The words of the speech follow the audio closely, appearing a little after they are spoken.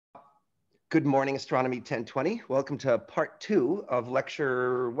Good morning, Astronomy 1020. Welcome to part 2 of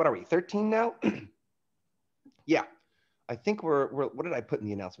lecture, what are we, 13 now? Yeah, I think we're, what did I put in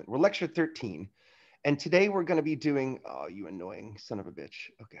the announcement? We're lecture 13. And today we're going to be doing, oh, you annoying son of a bitch.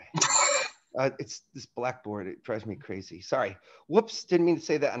 Okay. It's this blackboard. It drives me crazy. Sorry. Whoops. Didn't mean to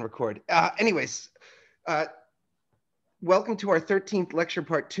say that on record. Anyways, welcome to our 13th lecture,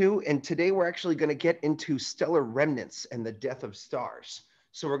 part 2. And today we're actually going to get into stellar remnants and the death of stars.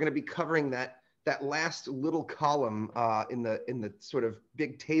 So we're going to be covering that last little column in the sort of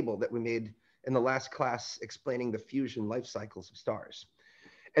big table that we made in the last class explaining the fusion life cycles of stars.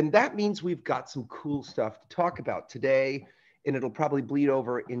 And that means we've got some cool stuff to talk about today, and it'll probably bleed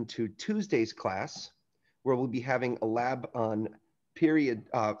over into Tuesday's class, where we'll be having a lab on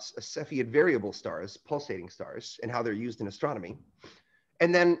Cepheid variable stars, pulsating stars, and how they're used in astronomy.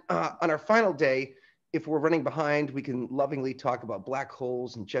 And then on our final day, if we're running behind, we can lovingly talk about black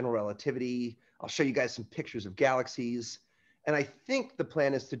holes and general relativity. I'll show you guys some pictures of galaxies. And I think the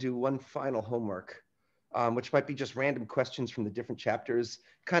plan is to do one final homework, which might be just random questions from the different chapters,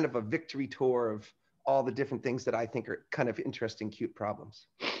 kind of a victory tour of all the different things that I think are kind of interesting, cute problems.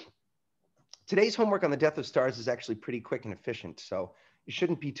 Today's homework on the death of stars is actually pretty quick and efficient, so it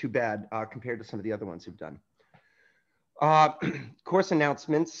shouldn't be too bad compared to some of the other ones who've done. Course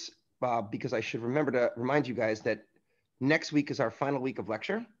announcements. Because I should remember to remind you guys that next week is our final week of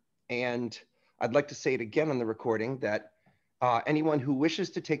lecture. And I'd like to say it again on the recording that anyone who wishes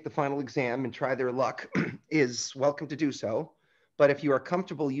to take the final exam and try their luck is welcome to do so. But if you are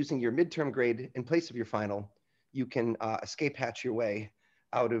comfortable using your midterm grade in place of your final, you can escape hatch your way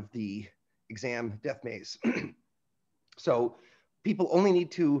out of the exam death maze. So people only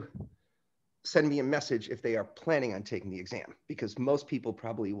need to send me a message if they are planning on taking the exam, because most people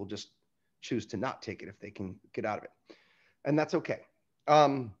probably will just choose to not take it if they can get out of it. And that's okay.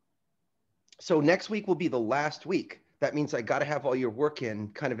 So next week will be the last week. That means I got to have all your work in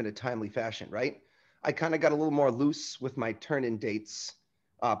kind of in a timely fashion, right? I kind of got a little more loose with my turn-in dates,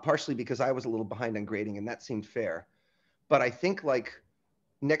 partially because I was a little behind on grading and that seemed fair. But I think like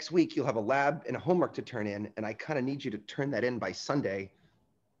next week you'll have a lab and a homework to turn in, and I kind of need you to turn that in by Sunday.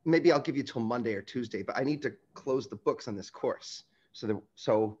 Maybe I'll give you till Monday or Tuesday, but I need to close the books on this course.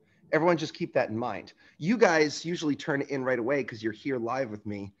 So everyone just keep that in mind. You guys usually turn it in right away because you're here live with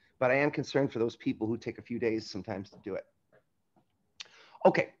me, but I am concerned for those people who take a few days sometimes to do it.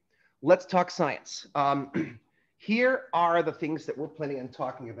 Okay, let's talk science. Here are the things that we're planning on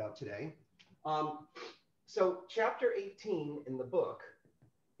talking about today. So chapter 18 in the book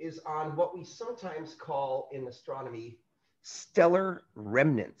is on what we sometimes call in astronomy stellar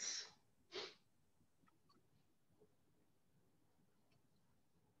remnants.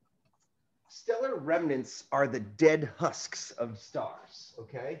 Stellar remnants are the dead husks of stars,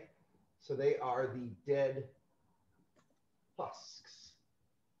 okay? So they are the dead husks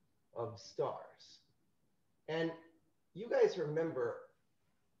of stars. And you guys remember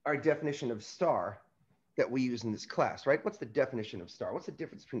our definition of star that we use in this class, right? What's the definition of star? What's the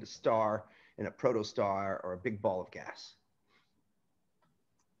difference between a star and a protostar or a big ball of gas?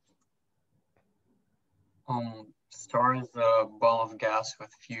 Star is a ball of gas with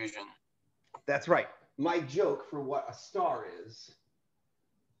fusion. That's right. My joke for what a star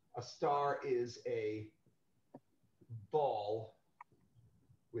is a ball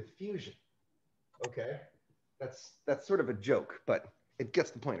with fusion. Okay? That's sort of a joke, but it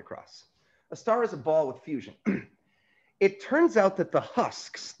gets the point across. A star is a ball with fusion. It turns out that the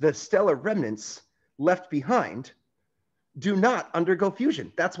husks, the stellar remnants left behind, do not undergo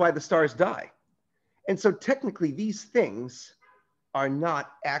fusion. That's why the stars die. And so technically these things are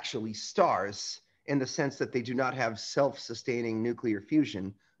not actually stars in the sense that they do not have self-sustaining nuclear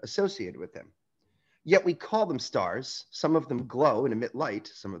fusion associated with them. Yet we call them stars. Some of them glow and emit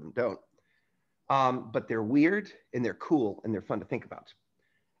light, some of them don't. But they're weird and they're cool and they're fun to think about.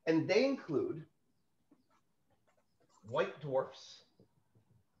 And they include white dwarfs,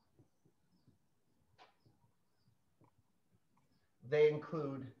 they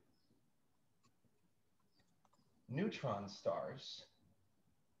include neutron stars,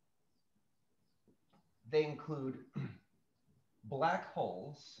 they include black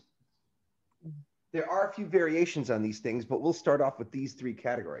holes. There are a few variations on these things, but we'll start off with these three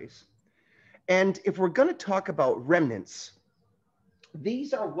categories. And if we're going to talk about remnants,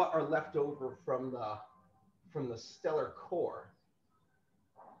 these are what are left over from the stellar core.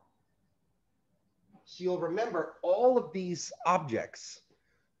 So you'll remember all of these objects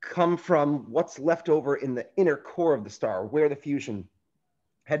come from what's left over in the inner core of the star, where the fusion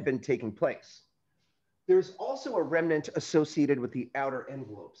had been taking place. There's also a remnant associated with the outer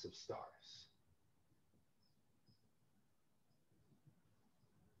envelopes of stars.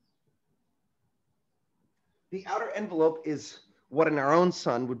 The outer envelope is what in our own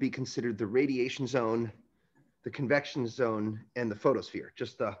sun would be considered the radiation zone, the convection zone, and the photosphere,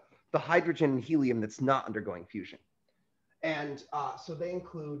 just the hydrogen and helium that's not undergoing fusion. And so they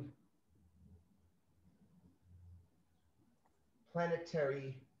include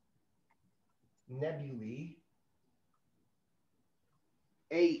planetary nebulae,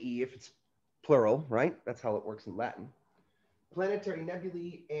 AE if it's plural, right? That's how it works in Latin. Planetary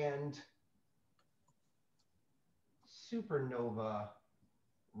nebulae and supernova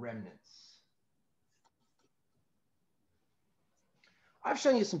remnants. I've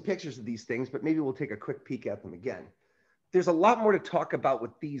shown you some pictures of these things, but maybe we'll take a quick peek at them again. There's a lot more to talk about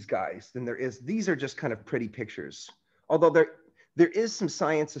with these guys than there is. These are just kind of pretty pictures. Although there is some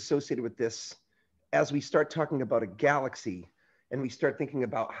science associated with this as we start talking about a galaxy and we start thinking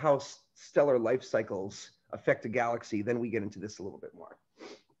about how stellar life cycles affect a galaxy, then we get into this a little bit more.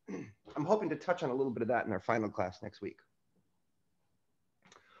 I'm hoping to touch on a little bit of that in our final class next week.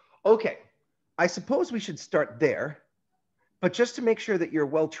 Okay, I suppose we should start there, but just to make sure that you're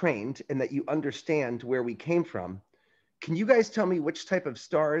well trained and that you understand where we came from, can you guys tell me which type of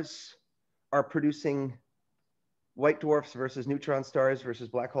stars are producing white dwarfs versus neutron stars versus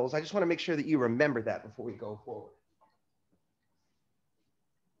black holes? I just want to make sure that you remember that before we go forward.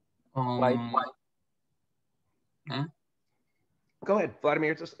 Go ahead,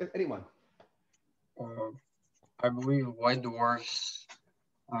 Vladimir, just anyone. I believe white dwarfs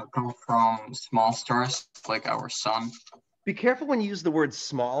come from small stars like our sun. Be careful when you use the word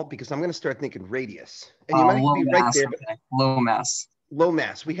small, because I'm going to start thinking radius. And you might be right mass, there. Okay. Low mass. Low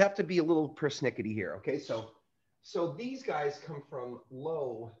mass. We have to be a little persnickety here, okay? So these guys come from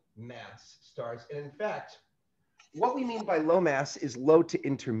low mass stars. And in fact, what we mean by low mass is low to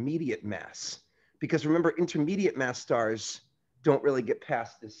intermediate mass. Because remember, intermediate mass stars don't really get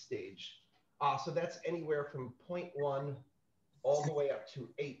past this stage. So that's anywhere from 0.1 all the way up to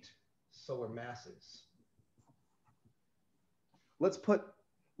 8 solar masses. Let's put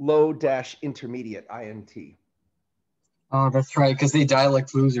low dash intermediate, INT. Oh, that's right, because they die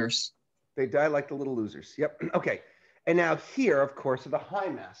like losers. They die like the little losers. Yep. Okay. And now here, of course, are the high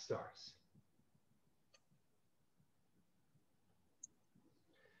mass stars.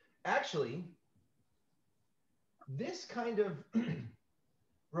 Actually, this kind of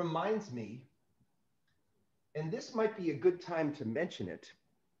reminds me, and this might be a good time to mention it.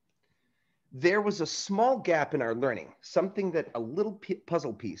 There was a small gap in our learning, something that a little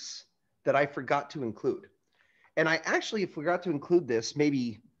puzzle piece that I forgot to include. And I actually forgot to include this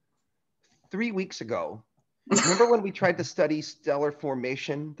maybe 3 weeks ago. Remember when we tried to study stellar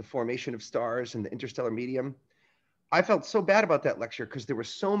formation, the formation of stars and the interstellar medium? I felt so bad about that lecture because there were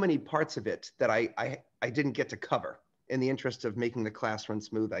so many parts of it that I didn't get to cover. In the interest of making the class run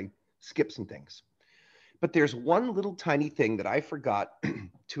smooth, I skipped some things. But there's one little tiny thing that I forgot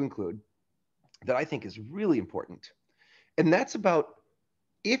to include that I think is really important. And that's about,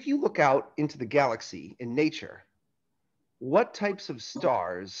 if you look out into the galaxy in nature, what types of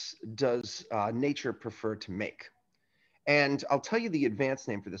stars does nature prefer to make? And I'll tell you the advanced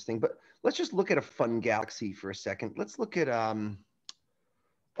name for this thing, but let's just look at a fun galaxy for a second. Let's look at,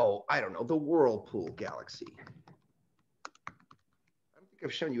 oh, I don't know, the Whirlpool galaxy. I don't think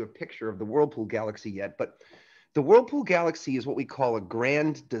I've shown you a picture of the Whirlpool galaxy yet, but the Whirlpool galaxy is what we call a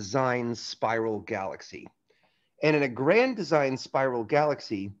grand design spiral galaxy. And in a grand design spiral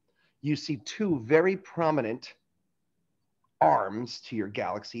galaxy, you see two very prominent arms to your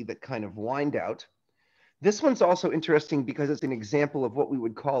galaxy that kind of wind out. This one's also interesting because it's an example of what we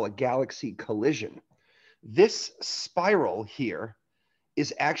would call a galaxy collision. This spiral here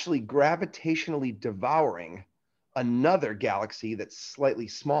is actually gravitationally devouring another galaxy that's slightly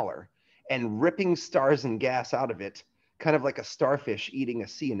smaller and ripping stars and gas out of it, kind of like a starfish eating a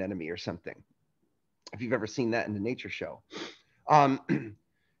sea anemone or something, if you've ever seen that in a nature show.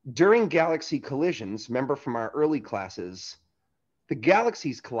 During galaxy collisions, remember from our early classes, the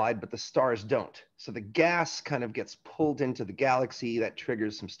galaxies collide, but the stars don't. So the gas kind of gets pulled into the galaxy. That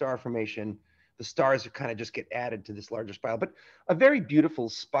triggers some star formation. The stars kind of just get added to this larger spiral, but a very beautiful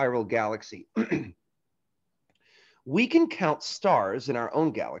spiral galaxy. We can count stars in our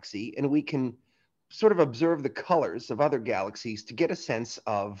own galaxy, and we can sort of observe the colors of other galaxies to get a sense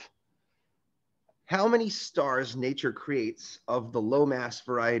of how many stars nature creates of the low mass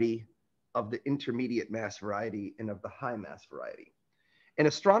variety, of the intermediate mass variety, and of the high mass variety. And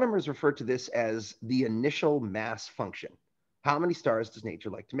astronomers refer to this as the initial mass function. How many stars does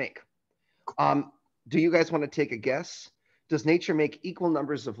nature like to make? Do you guys want to take a guess? Does nature make equal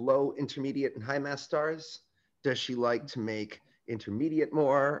numbers of low, intermediate, and high mass stars? Does she like to make intermediate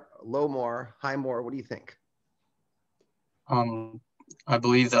more, low more, high more? What do you think? I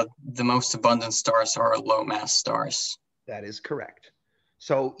believe that the most abundant stars are low mass stars. That is correct.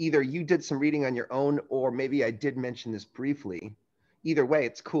 So either you did some reading on your own, or maybe I did mention this briefly. Either way,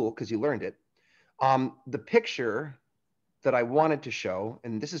 it's cool because you learned it. The picture that I wanted to show,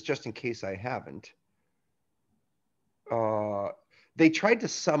 and this is just in case I haven't, they tried to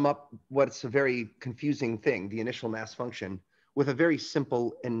sum up what's a very confusing thing, the initial mass function, with a very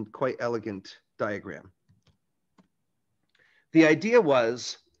simple and quite elegant diagram. The idea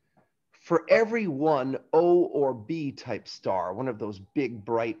was, for every one O or B type star, one of those big,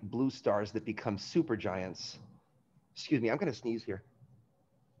 bright blue stars that become supergiants, excuse me, I'm going to sneeze here.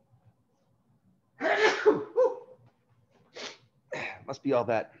 Must be all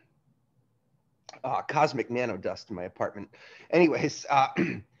that cosmic nanodust in my apartment. Anyways,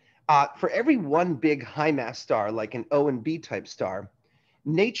 for every one big high mass star, like an O and B type star,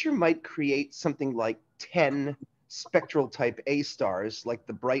 nature might create something like 10 spectral type A stars, like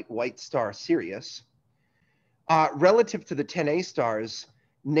the bright white star Sirius. Relative to the 10 A stars,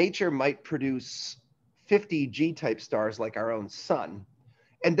 nature might produce 50 G type stars like our own sun.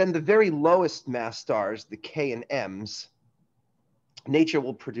 And then the very lowest mass stars, the K and Ms, nature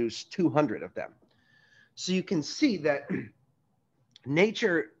will produce 200 of them. So you can see that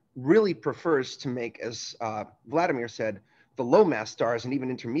nature really prefers to make, as Vladimir said, the low mass stars and even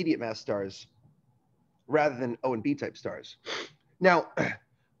intermediate mass stars rather than O and B type stars. Now,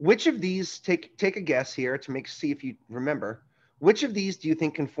 which of these, take a guess here to see if you remember, which of these do you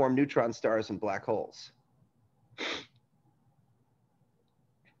think can form neutron stars and black holes?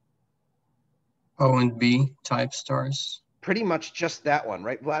 O and B type stars. Pretty much just that one,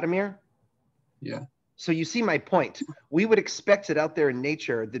 right, Vladimir? Yeah. So you see my point. We would expect that out there in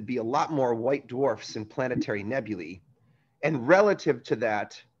nature, there'd be a lot more white dwarfs and planetary nebulae. And relative to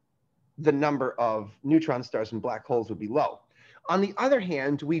that, the number of neutron stars and black holes would be low. On the other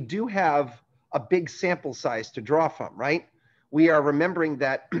hand, we do have a big sample size to draw from, right? We are remembering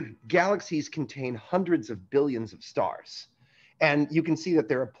that galaxies contain hundreds of billions of stars. And you can see that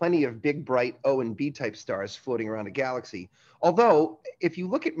there are plenty of big, bright O and B type stars floating around a galaxy. Although, if you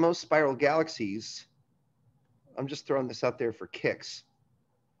look at most spiral galaxies, I'm just throwing this out there for kicks.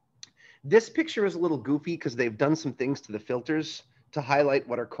 This picture is a little goofy because they've done some things to the filters to highlight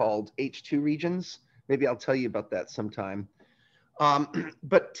what are called H2 regions. Maybe I'll tell you about that sometime.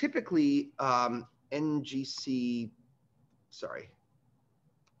 But typically, NGC, sorry,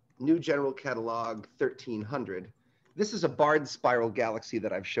 New General Catalog 1300. This is a barred spiral galaxy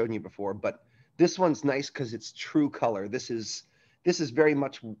that I've shown you before, but this one's nice because it's true color. This is very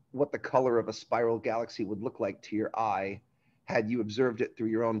much what the color of a spiral galaxy would look like to your eye had you observed it through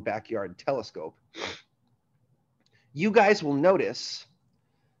your own backyard telescope. You guys will notice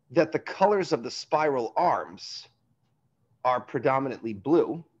that the colors of the spiral arms are predominantly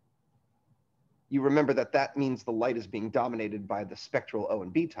blue. You remember that that means the light is being dominated by the spectral O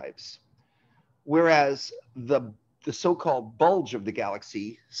and B types. Whereas the so-called bulge of the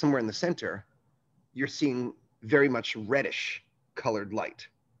galaxy, somewhere in the center, you're seeing very much reddish colored light.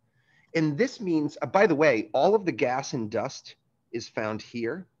 And this means, by the way, all of the gas and dust is found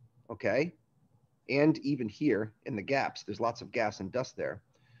here, okay? And even here in the gaps, there's lots of gas and dust there.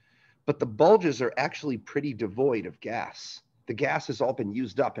 But the bulges are actually pretty devoid of gas. The gas has all been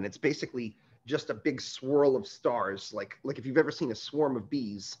used up, and it's basically just a big swirl of stars. Like if you've ever seen a swarm of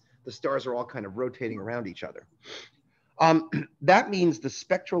bees, the stars are all kind of rotating around each other. That means the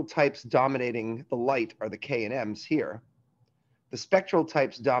spectral types dominating the light are the K and Ms here. The spectral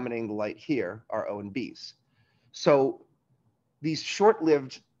types dominating the light here are O and Bs. So these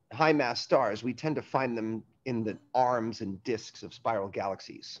short-lived high-mass stars, we tend to find them in the arms and disks of spiral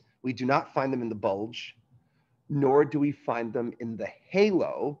galaxies. We do not find them in the bulge, nor do we find them in the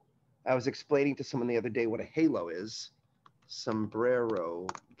halo. I was explaining to someone the other day what a halo is. Sombrero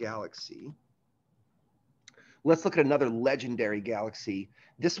galaxy. Let's look at another legendary galaxy.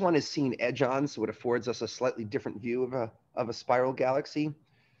 This one is seen edge-on, so it affords us a slightly different view of a spiral galaxy.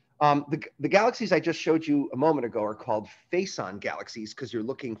 The galaxies I just showed you a moment ago are called face-on galaxies because you're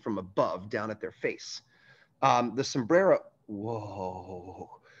looking from above down at their face. The Sombrero, whoa,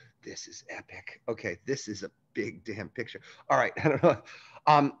 this is epic. Okay, this is a big damn picture. All right, I don't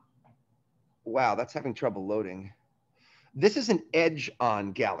know. Wow, that's having trouble loading. This is an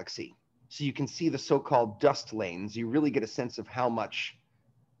edge-on galaxy. So you can see the so-called dust lanes. You really get a sense of how much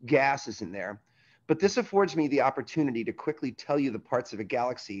gas is in there. but this affords me the opportunity to quickly tell you the parts of a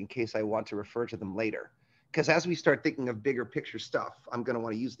galaxy in case I want to refer to them later. Because as we start thinking of bigger picture stuff, I'm going to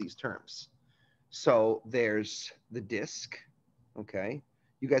want to use these terms. So there's the disk, okay?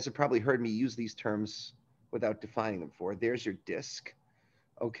 You guys have probably heard me use these terms without defining them before. There's your disk,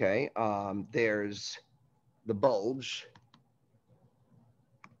 okay? There's the bulge.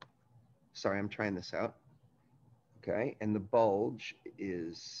 Sorry, I'm trying this out. Okay, and the bulge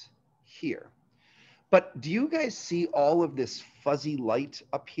is here. But do you guys see all of this fuzzy light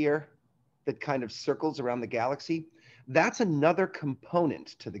up here that kind of circles around the galaxy? That's another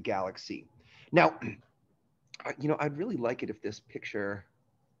component to the galaxy. Now, you know, I'd really like it if this picture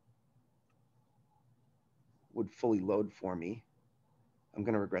would fully load for me. I'm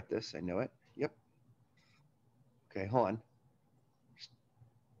going to regret this. I know it. Yep. Okay, hold on.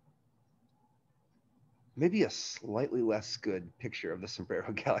 Maybe a slightly less good picture of the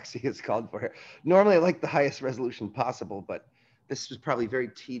Sombrero Galaxy is called for here. Normally, I like the highest resolution possible, but this was probably very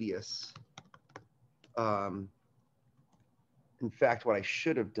tedious. In fact, what I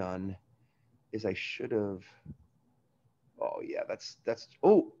should have done is I should have. Oh yeah, that's.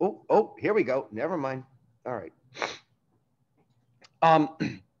 Oh, here we go. Never mind. All right.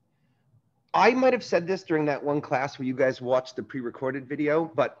 I might have said this during that one class where you guys watched the pre-recorded video,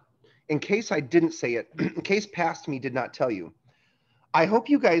 but in case I didn't say it, in case past me did not tell you, I hope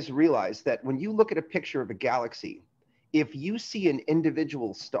you guys realize that when you look at a picture of a galaxy, if you see an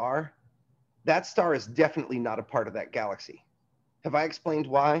individual star, that star is definitely not a part of that galaxy. Have I explained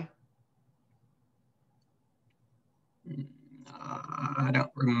why? I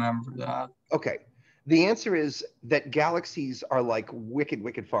don't remember that. Okay. The answer is that galaxies are like wicked,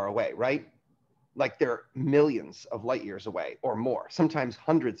 wicked far away, right? Like they're millions of light years away or more, sometimes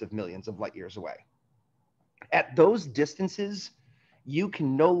hundreds of millions of light years away. At those distances, you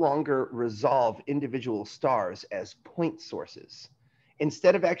can no longer resolve individual stars as point sources.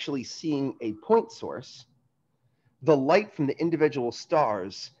 Instead of actually seeing a point source, the light from the individual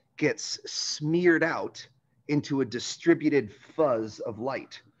stars gets smeared out into a distributed fuzz of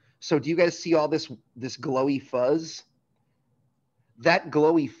light. So do you guys see all this glowy fuzz? That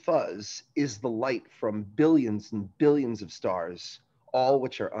glowy fuzz is the light from billions and billions of stars, all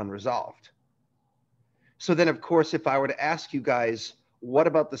which are unresolved. So then, of course, if I were to ask you guys, what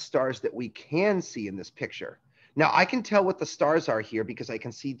about the stars that we can see in this picture? Now, I can tell what the stars are here because I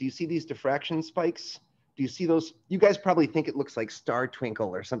can see, do you see these diffraction spikes? Do you see those? You guys probably think it looks like star twinkle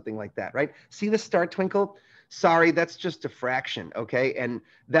or something like that, right? See the star twinkle? Sorry, that's just diffraction, okay? And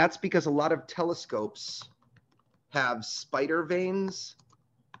that's because a lot of telescopes have spider veins,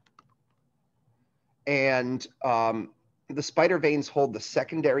 and the spider veins hold the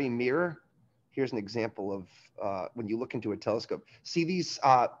secondary mirror. Here's an example of when you look into a telescope. See these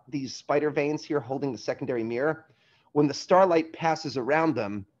spider veins here holding the secondary mirror? When the starlight passes around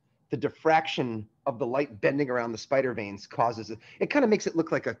them, the diffraction of the light bending around the spider veins causes it. It kind of makes it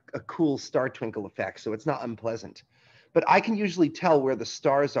look like a cool star twinkle effect, so it's not unpleasant. But I can usually tell where the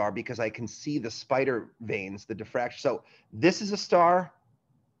stars are because I can see the spider veins, the diffraction. So this is a star,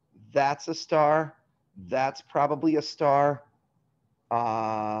 that's a star, that's probably a star.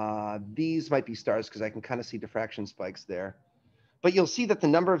 These might be stars because I can kind of see diffraction spikes there. But you'll see that the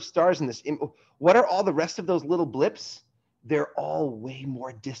number of stars in this, what are all the rest of those little blips? They're all way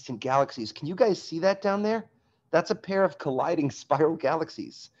more distant galaxies. Can you guys see that down there? That's a pair of colliding spiral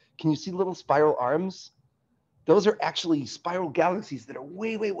galaxies. Can you see little spiral arms? Those are actually spiral galaxies that are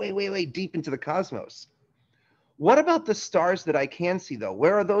way, way, way, way, way deep into the cosmos. What about the stars that I can see, though?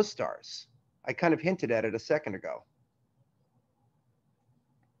 Where are those stars? I kind of hinted at it a second ago.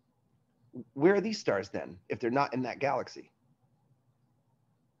 Where are these stars then, if they're not in that galaxy?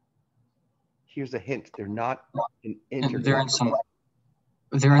 Here's a hint. They're not in intergalactic.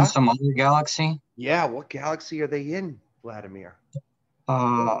 They're in some other galaxy? Yeah, what galaxy are they in, Vladimir?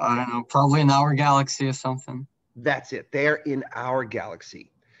 I don't know, probably in our galaxy or something. That's it. They're in our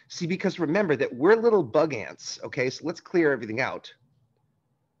galaxy. See, because remember that we're little bug ants, okay? So let's clear everything out.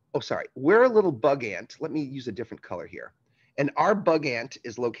 Oh, sorry. We're a little bug ant. Let me use a different color here. And our bug ant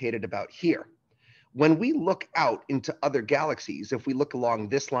is located about here. When we look out into other galaxies, if we look along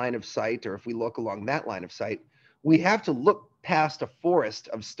this line of sight or if we look along that line of sight, we have to look past a forest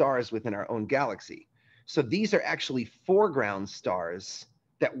of stars within our own galaxy. So these are actually foreground stars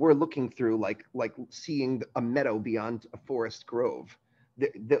that we're looking through, like seeing a meadow beyond a forest grove.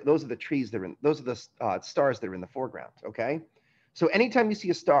 Those are the trees that are in, those are the stars that are in the foreground, okay? So anytime you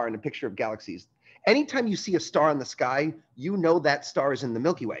see a star in a picture of galaxies, anytime you see a star in the sky, you know that star is in the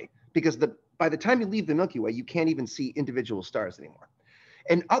Milky Way because by the time you leave the Milky Way, you can't even see individual stars anymore.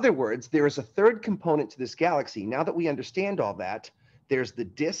 In other words, there is a third component to this galaxy. Now that we understand all that, there's the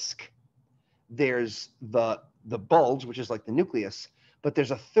disk, there's the bulge, which is like the nucleus, but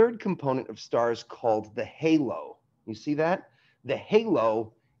there's a third component of stars called the halo. You see that? The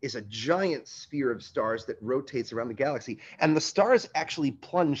halo is a giant sphere of stars that rotates around the galaxy, and the stars actually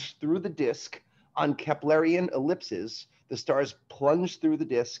plunge through the disk on Keplerian ellipses. The stars plunge through the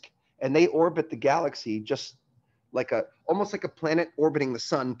disk, and they orbit the galaxy just like almost like a planet orbiting the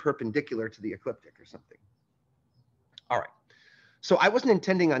sun perpendicular to the ecliptic or something. All right. So I wasn't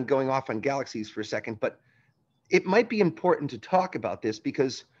intending on going off on galaxies for a second, but it might be important to talk about this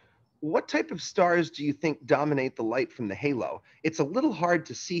because what type of stars do you think dominate the light from the halo? It's a little hard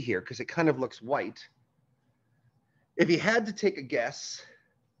to see here because it kind of looks white. If you had to take a guess,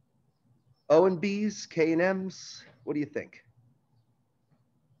 O and Bs, K and Ms, what do you think?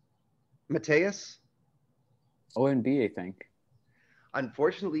 Mateus? O and B, I think.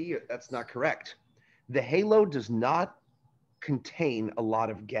 Unfortunately, that's not correct. The halo does not contain a lot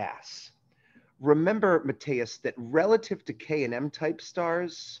of gas. Remember, Mateus, that relative to K and M type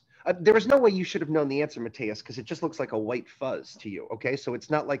stars, there was no way you should have known the answer, Mateus, because it just looks like a white fuzz to you, okay? So it's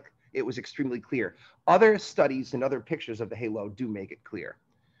not like it was extremely clear. Other studies and other pictures of the halo do make it clear.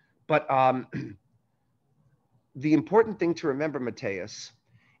 But the important thing to remember, Mateus,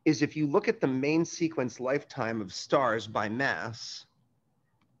 is if you look at the main sequence lifetime of stars by mass,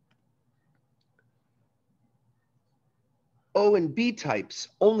 O and B types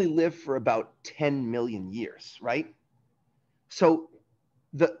only live for about 10 million years, right? So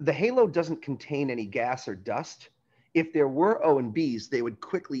the halo doesn't contain any gas or dust. If there were O and Bs, they would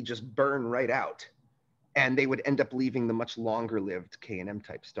quickly just burn right out, and they would end up leaving the much longer lived K and M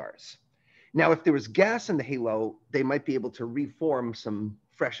type stars. Now, if there was gas in the halo, they might be able to reform some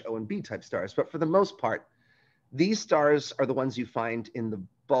fresh O and B type stars. But for the most part, these stars are the ones you find in the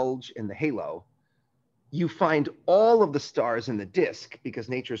bulge in the halo. You find all of the stars in the disk because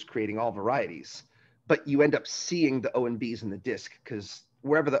nature is creating all varieties, but you end up seeing the O and Bs in the disk because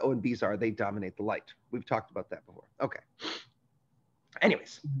wherever the O and Bs are, they dominate the light. We've talked about that before. Okay.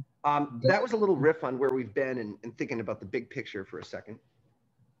 Anyways, that was a little riff on where we've been and thinking about the big picture for a second.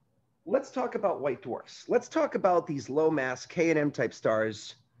 Let's talk about white dwarfs. Let's talk about these low mass K and M type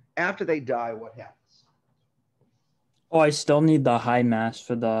stars. After they die, what happens? Oh, I still need the high mass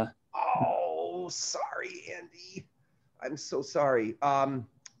for the... Oh, sorry, Andy. I'm so sorry.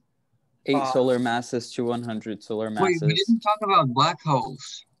 8 solar masses to 100 solar masses. Wait, we didn't talk about black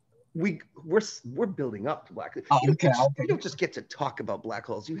holes. We're building up to black holes. Oh, You okay. don't just get to talk about black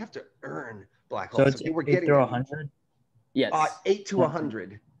holes. You have to earn black So holes. it's Okay, we're 8 getting through there. 100? Yes. 8 to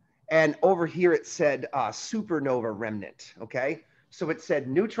 100. And over here it said supernova remnant, okay? So it said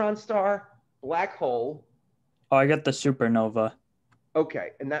neutron star, black hole. Oh, I got the supernova.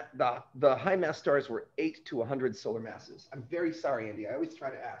 Okay, and that the high mass stars were 8 to 100 solar masses. I'm very sorry, Andy. I always try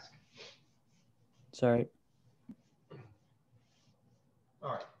to ask. Sorry.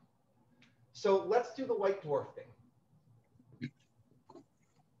 All right. So let's do the white dwarf thing.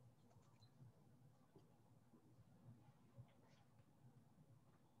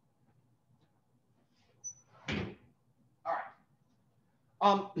 All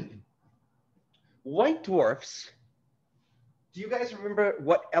right. White dwarfs, do you guys remember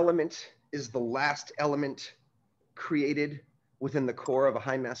what element is the last element created within the core of a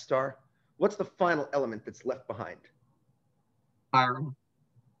high mass star? What's the final element that's left behind? Iron.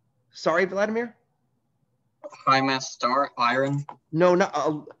 Sorry, Vladimir? High mass star, iron. No,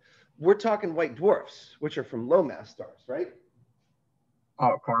 not. We're talking white dwarfs, which are from low mass stars, right?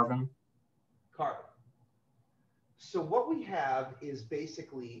 Oh, carbon. Carbon. So what we have is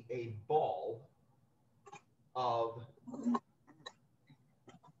basically a ball of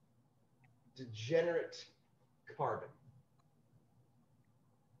degenerate carbon.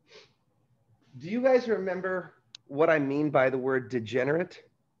 Do you guys remember what I mean by the word degenerate?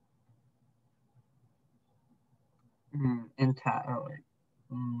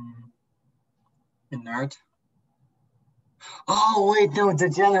 Inert. Oh, wait, no,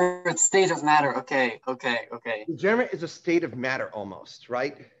 degenerate state of matter. Okay. Degenerate is a state of matter almost,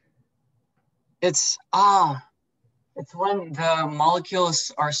 right? It's when the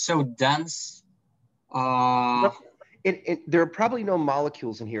molecules are so dense. There are probably no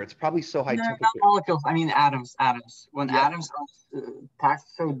molecules in here. It's probably so high temperature. Not molecules. I mean atoms. When Yeah. atoms are packed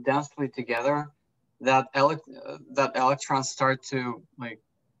so densely together that electrons start to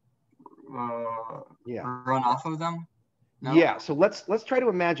run off of them. No? Yeah. So let's try to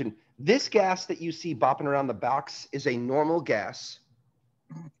imagine this gas that you see bopping around the box is a normal gas.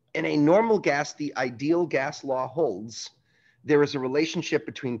 In a normal gas, the ideal gas law holds there is a relationship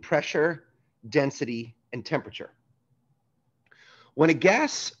between pressure, density, and temperature. When a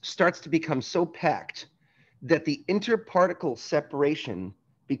gas starts to become so packed that the interparticle separation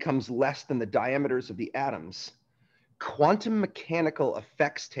becomes less than the diameters of the atoms, quantum mechanical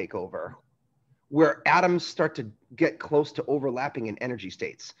effects take over, where atoms start to get close to overlapping in energy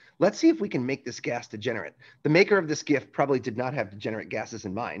states. Let's see if we can make this gas degenerate. The maker of this GIF probably did not have degenerate gases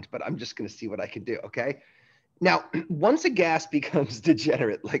in mind, but I'm just going to see what I can do, okay? Now, once a gas becomes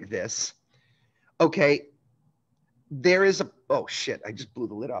degenerate like this, okay, there is a, oh shit, I just blew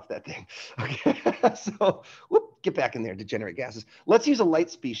the lid off that thing. Okay, so whoop, get back in there, degenerate gases. Let's use a light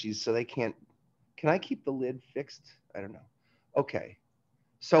species so they can't, can I keep the lid fixed? I don't know. Okay,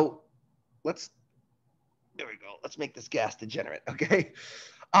 so let's, there we go. Let's make this gas degenerate, okay?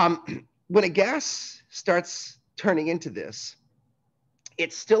 When a gas starts turning into this,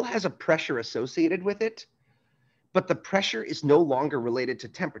 it still has a pressure associated with it, but the pressure is no longer related to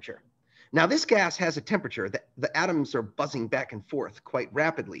temperature. Now, this gas has a temperature that the atoms are buzzing back and forth quite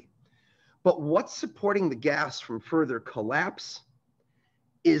rapidly. But what's supporting the gas from further collapse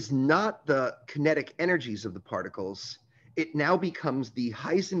is not the kinetic energies of the particles. It now becomes the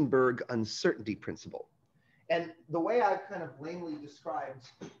Heisenberg uncertainty principle. And the way I've kind of lamely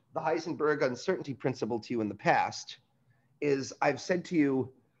described the Heisenberg uncertainty principle to you in the past is I've said to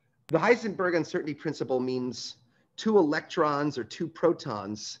you, the Heisenberg uncertainty principle means two electrons or two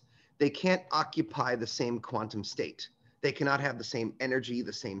protons, they can't occupy the same quantum state. They cannot have the same energy,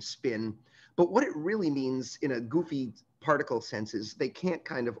 the same spin. But what it really means in a goofy particle sense is they can't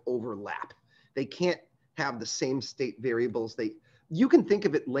kind of overlap. They can't have the same state variables. You can think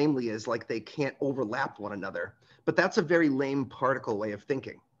of it lamely as like they can't overlap one another, but that's a very lame particle way of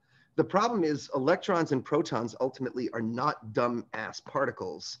thinking. The problem is electrons and protons ultimately are not dumb-ass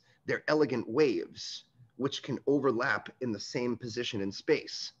particles. They're elegant waves, which can overlap in the same position in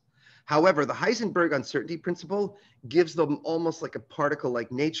space. However, the Heisenberg uncertainty principle gives them almost like a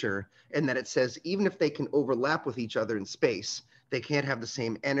particle-like nature in that it says even if they can overlap with each other in space, they can't have the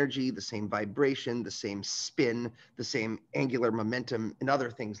same energy, the same vibration, the same spin, the same angular momentum, and other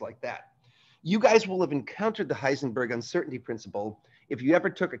things like that. You guys will have encountered the Heisenberg uncertainty principle. If you ever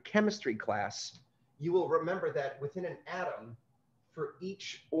took a chemistry class, you will remember that within an atom, for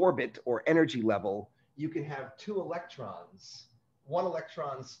each orbit or energy level, you can have two electrons. One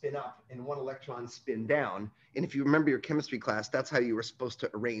electron spin up and one electron spin down. And if you remember your chemistry class, that's how you were supposed to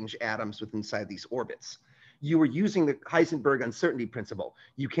arrange atoms within inside these orbits. You were using the Heisenberg uncertainty principle.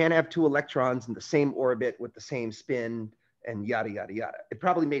 You can't have two electrons in the same orbit with the same spin and yada, yada, yada. It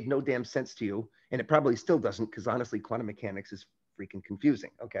probably made no damn sense to you. And it probably still doesn't because honestly, quantum mechanics is freaking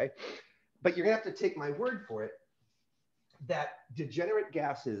confusing, okay? But you're gonna have to take my word for it that degenerate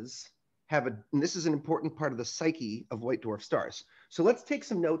gases have a, and this is an important part of the psyche of white dwarf stars. So let's take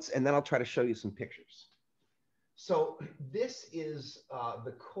some notes and then I'll try to show you some pictures. So this is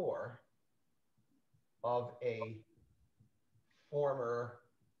the core of a former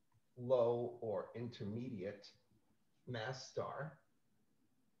low or intermediate mass star.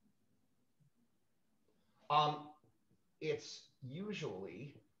 It's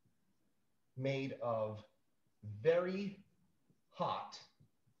usually made of very hot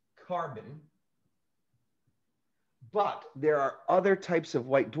carbon, but there are other types of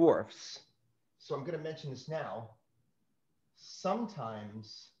white dwarfs. So I'm going to mention this now.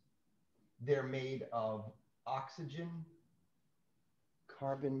 Sometimes they're made of oxygen,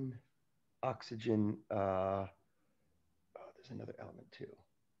 carbon, oxygen. There's another element too.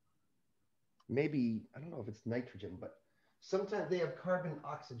 Maybe, I don't know if it's nitrogen, but sometimes they have carbon,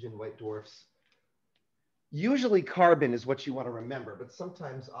 oxygen white dwarfs. Usually carbon is what you want to remember, but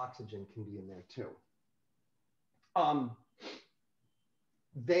sometimes oxygen can be in there too.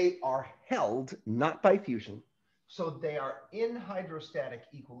 They are held not by fusion, so they are in hydrostatic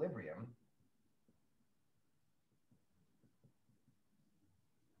equilibrium.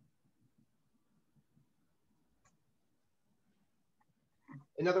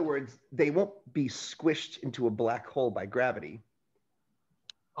 In other words, they won't be squished into a black hole by gravity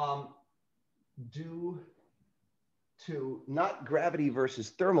due to not gravity versus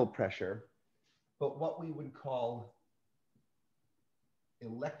thermal pressure, but what we would call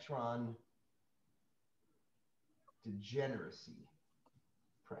electron degeneracy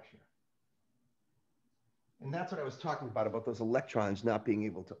pressure. And that's what I was talking about those electrons not being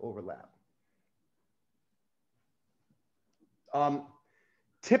able to overlap.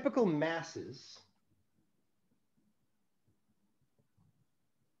 Typical masses.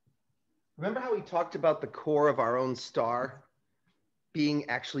 Remember how we talked about the core of our own star being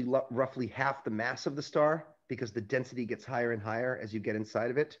actually roughly half the mass of the star because the density gets higher and higher as you get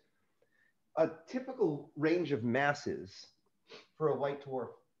inside of it. A typical range of masses for a white dwarf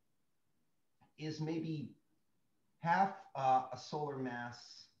is maybe half a solar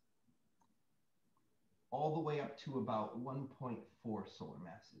mass all the way up to about 1.4 solar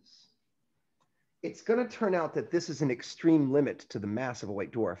masses. It's going to turn out that this is an extreme limit to the mass of a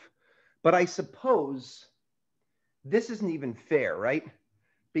white dwarf. But I suppose this isn't even fair, right?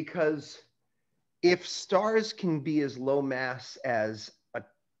 Because if stars can be as low mass as a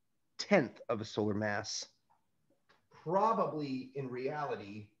tenth of a solar mass, probably in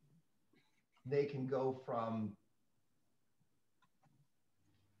reality, they can go from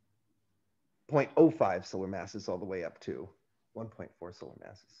 0.05 solar masses all the way up to 1.4 solar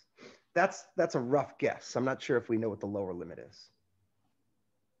masses. That's a rough guess. I'm not sure if we know what the lower limit is.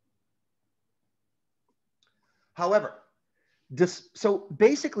 However, so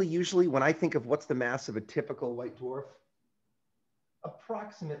basically, usually when I think of what's the mass of a typical white dwarf,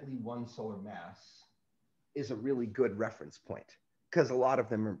 approximately 1 solar mass is a really good reference point because a lot of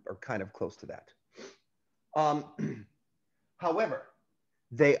them are kind of close to that. However,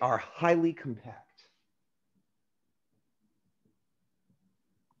 they are highly compact.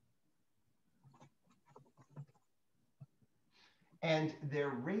 And their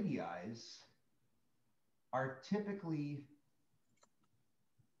radii are typically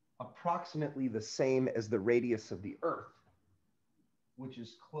approximately the same as the radius of the Earth, which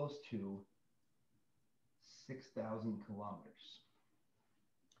is close to 6,000 kilometers.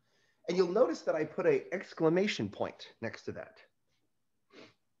 And you'll notice that I put an exclamation point next to that.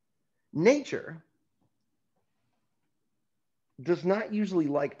 Nature does not usually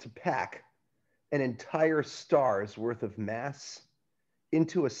like to pack an entire star's worth of mass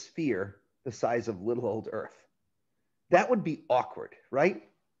into a sphere the size of little old Earth. That would be awkward, right?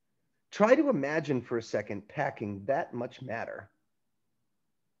 Try to imagine for a second packing that much matter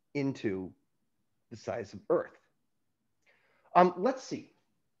into the size of Earth. Let's see.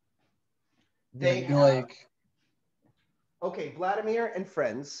 They have, like, okay, Vladimir and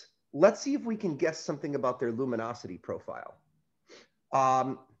friends, let's see if we can guess something about their luminosity profile.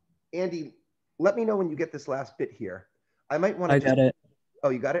 Andy, let me know when you get this last bit here. I might want to. I got it. Oh,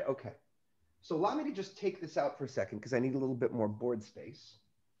 you got it? Okay. So allow me to just take this out for a second because I need a little bit more board space.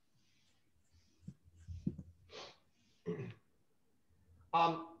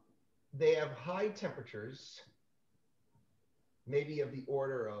 They have high temperatures, maybe of the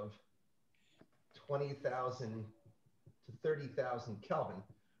order of 20,000 to 30,000 Kelvin.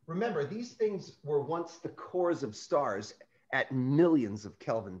 Remember, these things were once the cores of stars at millions of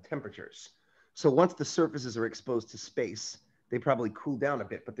Kelvin temperatures. So once the surfaces are exposed to space, they probably cool down a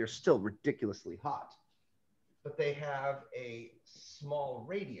bit, but they're still ridiculously hot. But they have a small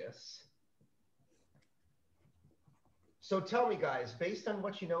radius. So tell me, guys, based on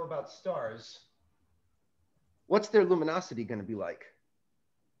what you know about stars, what's their luminosity going to be like?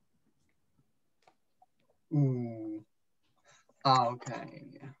 Ooh. Oh, okay.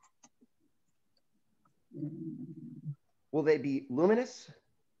 Will they be luminous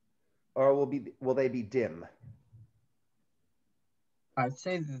or will they be dim? I'd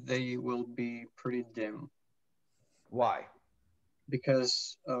say that they will be pretty dim. Why?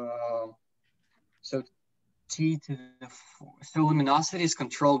 Because so T to the so luminosity is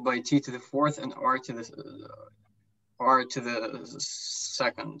controlled by T to the fourth and R to the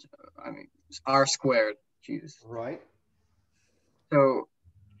second. I mean, R squared. Jeez. Right. So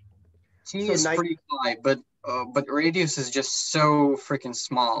T is pretty high, but radius is just so freaking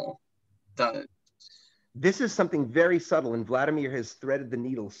small that. This is something very subtle, and Vladimir has threaded the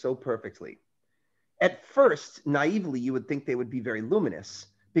needle so perfectly. At first, naively, you would think they would be very luminous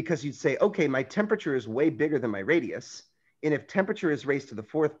because you'd say, okay, my temperature is way bigger than my radius. And if temperature is raised to the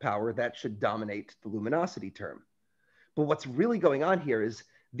fourth power, that should dominate the luminosity term. But what's really going on here is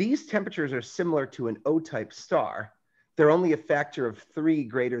these temperatures are similar to an O-type star. They're only a factor of 3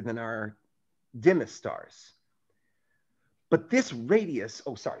 greater than our dimmest stars. But this radius,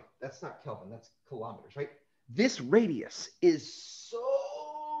 oh, sorry, that's not Kelvin, that's kilometers, right? This radius is so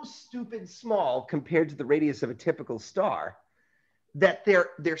stupid small compared to the radius of a typical star that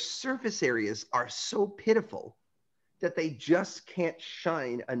their surface areas are so pitiful that they just can't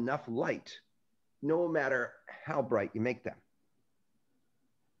shine enough light, no matter how bright you make them.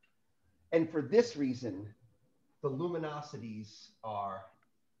 And for this reason, the luminosities are,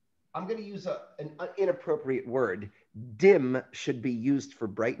 I'm going to use an inappropriate word. Dim should be used for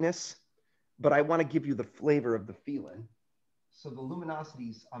brightness, but I want to give you the flavor of the feeling. So the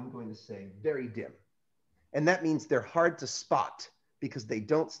luminosities, I'm going to say very dim. And that means they're hard to spot because they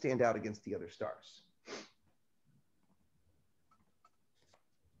don't stand out against the other stars.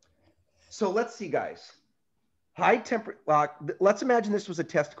 So let's see, guys. High temperature, let's imagine this was a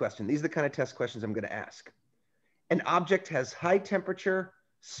test question. These are the kind of test questions I'm going to ask. An object has high temperature,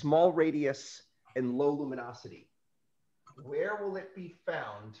 small radius, and low luminosity. Where will it be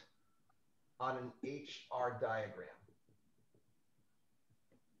found on an HR diagram?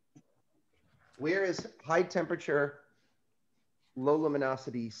 Where is high temperature, low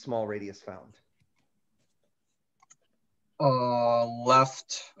luminosity, small radius found?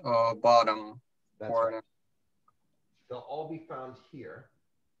 Left bottom That's corner. right. They'll all be found here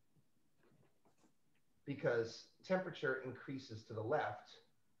because temperature increases to the left,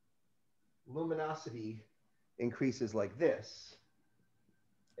 luminosity increases like this,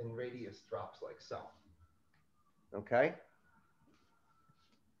 and radius drops like so. Okay?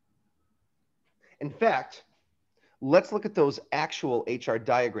 In fact, let's look at those actual HR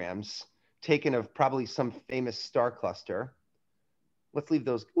diagrams taken of probably some famous star cluster. Let's leave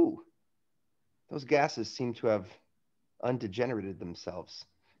those. Ooh, those gases seem to have undegenerated themselves.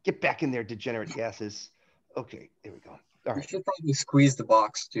 Get back in there, degenerate gases. Okay, there we go. All right. You should probably squeeze the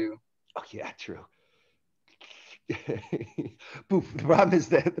box too. Oh, yeah, true. Boof. The problem is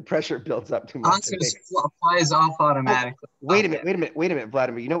that the pressure builds up too much. Answer flies off automatically. Wait a minute,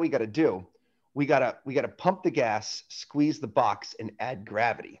 Vladimir. You know what we got to do? We gotta pump the gas, squeeze the box, and add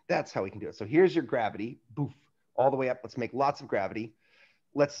gravity. That's how we can do it. So here's your gravity. Boof. All the way up. Let's make lots of gravity.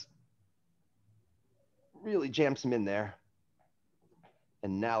 Let's really jam some in there.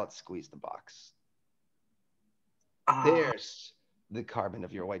 And now let's squeeze the box. There's the carbon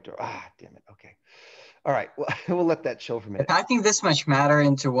of your white dwarf. Ah, damn it. Okay. All right. Well, we'll let that chill for a minute. Packing this much matter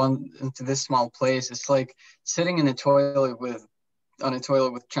into this small place, it's like sitting in a toilet with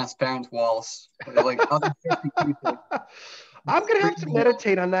transparent walls. Like other 50 people. I'm gonna have to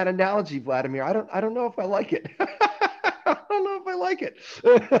meditate on that analogy, Vladimir. I don't know if I like it. I don't know if I like it.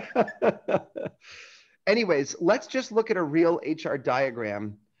 Anyways, let's just look at a real HR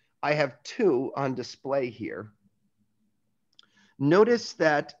diagram. I have two on display here. Notice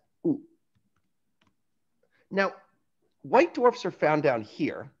that, ooh. Now, white dwarfs are found down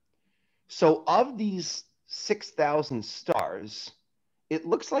here. So of these 6,000 stars, it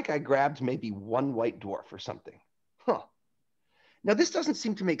looks like I grabbed maybe one white dwarf or something. Huh. Now, this doesn't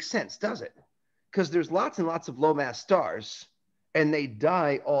seem to make sense, does it? Because there's lots and lots of low mass stars, and they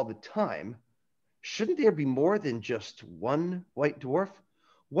die all the time. Shouldn't there be more than just one white dwarf?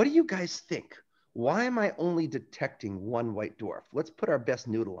 What do you guys think? Why am I only detecting one white dwarf? Let's put our best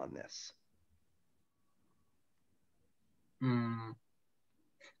noodle on this.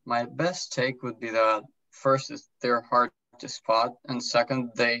 My best take would be that first is they're hard to spot, and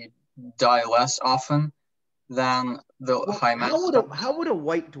second, they die less often than the high mass. How would a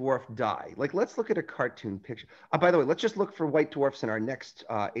white dwarf die? Like, let's look at a cartoon picture. By the way, let's just look for white dwarfs in our next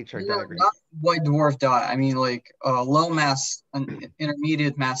HR diagram. Not white dwarf die. I mean, like low mass and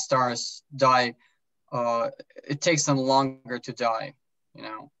intermediate mass stars die. It takes them longer to die, you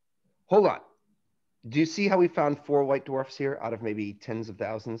know. Hold on. Do you see how we found 4 white dwarfs here out of maybe tens of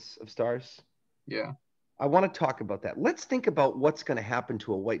thousands of stars? Yeah. I want to talk about that. Let's think about what's going to happen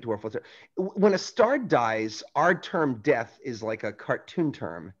to a white dwarf. When a star dies, our term death is like a cartoon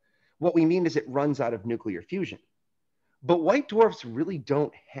term. What we mean is it runs out of nuclear fusion. But white dwarfs really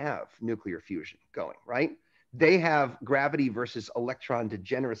don't have nuclear fusion going, right? They have gravity versus electron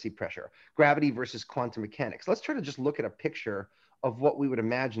degeneracy pressure, gravity versus quantum mechanics. Let's try to just look at a picture of what we would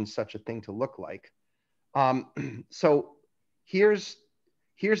imagine such a thing to look like. So here's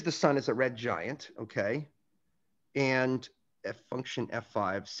the sun as a red giant, okay? And function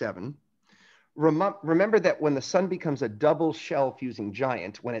F5, 7. Remember that when the sun becomes a double shell fusing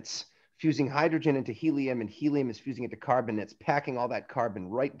giant, when it's fusing hydrogen into helium and helium is fusing into carbon, it's packing all that carbon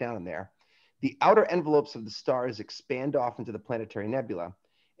right down there. The outer envelopes of the stars expand off into the planetary nebula.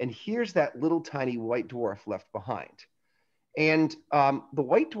 And here's that little tiny white dwarf left behind. And the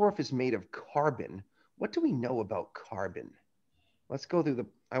white dwarf is made of carbon. What do we know about carbon? Let's go through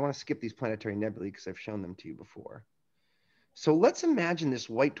I want to skip these planetary nebulae because I've shown them to you before. So let's imagine this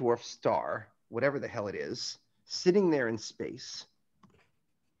white dwarf star, whatever the hell it is, sitting there in space.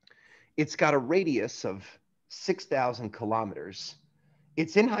 It's got a radius of 6,000 kilometers.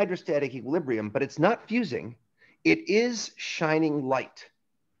 It's in hydrostatic equilibrium, but it's not fusing. It is shining light.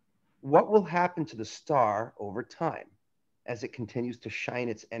 What will happen to the star over time as it continues to shine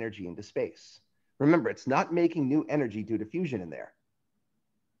its energy into space? Remember, it's not making new energy due to fusion in there.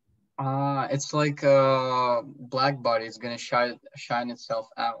 It's like a black body is going to shine itself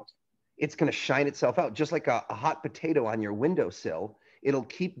out. It's going to shine itself out, just like a hot potato on your windowsill. It'll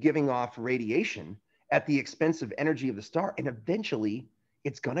keep giving off radiation at the expense of energy of the star, and eventually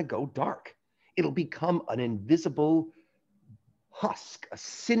it's going to go dark. It'll become an invisible husk, a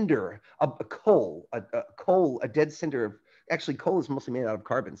cinder, a coal, a dead cinder of, actually coal is mostly made out of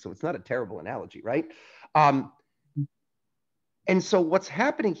carbon, so it's not a terrible analogy, right? And so what's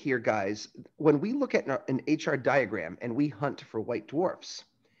happening here, guys, when we look at an HR diagram and we hunt for white dwarfs,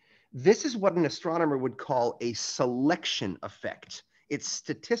 this is what an astronomer would call a selection effect. It's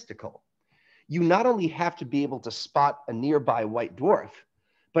statistical. You not only have to be able to spot a nearby white dwarf,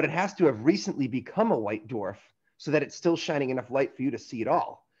 but it has to have recently become a white dwarf so that it's still shining enough light for you to see it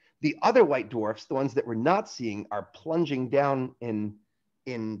all. The other white dwarfs, the ones that we're not seeing, are plunging down in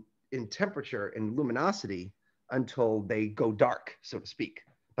temperature and luminosity until they go dark, so to speak.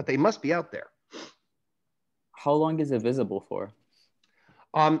 But they must be out there. How long is it visible for?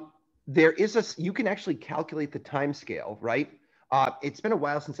 There is you can actually calculate the time scale, right? It's been a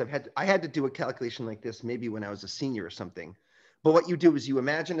while since I had to do a calculation like this, maybe when I was a senior or something. But what you do is you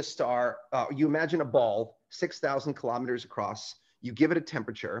imagine a star, you imagine a ball 6,000 kilometers across, you give it a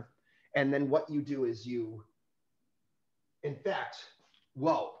temperature, and then what you do is in fact,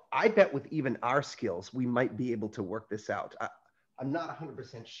 whoa, I bet with even our skills, we might be able to work this out. I'm not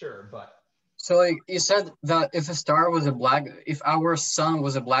 100% sure, but. So like you said that if a star was if our sun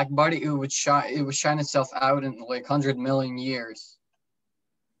was a black body, it would shine itself out in like 100 million years.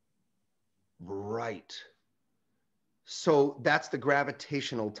 Right. So that's the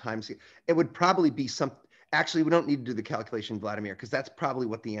gravitational time scale. It would probably be actually, we don't need to do the calculation, Vladimir, because that's probably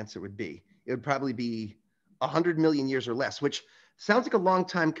what the answer would be. It would probably be 100 million years or less, which sounds like a long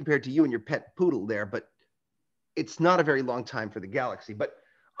time compared to you and your pet poodle there, but it's not a very long time for the galaxy, but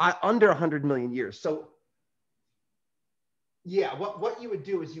under 100 million years. So yeah, what you would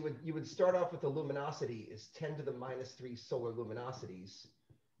do is you would start off with the luminosity is 10 to the -3 solar luminosities.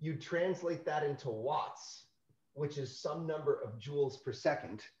 You translate that into watts, which is some number of joules per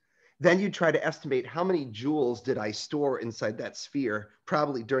second. Then you try to estimate how many joules did I store inside that sphere,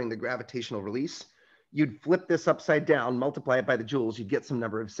 probably during the gravitational release. You'd flip this upside down, multiply it by the joules, you'd get some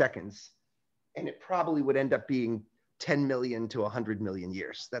number of seconds. And it probably would end up being 10 million to 100 million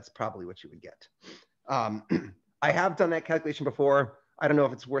years. That's probably what you would get. I have done that calculation before. I don't know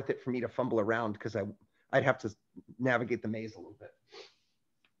if it's worth it for me to fumble around because I'd have to navigate the maze a little bit.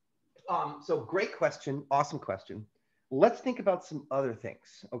 So great question, awesome question. Let's think about some other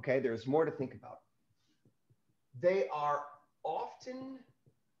things, okay? There's more to think about. They are often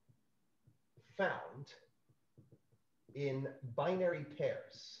found in binary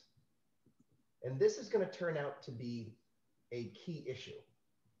pairs. And this is going to turn out to be a key issue.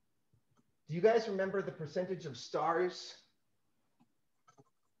 Do you guys remember the percentage of stars?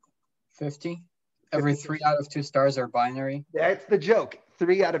 50. Every 3 out of 2 stars are binary. That's the joke.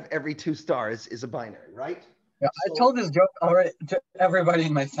 3 out of every 2 stars is a binary, right? Yeah, so, I told this joke already to everybody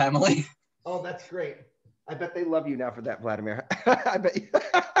in my family. Oh, that's great. I bet they love you now for that, Vladimir. I bet you.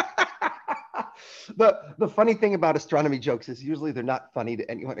 The funny thing about astronomy jokes is usually they're not funny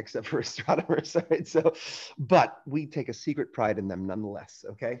to anyone except for astronomers, right? So, but we take a secret pride in them nonetheless,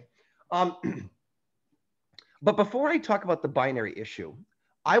 okay? But before I talk about the binary issue,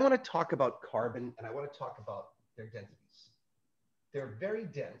 I want to talk about carbon and I want to talk about their densities. They're very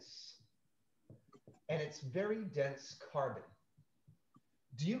dense, and it's very dense carbon.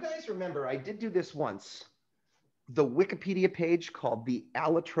 Do you guys remember, I did do this once, the Wikipedia page called the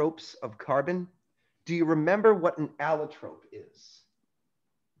allotropes of carbon? Do you remember what an allotrope is?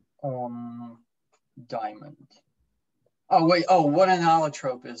 Diamond. Oh, wait. Oh, what an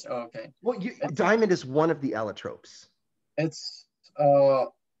allotrope is. Oh, okay. Well, diamond is one of the allotropes. It's a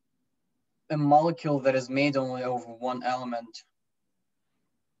molecule that is made only of one element.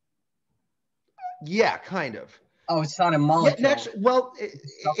 Yeah, kind of. Oh, it's not a molecule. Yeah, actually, well,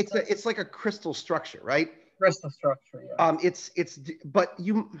 it's like a crystal structure, right? Crystal structure, yeah. But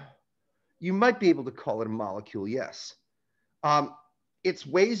you might be able to call it a molecule, yes. It's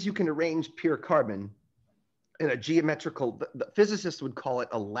ways you can arrange pure carbon in a geometrical, the physicists would call it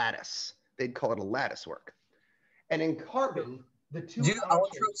a lattice. They'd call it a lattice work. And in carbon, the two— Do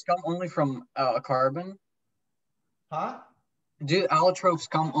allotropes come only from carbon? Huh? Do allotropes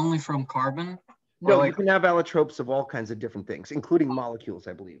come only from carbon? No, like, you can have allotropes of all kinds of different things, including molecules,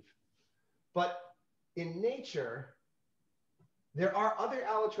 I believe. But in nature, there are other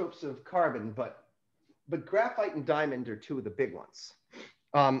allotropes of carbon, but graphite and diamond are two of the big ones.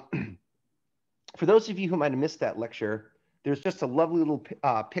 For those of you who might have missed that lecture, there's just a lovely little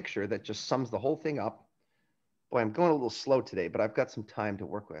picture that just sums the whole thing up. Boy, I'm going a little slow today, but I've got some time to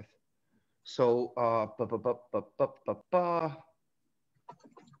work with. So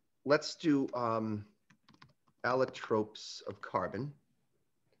let's do allotropes of carbon.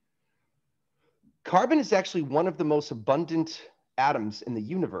 Carbon is actually one of the most abundant atoms in the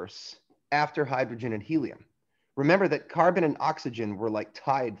universe after hydrogen and helium. Remember that carbon and oxygen were like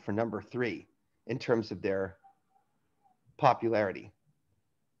tied for number 3 in terms of their popularity.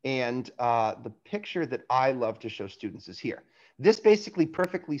 And the picture that I love to show students is here. This basically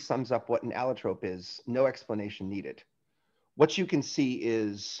perfectly sums up what an allotrope is, no explanation needed. What you can see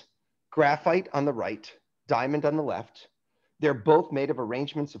is graphite on the right, diamond on the left. They're both made of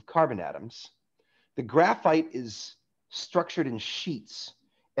arrangements of carbon atoms. The graphite is structured in sheets,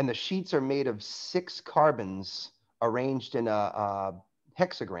 and the sheets are made of 6 carbons arranged in a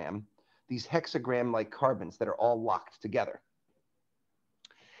hexagram, these hexagram-like carbons that are all locked together.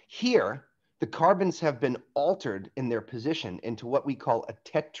 Here, the carbons have been altered in their position into what we call a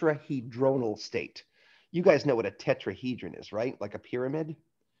tetrahedronal state. You guys know what a tetrahedron is, right? Like a pyramid.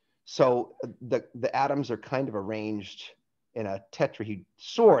 So the atoms are kind of arranged in a tetrahedronal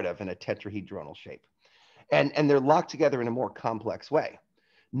shape. And they're locked together in a more complex way.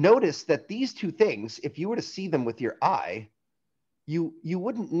 Notice that these two things, if you were to see them with your eye, you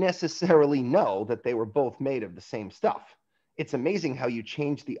wouldn't necessarily know that they were both made of the same stuff. It's amazing how you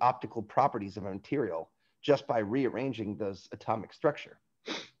change the optical properties of a material just by rearranging those atomic structure.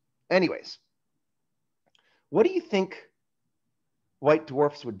 Anyways, what do you think white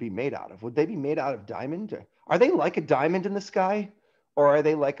dwarfs would be made out of? Would they be made out of diamond? Are they like a diamond in the sky, or are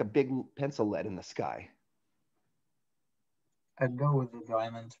they like a big pencil lead in the sky? I'd go with the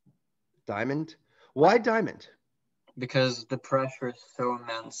diamond. Diamond? Why diamond? Because the pressure is so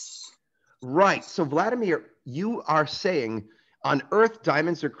immense. Right. So Vladimir, you are saying on Earth,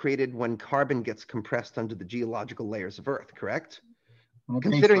 diamonds are created when carbon gets compressed under the geological layers of Earth, correct?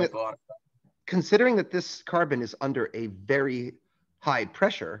 Considering that this carbon is under a very high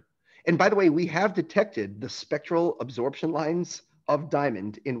pressure, and by the way, we have detected the spectral absorption lines of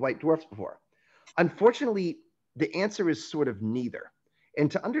diamond in white dwarfs before. Unfortunately, the answer is sort of neither. And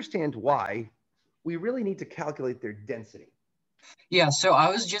to understand why, we really need to calculate their density. Yeah, so I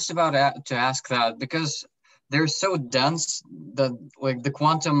was just about to ask that, because they're so dense that like the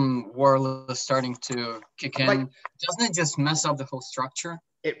quantum world is starting to kick in. Right. Doesn't it just mess up the whole structure?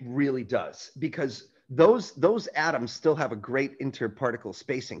 It really does, because those atoms still have a great interparticle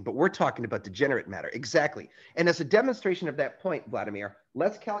spacing, but we're talking about degenerate matter. Exactly. And as a demonstration of that point, Vladimir,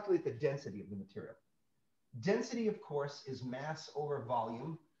 let's calculate the density of the material. Density, of course, is mass over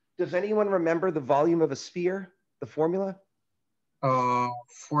volume. Does anyone remember the volume of a sphere, the formula?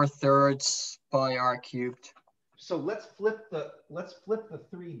 4/3 pi r cubed. So let's flip the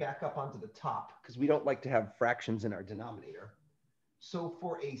 3 back up onto the top, because we don't like to have fractions in our denominator. So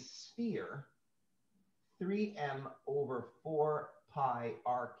for a sphere, 3m over 4 pi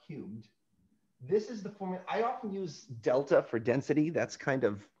r cubed. This is the formula. I often use delta for density. That's kind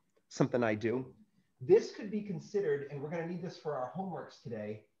of something I do. This could be considered, and we're going to need this for our homeworks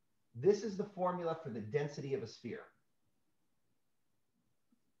today. This is the formula for the density of a sphere.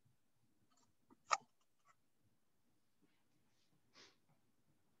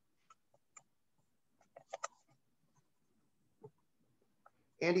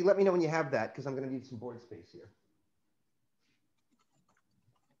 Andy, let me know when you have that, because I'm going to need some board space here.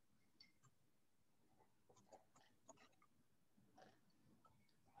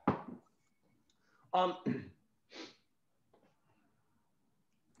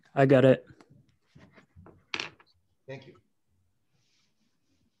 I got it. Thank you.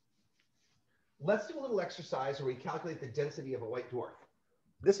 Let's do a little exercise where we calculate the density of a white dwarf.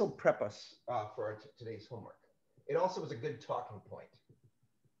 This will prep us for our today's homework. It also is a good talking point.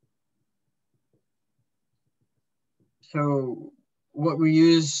 So what we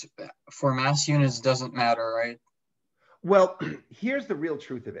use for mass units doesn't matter, right? Well, here's the real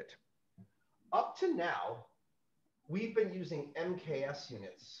truth of it. Up to now, we've been using MKS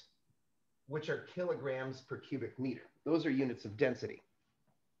units, which are kilograms per cubic meter. Those are units of density.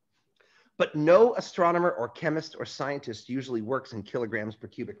 But no astronomer or chemist or scientist usually works in kilograms per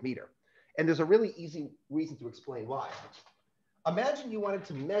cubic meter. And there's a really easy reason to explain why. Imagine you wanted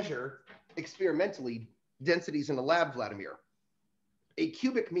to measure experimentally densities in a lab, Vladimir. A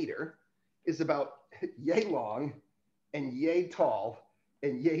cubic meter is about yay long and yay tall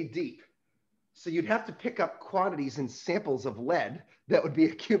and yay deep. So you'd have to pick up quantities in samples of lead that would be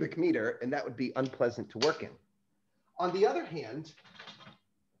a cubic meter, and that would be unpleasant to work in. On the other hand,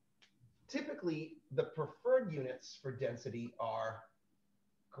 typically the preferred units for density are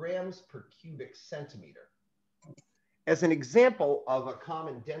grams per cubic centimeter. As an example of a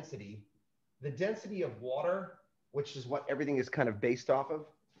common density, the density of water, which is what everything is kind of based off of,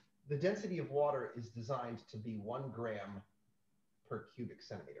 the density of water is designed to be 1 gram per cubic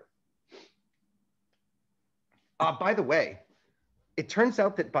centimeter. By the way, it turns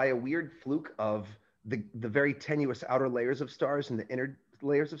out that by a weird fluke of the very tenuous outer layers of stars and the inner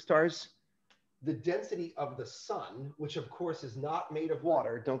layers of stars, the density of the sun, which of course is not made of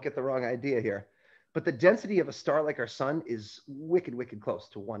water, don't get the wrong idea here, but the density of a star like our sun is wicked, wicked close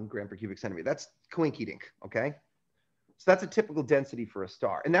to 1 gram per cubic centimeter. That's coinky-dink, okay? So that's a typical density for a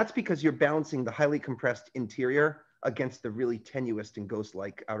star. And that's because you're balancing the highly compressed interior against the really tenuous and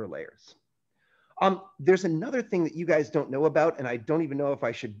ghost-like outer layers. There's another thing that you guys don't know about, and I don't even know if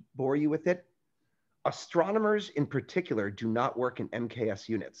I should bore you with it. Astronomers in particular do not work in MKS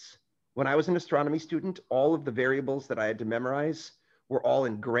units. When I was an astronomy student, all of the variables that I had to memorize were all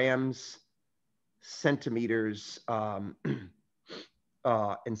in grams, centimeters, and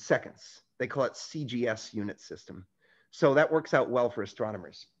seconds. They call it CGS unit system. So that works out well for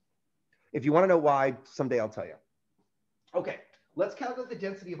astronomers. If you want to know why, someday I'll tell you. Okay, let's calculate the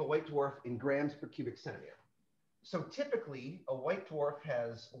density of a white dwarf in grams per cubic centimeter. So typically, a white dwarf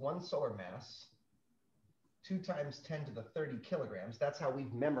has 1 solar mass, 2 times 10 to the 30 kilograms. That's how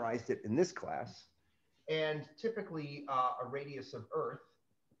we've memorized it in this class. And typically, a radius of Earth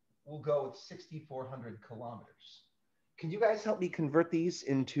will go with 6,400 kilometers. Can you guys help me convert these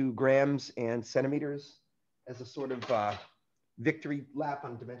into grams and centimeters as a sort of victory lap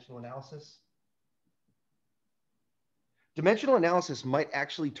on dimensional analysis? Dimensional analysis might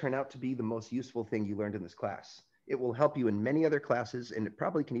actually turn out to be the most useful thing you learned in this class. It will help you in many other classes, and it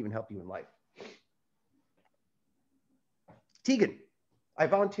probably can even help you in life. Tegan. I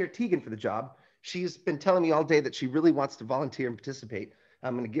volunteered Tegan for the job. She's been telling me all day that she really wants to volunteer and participate.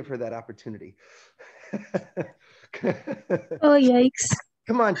 I'm going to give her that opportunity. Oh, yikes.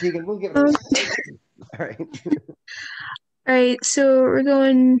 Come on, Tegan, we'll give it a All right. All right, so we're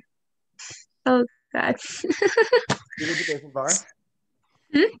going, oh, God. Do the division bar.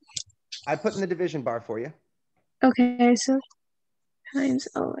 I put in the division bar for you. Okay, so times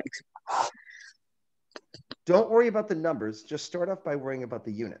LX. Don't worry about the numbers. Just start off by worrying about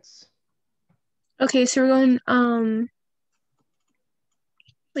the units. Okay, so we're going,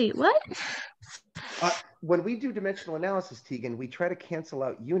 wait, what? When we do dimensional analysis, Tegan, we try to cancel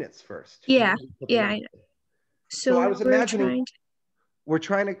out units first. Yeah, yeah, I know. So I was imagining we're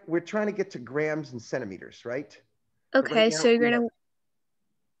trying to get to grams and centimeters, right? Okay, right now, so you're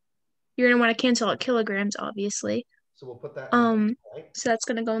gonna want to cancel out kilograms, obviously. So we'll put that right? So that's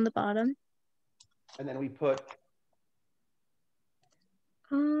gonna go in the bottom. And then we put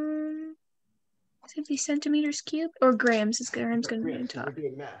 50 centimeters cubed or grams. Is grams gonna be on top? We're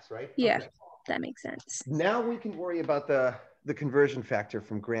doing mass, right? Yeah, okay. That makes sense. Now we can worry about the conversion factor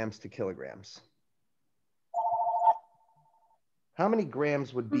from grams to kilograms. How many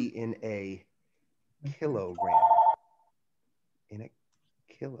grams would be in a kilogram? In a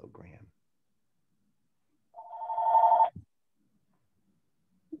kilogram.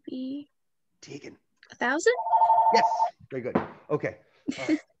 Be Tegan. 1,000? Yes, very good. Okay,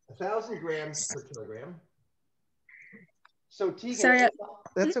 1,000 grams per kilogram. So Tegan, sorry,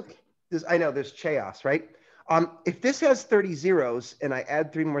 that's okay. I know there's chaos, right? If this has 30 zeros and I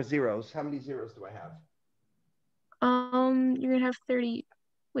add 3 more zeros, how many zeros do I have? You're gonna have 30.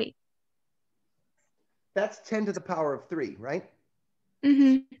 Wait. That's 10 to the power of 3, right?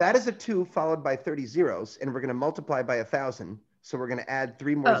 Mm-hmm. That is a 2 followed by 30 zeros, and we're going to multiply by 1,000. So we're going to add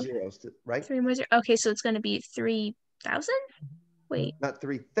 3 more zeros, right? 3 more zeros. Okay, so it's going to be 3,000? Wait. Not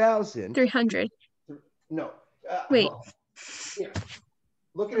 3,000. 300. No. Wait. Here.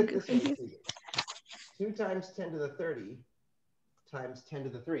 Look at it this way. 2 times 10 to the 30 times 10 to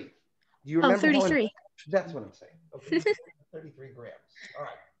the 3. Do you remember? 33. That's what I'm saying. Okay. 33 grams. All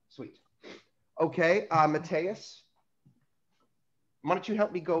right. Sweet. Okay. Mateus, why don't you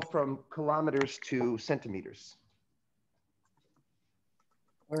help me go from kilometers to centimeters?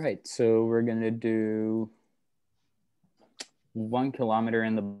 All right. So we're going to do 1 kilometer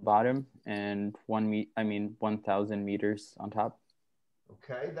in the bottom and 1,000 meters on top.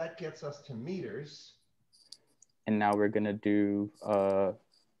 Okay. That gets us to meters. And now we're going to do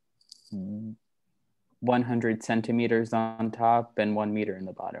 100 centimeters on top and 1 meter in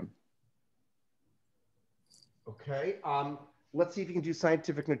the bottom. Okay. Let's see if you can do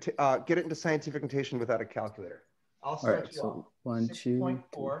scientific get it into scientific notation without a calculator. I'll start you off. 1, 2, 3,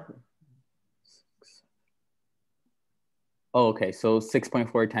 4. Oh, okay. So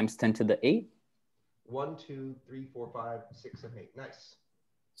 6.4 times 10 to the 8. 1, 2, 3, 4, 5, 6, and 8. Nice.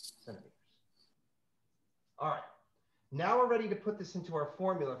 Centimeters. All right. Now we're ready to put this into our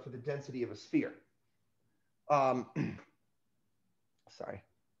formula for the density of a sphere. Sorry.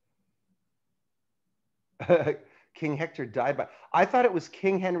 King Hector died by. I thought it was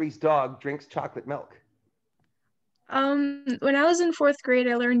King Henry's dog drinks chocolate milk. When I was in fourth grade,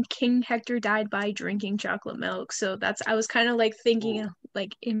 I learned King Hector died by drinking chocolate milk. So I was kind of like thinking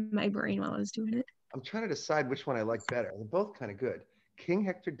like in my brain while I was doing it. I'm trying to decide which one I like better. They're both kind of good. King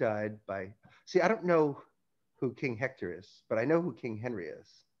Hector died by, see, I don't know who King Hector is, but I know who King Henry is.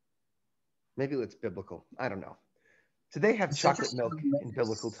 Maybe it's biblical. I don't know. Do they have chocolate milk in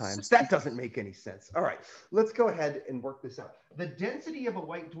biblical times? That doesn't make any sense. All right, let's go ahead and work this out. The density of a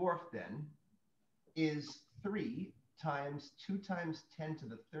white dwarf then is 3 times 2 times 10 to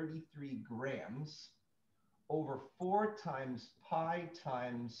the 33 grams over 4 times pi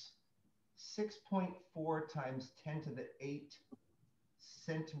times 6.4 times 10 to the 8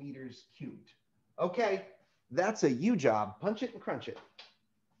 centimeters cubed. Okay, that's a you job. Punch it and crunch it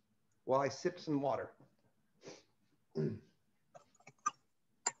while I sip some water.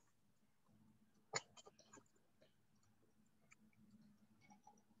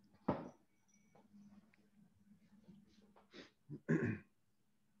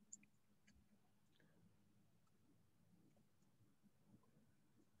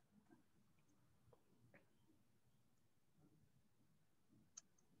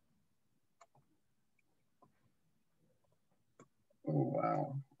 Oh,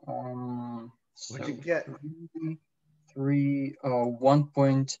 wow. What'd you get?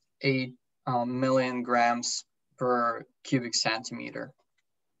 1.8 million grams per cubic centimeter.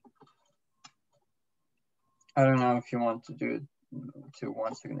 I don't know if you want to do it to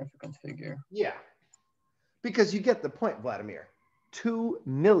one significant figure. Yeah, because you get the point, Vladimir. 2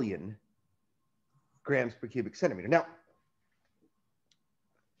 million grams per cubic centimeter. Now,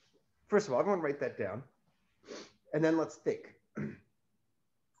 first of all, everyone write that down. And then let's think.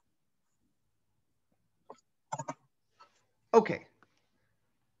 Okay,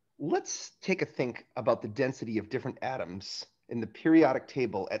 let's take a think about the density of different atoms in the periodic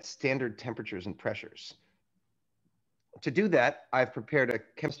table at standard temperatures and pressures. To do that, I've prepared a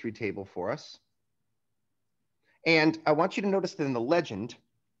chemistry table for us. And I want you to notice that in the legend,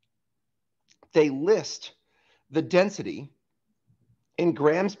 they list the density in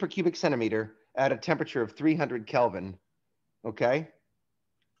grams per cubic centimeter at a temperature of 300 Kelvin, okay?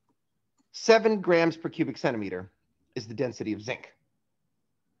 7 grams per cubic centimeter is the density of zinc.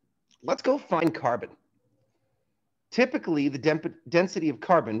 Let's go find carbon. Typically, the density of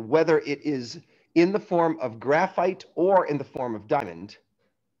carbon, whether it is in the form of graphite or in the form of diamond,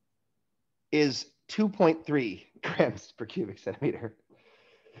 is 2.3 grams per cubic centimeter.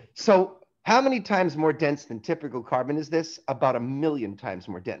 So how many times more dense than typical carbon is this? About 1,000,000 times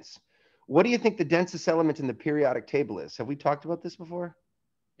more dense. What do you think the densest element in the periodic table is? Have we talked about this before?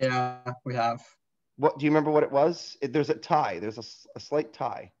 Yeah, we have. What do you remember what it was? There's a tie. There's a slight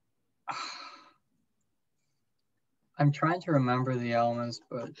tie. I'm trying to remember the elements,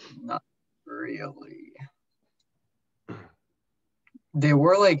 but not really. They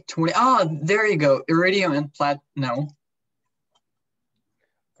were like 20. Ah, there you go. Iridium and no.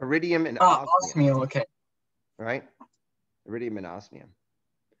 Iridium and osmium. Okay. Right? Iridium and osmium.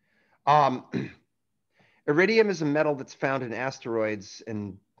 Iridium is a metal that's found in asteroids,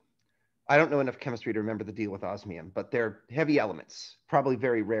 and I don't know enough chemistry to remember the deal with osmium, but they're heavy elements, probably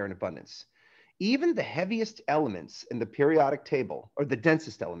very rare in abundance. Even the heaviest elements in the periodic table, or the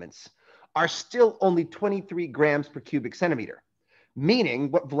densest elements, are still only 23 grams per cubic centimeter,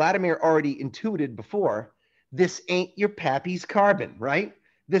 meaning what Vladimir already intuited before, this ain't your pappy's carbon, right?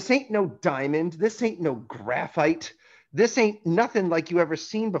 This ain't no diamond. This ain't no graphite. This ain't nothing like you ever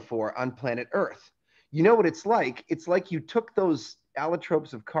seen before on planet Earth. You know what it's like? It's like you took those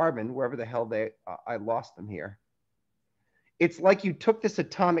allotropes of carbon, wherever the hell I lost them here. It's like you took this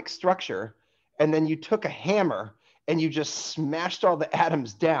atomic structure and then you took a hammer and you just smashed all the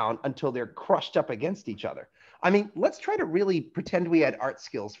atoms down until they're crushed up against each other. I mean, let's try to really pretend we had art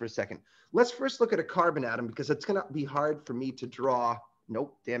skills for a second. Let's first look at a carbon atom because it's going to be hard for me to draw.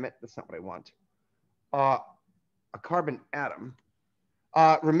 Nope, damn it, that's not what I want. A carbon atom.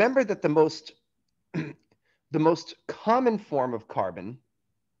 Remember that the most common form of carbon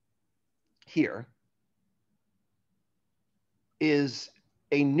here is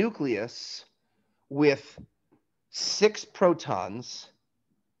a nucleus with 6 protons,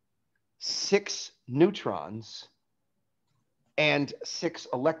 6 neutrons, and 6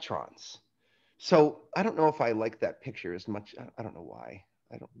 electrons. So I don't know if I like that picture as much. I don't know why.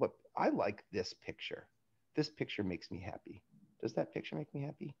 I like this picture. This picture makes me happy. Does that picture make me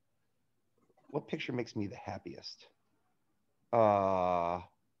happy? What picture makes me the happiest?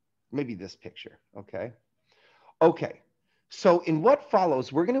 Maybe this picture, okay? Okay, so in what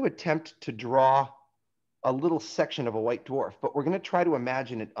follows, we're going to attempt to draw a little section of a white dwarf, but we're going to try to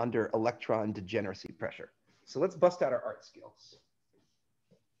imagine it under electron degeneracy pressure. So let's bust out our art skills.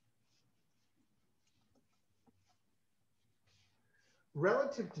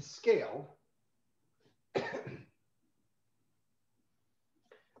 Relative to scale,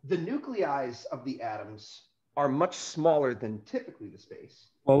 the nuclei of the atoms are much smaller than typically the space.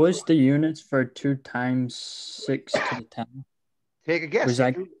 What was the units for 2 times 6 to the 10? Take a guess. Was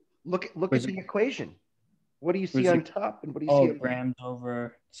that, Look at was the it- equation. What do you see was on it- top and what do you see on grams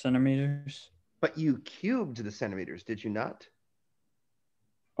over centimeters? But you cubed the centimeters, did you not?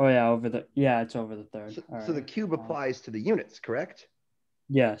 Oh yeah, it's over the third. So the cube applies to the units, correct?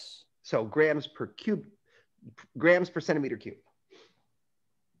 Yes. So grams per centimeter cube.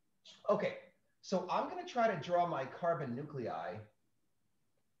 Okay, so I'm going to try to draw my carbon nuclei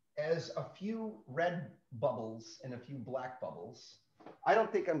as a few red bubbles and a few black bubbles. I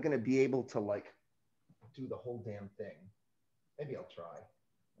don't think I'm going to be able to like do the whole damn thing. Maybe I'll try.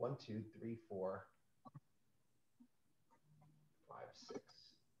 1, 2, 3, 4, 5, 6.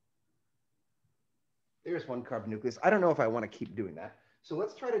 There's one carbon nucleus. I don't know if I want to keep doing that. So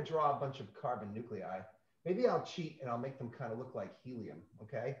let's try to draw a bunch of carbon nuclei. Maybe I'll cheat and I'll make them kind of look like helium,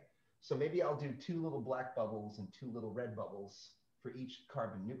 okay? So maybe I'll do 2 little black bubbles and 2 little red bubbles for each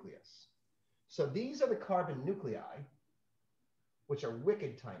carbon nucleus. So these are the carbon nuclei, which are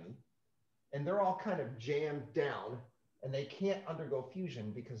wicked tiny, and they're all kind of jammed down, and they can't undergo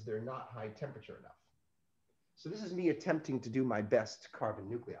fusion because they're not high temperature enough. So this is me attempting to do my best carbon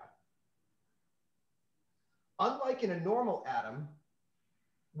nuclei. Unlike in a normal atom,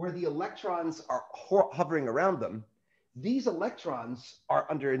 where the electrons are hovering around them, these electrons are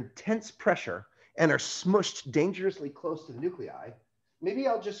under intense pressure and are smushed dangerously close to the nuclei. Maybe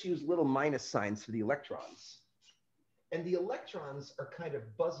I'll just use little minus signs for the electrons. And the electrons are kind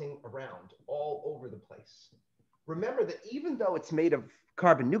of buzzing around all over the place. Remember that even though it's made of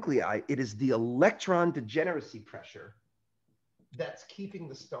carbon nuclei, it is the electron degeneracy pressure that's keeping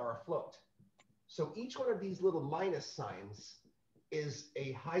the star afloat. So each one of these little minus signs is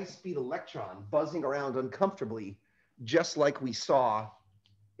a high-speed electron buzzing around uncomfortably, just like we saw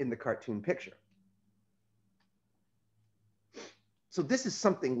in the cartoon picture. So this is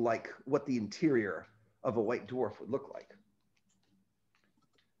something like what the interior of a white dwarf would look like.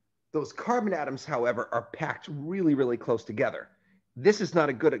 Those carbon atoms, however, are packed really, really close together. This is not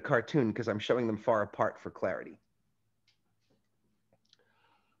a good cartoon because I'm showing them far apart for clarity.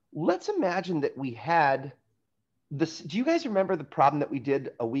 Let's imagine that we had this. Do you guys remember the problem that we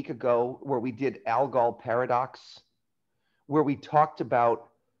did a week ago where we did algal paradox, where we talked about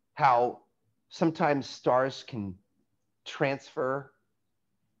how sometimes stars can transfer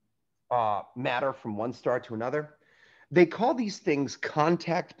matter from one star to another? They call these things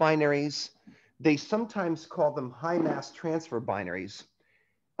contact binaries. They sometimes call them high mass transfer binaries.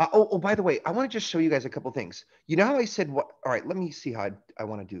 By the way, I want to just show you guys a couple things. You know how I said what? All right, let me see how I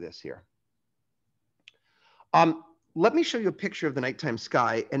want to do this here. Let me show you a picture of the nighttime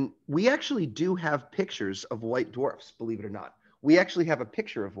sky. And we actually do have pictures of white dwarfs, believe it or not. We actually have a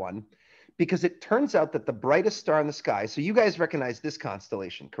picture of one because it turns out that the brightest star in the sky, so you guys recognize this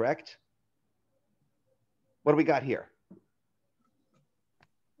constellation, correct? What do we got here?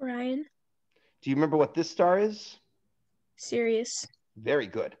 Ryan. Do you remember what this star is? Sirius. Very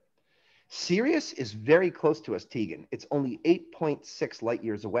good. Sirius is very close to us, Tegan. It's only 8.6 light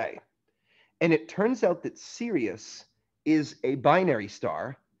years away. And it turns out that Sirius is a binary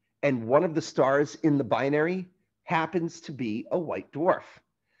star, and one of the stars in the binary happens to be a white dwarf.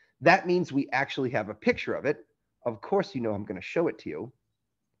 That means we actually have a picture of it. Of course, you know I'm going to show it to you.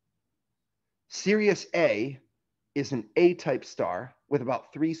 Sirius A is an A-type star with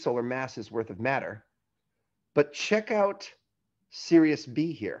about 3 solar masses worth of matter. But check out Sirius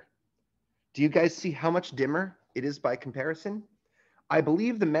B here. Do you guys see how much dimmer it is by comparison? I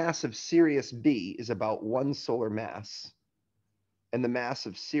believe the mass of Sirius B is about 1 solar mass, and the mass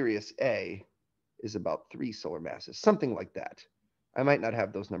of Sirius A is about 3 solar masses, something like that. I might not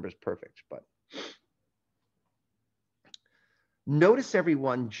have those numbers perfect, but notice,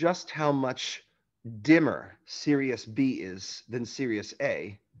 everyone, just how much dimmer Sirius B is than Sirius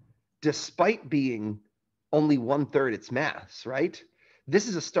A, despite being only 1/3 its mass, right? This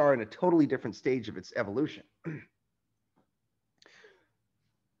is a star in a totally different stage of its evolution.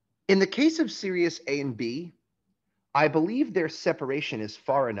 In the case of Sirius A and B, I believe their separation is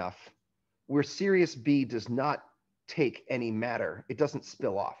far enough where Sirius B does not take any matter. It doesn't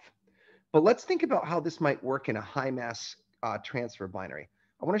spill off. But let's think about how this might work in a high mass transfer binary.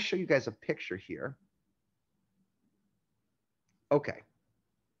 I want to show you guys a picture here. Okay.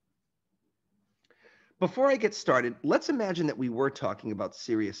 Before I get started, let's imagine that we were talking about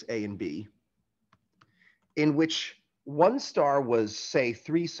Sirius A and B. in which one star was, say,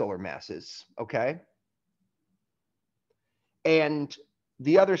 3 solar masses, okay? And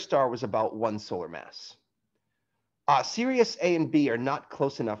the other star was about 1 solar mass. Sirius A and B are not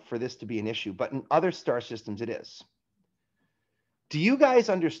close enough for this to be an issue, but in other star systems it is. Do you guys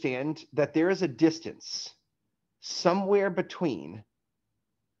understand that there is a distance somewhere between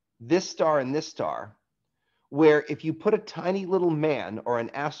this star and this star where if you put a tiny little man or an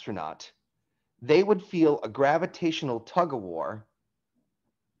astronaut, they would feel a gravitational tug-of-war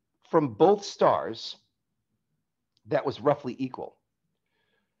from both stars that was roughly equal?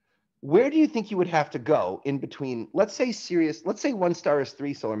 Where do you think you would have to go in between, let's say one star is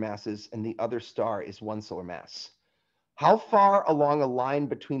 3 solar masses and the other star is 1 solar mass? How far along a line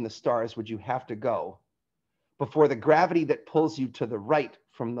between the stars would you have to go before the gravity that pulls you to the right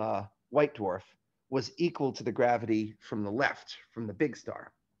from the white dwarf was equal to the gravity from the left, from the big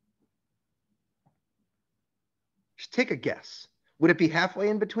star? Just take a guess. Would it be halfway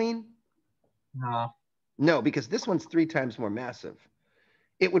in between? No. No, because this one's 3 times more massive.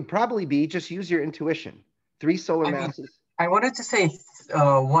 It would probably be, just use your intuition, 3 solar masses. I wanted to say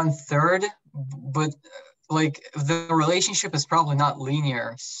 1/3, but like the relationship is probably not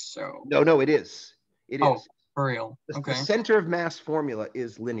linear. So No, it is. It is. For real. The center of mass formula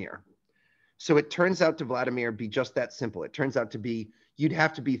is linear. So it turns out to, Vladimir, be just that simple. It turns out to be, you'd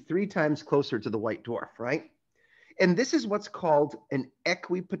have to be 3 times closer to the white dwarf, right? And this is what's called an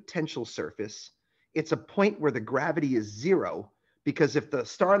equipotential surface. It's a point where the gravity is 0, because if the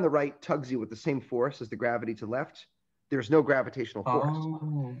star on the right tugs you with the same force as the gravity to the left, there's no gravitational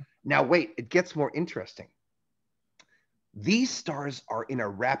force. Now wait, it gets more interesting. These stars are in a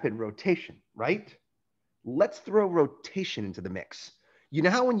rapid rotation, right? Let's throw rotation into the mix. You know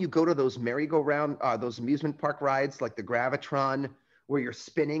how when you go to those merry-go-round, those amusement park rides like the Gravitron, where you're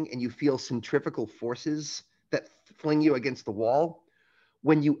spinning and you feel centrifugal forces that fling you against the wall?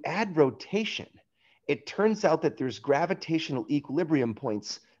 When you add rotation, it turns out that there's gravitational equilibrium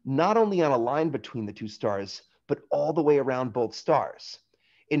points not only on a line between the 2 stars, but all the way around both stars.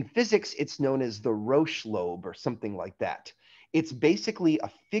 In physics, it's known as the Roche lobe or something like that. It's basically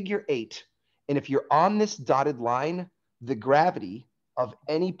a figure 8, and if you're on this dotted line, the gravity of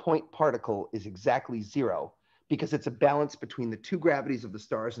any point particle is exactly 0, because it's a balance between the 2 gravities of the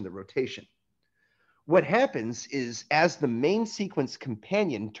stars and the rotation. What happens is, as the main sequence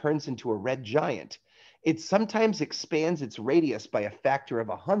companion turns into a red giant, it sometimes expands its radius by a factor of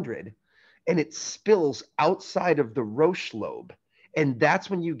 100, and it spills outside of the Roche lobe. And that's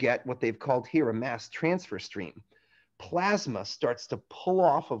when you get what they've called here a mass transfer stream. Plasma starts to pull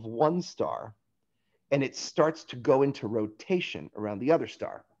off of one star, and it starts to go into rotation around the other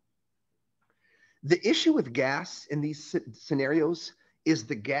star. The issue with gas in these scenarios is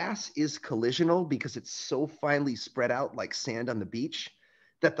the gas is collisional because it's so finely spread out like sand on the beach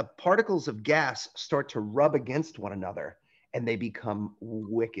that the particles of gas start to rub against one another and they become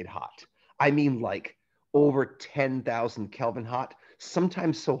wicked hot. I mean, like over 10,000 Kelvin hot,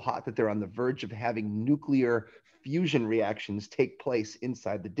 sometimes so hot that they're on the verge of having nuclear fusion reactions take place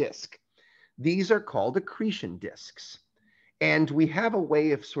inside the disk. These are called accretion disks, and we have a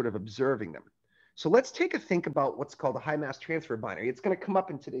way of sort of observing them. So let's take a think about what's called a high mass transfer binary. It's going to come up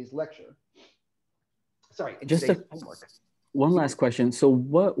in today's lecture. Sorry, in today's homework. One last question. So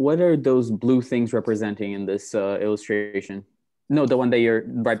what are those blue things representing in this illustration? No, the one that you're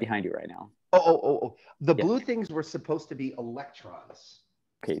right behind you right now. The blue things were supposed to be electrons.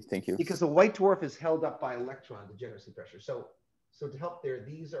 Okay, thank you. Because the white dwarf is held up by electron degeneracy pressure. So to help there,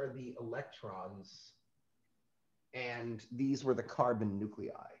 these are the electrons, and these were the carbon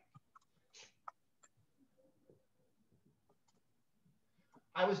nuclei.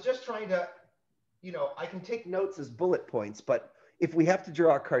 I was just trying to, I can take notes as bullet points, but if we have to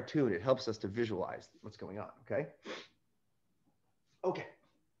draw a cartoon, it helps us to visualize what's going on, okay? Okay,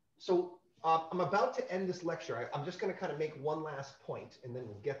 so I'm about to end this lecture. I'm just going to kind of make one last point, and then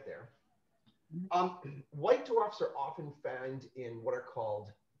we'll get there. White dwarfs are often found in what are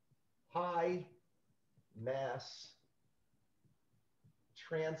called high mass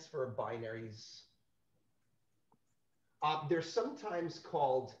transfer binaries. They're sometimes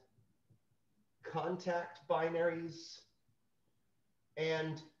called contact binaries.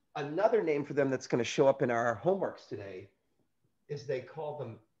 And another name for them that's going to show up in our homeworks today is they call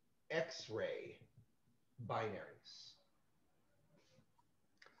them X-ray binaries.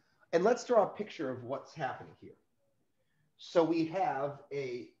 And let's draw a picture of what's happening here. So we have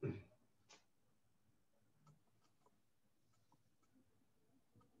a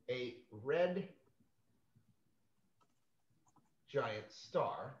red giant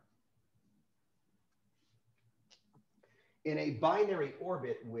star in a binary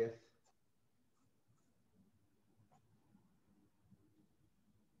orbit with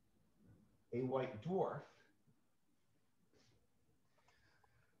a white dwarf,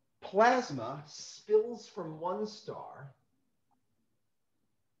 plasma spills from one star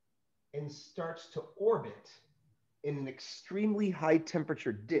and starts to orbit in an extremely high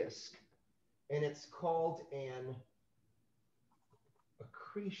temperature disk, and it's called an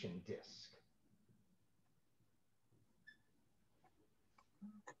accretion disk.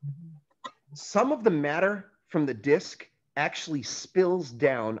 Some of the matter from the disk actually spills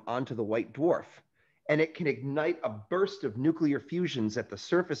down onto the white dwarf, and it can ignite a burst of nuclear fusions at the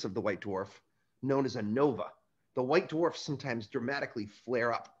surface of the white dwarf, known as a nova. The white dwarfs sometimes dramatically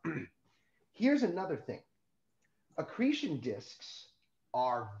flare up. Here's another thing. Accretion disks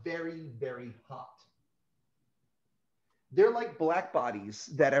are very, very hot. They're like black bodies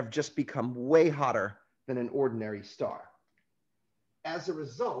that have just become way hotter than an ordinary star. As a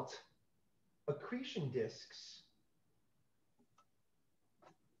result, accretion disks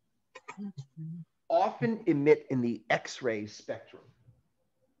often emit in the X-ray spectrum.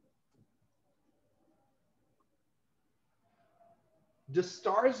 Do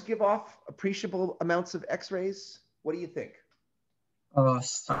stars give off appreciable amounts of X-rays? What do you think?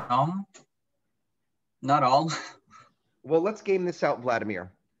 Some, not all. Well, let's game this out,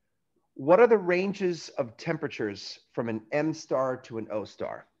 Vladimir. What are the ranges of temperatures from an M star to an O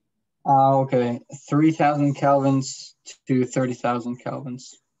star? Okay, 3,000 kelvins to 30,000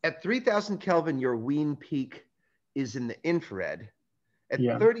 kelvins. At 3,000 Kelvin, your Wien peak is in the infrared. At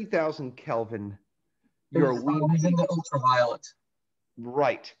Yeah. 30,000 Kelvin, your Wien It's in peak, the ultraviolet.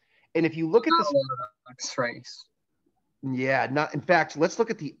 right. And if you look at this, X-rays. yeah, not, in fact, let's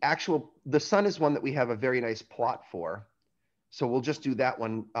look at the actual, the sun is one that we have a very nice plot for. So we'll just do that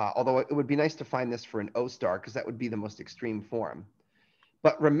one, although it would be nice to find this for an O star because that would be the most extreme form.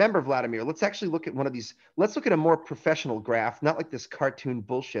 But remember, Vladimir, let's actually look at one of these. Let's look at a more professional graph, not like this cartoon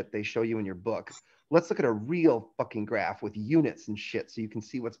bullshit they show you in your book. Let's look at a real fucking graph with units and shit so you can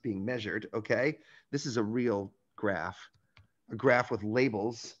see what's being measured, okay? This is a real graph, a graph with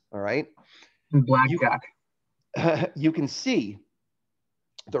labels, all right? Blackjack. You can see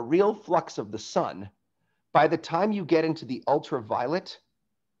the real flux of the sun by the time you get into the ultraviolet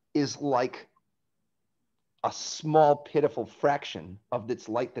is like a small, pitiful fraction of its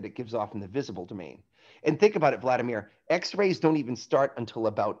light that it gives off in the visible domain. And think about it, Vladimir, X-rays don't even start until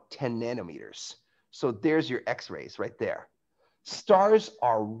about 10 nanometers. So there's your X-rays right there. Stars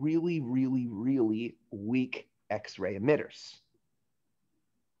are really, really, really weak X-ray emitters.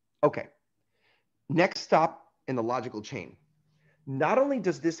 Okay, next stop in the logical chain. Not only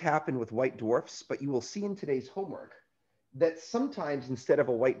does this happen with white dwarfs, but you will see in today's homework that sometimes instead of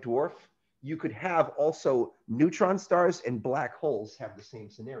a white dwarf, you could have also neutron stars and black holes have the same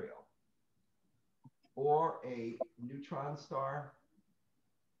scenario. Or a neutron star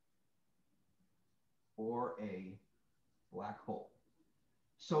or a black hole.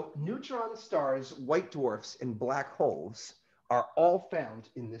 So neutron stars, white dwarfs, and black holes are all found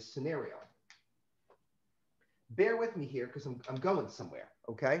in this scenario. Bear with me here because I'm going somewhere,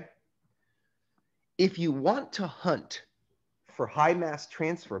 okay? If you want to hunt for high mass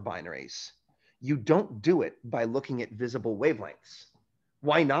transfer binaries, you don't do it by looking at visible wavelengths.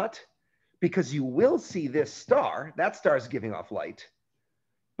 Why not? Because you will see this star, that star is giving off light,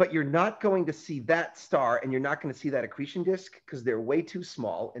 but you're not going to see that star and you're not going to see that accretion disk because they're way too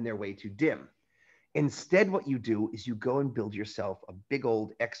small and they're way too dim. Instead, what you do is you go and build yourself a big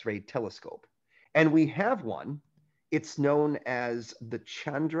old X-ray telescope. And we have one. It's known as the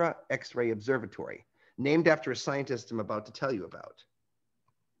Chandra X-ray Observatory, named after a scientist I'm about to tell you about.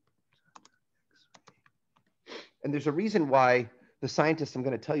 And there's a reason why the scientist I'm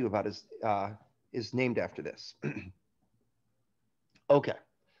going to tell you about is named after this. Okay,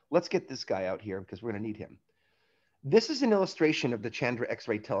 let's get this guy out here because we're going to need him. This is an illustration of the Chandra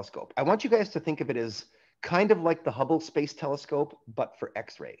X-ray telescope. I want you guys to think of it as kind of like the Hubble Space Telescope, but for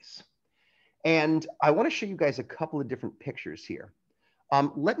X-rays. And I want to show you guys a couple of different pictures here.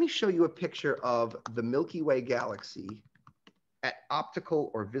 Let me show you a picture of the Milky Way galaxy at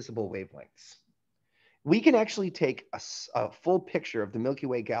optical or visible wavelengths. We can actually take a full picture of the Milky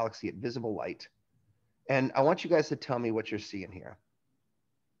Way galaxy at visible light. And I want you guys to tell me what you're seeing here.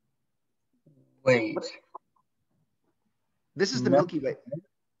 Wait. This is the Milky Way.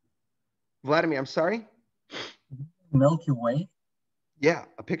 Vladimir, I'm sorry? Milky Way? Yeah,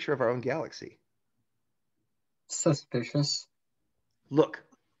 a picture of our own galaxy. Suspicious. Look,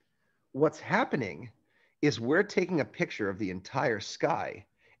 what's happening is we're taking a picture of the entire sky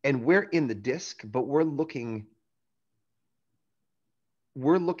and we're in the disk, but we're looking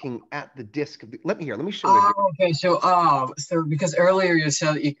we're looking at the disk of the, let me show you. Oh, okay. So because earlier you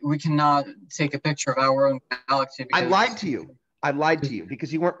said we cannot take a picture of our own galaxy. I Because, lied to you. I lied to you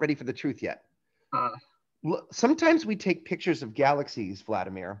because you weren't ready for the truth yet. Sometimes we take pictures of galaxies,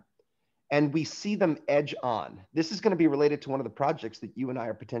 Vladimir, and we see them edge on. This is going to be related to one of the projects that you and I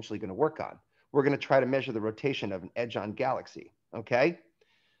are potentially going to work on. We're going to try to measure the rotation of an edge-on galaxy, okay?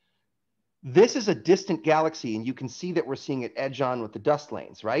 This is a distant galaxy, and you can see that we're seeing it edge on with the dust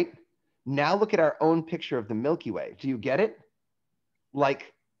lanes, right? Now look at our own picture of the Milky Way. Do you get it?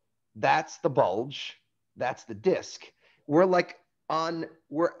 Like, that's the bulge, that's the disk. We're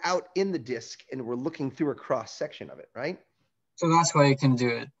out in the disk, and we're looking through a cross section of it, right? So that's why you can do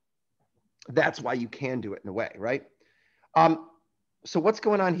it. That's why you can do it in a way, right? So what's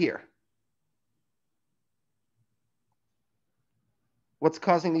going on here? What's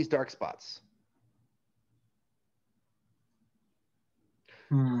causing these dark spots?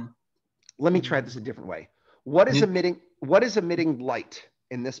 Let me try this a different way. What is emitting light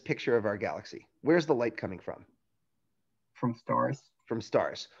in this picture of our galaxy? Where's the light coming from? From stars. From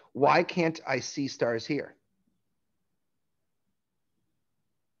stars. Why can't I see stars here?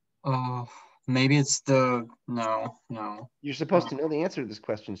 Maybe it's no. You're supposed to know the answer to this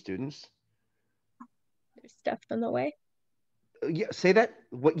question, students. There's stuff in the way. Yeah, say that.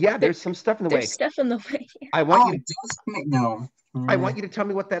 What? Yeah, there's some stuff in the way. There's stuff in the way. I want you. No. I want you to tell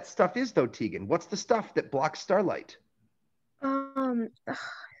me what that stuff is, though, Tegan. What's the stuff that blocks starlight? I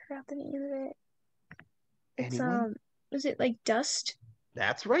forgot the name of it. It's Anyone? is it like dust?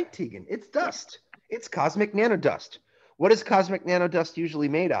 That's right, Tegan. It's dust. It's cosmic nanodust. What is cosmic nanodust usually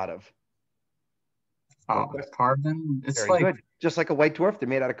made out of? Carbon. It's Very good. Just like a white dwarf, they're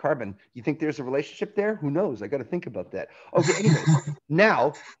made out of carbon. You think there's a relationship there? Who knows? I got to think about that. Okay, anyways,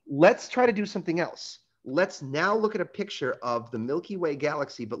 now let's try to do something else. Let's now look at a picture of the Milky Way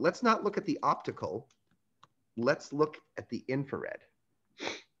galaxy, but let's not look at the optical. Let's look at the infrared.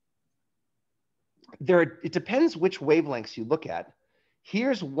 It depends which wavelengths you look at.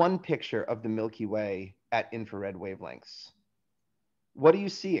 Here's one picture of the Milky Way at infrared wavelengths. What are you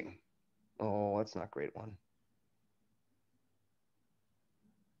seeing? Oh, that's not a great one.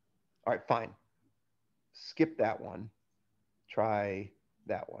 All right, fine. Skip that one. Try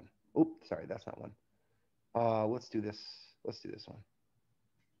that one. Oops, sorry, that's not one. Let's do this. Let's do this one.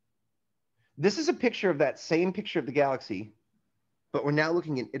 This is a picture of that same picture of the galaxy, but we're now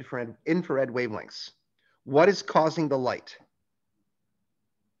looking at infrared wavelengths. What is causing the light?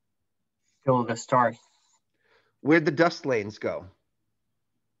 Still the stars. Where'd the dust lanes go?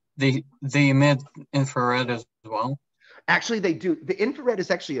 They emit infrared as well. Actually, they do. The infrared is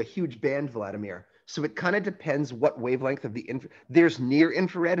actually a huge band, Vladimir. So it kind of depends what wavelength of the infrared. There's near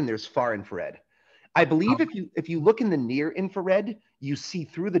infrared and there's far infrared. I believe if you look in the near infrared, you see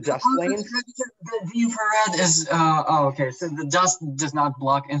through the dust lanes. The infrared is okay. So the dust does not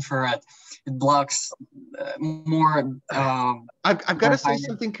block infrared; it blocks more. I've got to say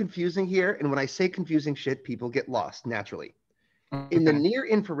something confusing here, and when I say confusing shit, people get lost naturally. Okay. In the near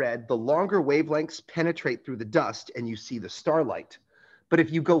infrared, the longer wavelengths penetrate through the dust, and you see the starlight. But if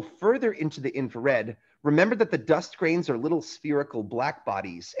you go further into the infrared, remember that the dust grains are little spherical black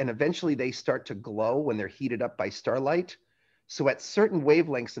bodies, and eventually they start to glow when they're heated up by starlight. So at certain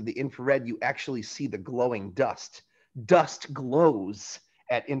wavelengths of the infrared, you actually see the glowing dust. Dust glows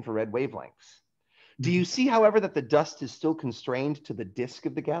at infrared wavelengths. Do you see, however, that the dust is still constrained to the disk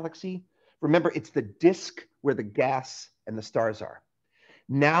of the galaxy? Remember, it's the disk where the gas and the stars are.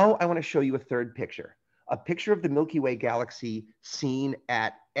 Now I want to show you a third picture, a picture of the Milky Way galaxy seen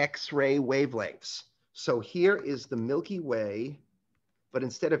at X-ray wavelengths. So here is the Milky Way, but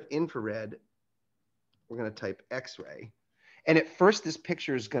instead of infrared, we're going to type X-ray. And at first, this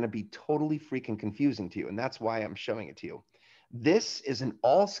picture is going to be totally freaking confusing to you, and that's why I'm showing it to you. This is an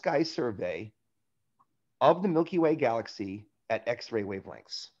all-sky survey of the Milky Way galaxy at X-ray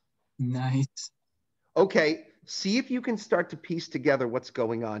wavelengths. Nice. Okay, see if you can start to piece together what's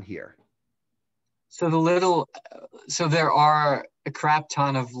going on here. So so there are a crap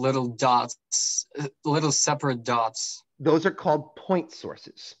ton of little dots, little separate dots. Those are called point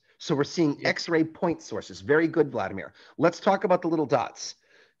sources. So we're seeing X-ray point sources. Very good, Vladimir. Let's talk about the little dots.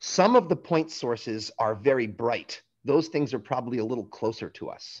 Some of the point sources are very bright. Those things are probably a little closer to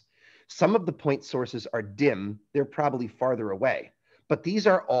us. Some of the point sources are dim. They're probably farther away. But these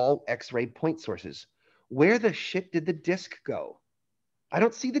are all X-ray point sources. Where the shit did the disk go? I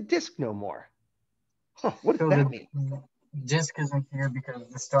don't see the disk no more. Huh, what does that mean? Disk isn't here because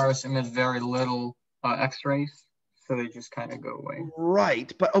the stars emit very little X-rays, so they just kind of go away.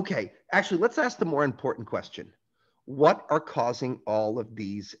 Right, but okay. Actually, let's ask the more important question. What are causing all of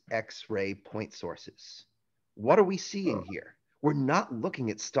these X-ray point sources? What are we seeing here? We're not looking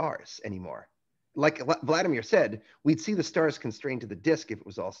at stars anymore. Like Vladimir said, we'd see the stars constrained to the disk if it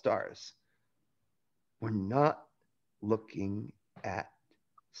was all stars. We're not looking at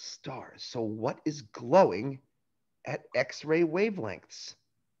stars. So what is glowing at X-ray wavelengths?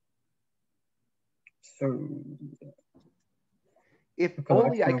 So if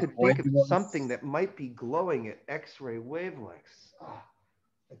only I could think of something that might be glowing at X-ray wavelengths. Oh,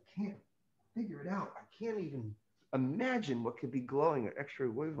 I can't figure it out. I can't even imagine what could be glowing at X-ray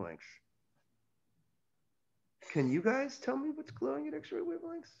wavelengths. Can you guys tell me what's glowing at X-ray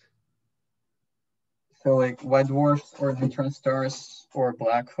wavelengths? So like white dwarfs or neutron stars or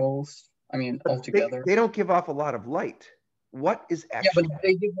black holes. I mean, altogether. They don't give off a lot of light. What is actually?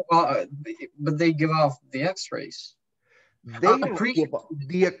 Yeah, but they give off the X-rays.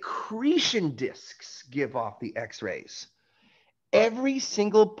 The accretion disks give off the X-rays. Every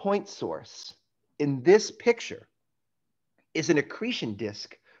single point source in this picture is an accretion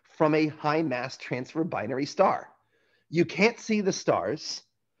disk from a high mass transfer binary star. You can't see the stars.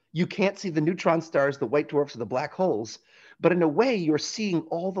 You can't see the neutron stars, the white dwarfs, or the black holes. But in a way, you're seeing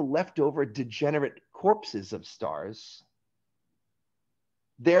all the leftover degenerate corpses of stars.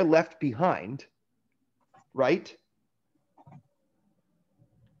 They're left behind, right?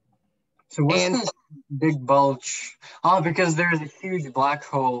 So what's this big bulge? Oh, because there's a huge black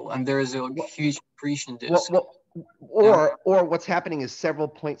hole and there's a huge accretion disk. Or what's happening is several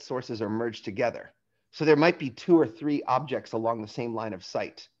point sources are merged together. So there might be 2 or 3 objects along the same line of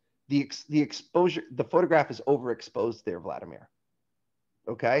sight. The exposure, the photograph is overexposed there, Vladimir.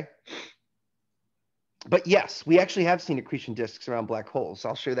 Okay? But yes, we actually have seen accretion disks around black holes.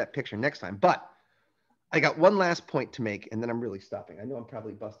 I'll show you that picture next time. But I got one last point to make, and then I'm really stopping. I know I'm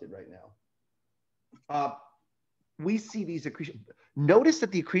probably busted right now. We see these accretion. Notice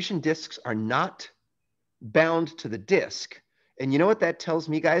that the accretion disks are not bound to the disk. And you know what that tells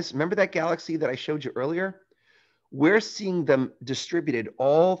me, guys? Remember that galaxy that I showed you earlier? We're seeing them distributed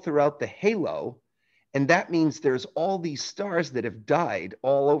all throughout the halo. And that means there's all these stars that have died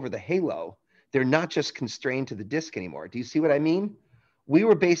all over the halo. They're not just constrained to the disk anymore. Do you see what I mean? We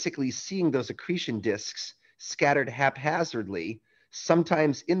were basically seeing those accretion disks scattered haphazardly,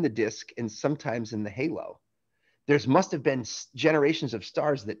 sometimes in the disk and sometimes in the halo. There's must have been generations of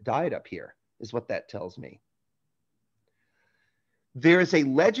stars that died up here, is what that tells me. There is a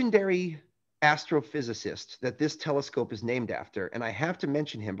legendary astrophysicist that this telescope is named after, and I have to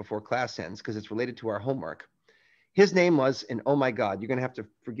mention him before class ends because it's related to our homework. His name was, and oh my God, you're going to have to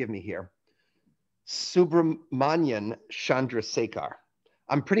forgive me here, Subramanian Chandrasekhar.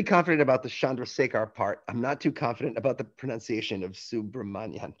 I'm pretty confident about the Chandrasekhar part. I'm not too confident about the pronunciation of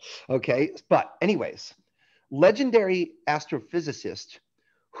Subramanian. Okay, but anyways, legendary astrophysicist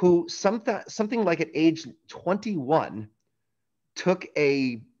who something like at age 21 took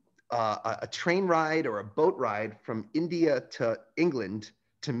a train ride or a boat ride from India to England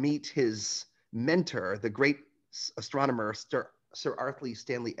to meet his mentor, the great astronomer Sir Arthur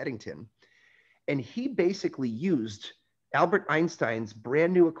Stanley Eddington. And he basically used Albert Einstein's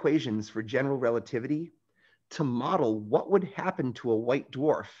brand new equations for general relativity to model what would happen to a white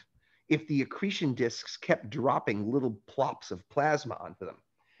dwarf if the accretion disks kept dropping little plops of plasma onto them.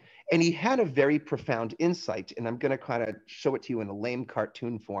 And he had a very profound insight, and I'm going to kind of show it to you in a lame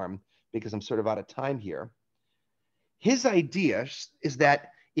cartoon form because I'm sort of out of time here. His idea is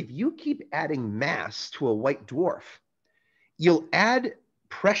that if you keep adding mass to a white dwarf, you'll add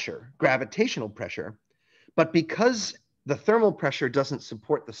pressure, gravitational pressure, but because the thermal pressure doesn't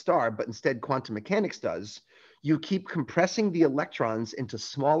support the star, but instead quantum mechanics does, you keep compressing the electrons into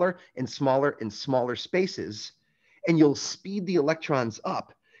smaller and smaller and smaller spaces, and you'll speed the electrons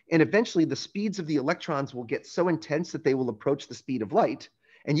up. And eventually the speeds of the electrons will get so intense that they will approach the speed of light.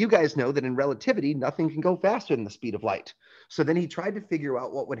 And you guys know that in relativity, nothing can go faster than the speed of light. So then he tried to figure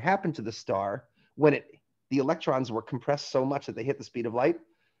out what would happen to the star when the electrons were compressed so much that they hit the speed of light.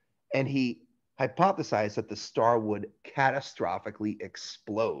 And he hypothesized that the star would catastrophically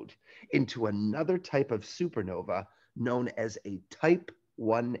explode into another type of supernova known as a type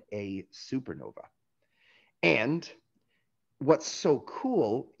 1a supernova. And what's so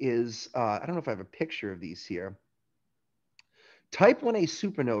cool is, I don't know if I have a picture of these here. Type 1a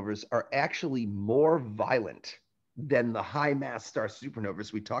supernovas are actually more violent than the high mass star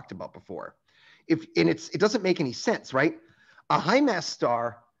supernovas we talked about before. It doesn't make any sense, right? A high mass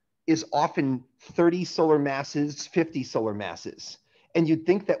star is often 30 solar masses, 50 solar masses. And you'd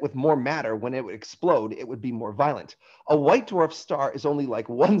think that with more matter, when it would explode, it would be more violent. A white dwarf star is only like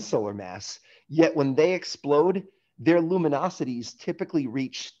 1 solar mass, yet when they explode, their luminosities typically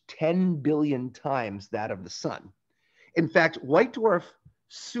reach 10 billion times that of the sun. In fact, white dwarf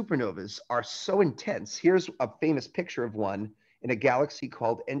supernovas are so intense. Here's a famous picture of one in a galaxy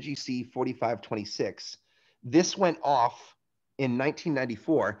called NGC 4526. This went off in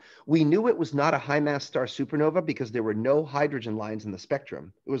 1994. We knew it was not a high mass star supernova because there were no hydrogen lines in the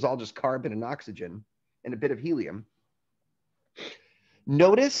spectrum. It was all just carbon and oxygen and a bit of helium.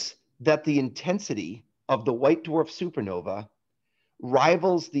 Notice that the intensity of the white dwarf supernova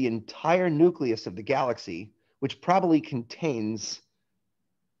rivals the entire nucleus of the galaxy, which probably contains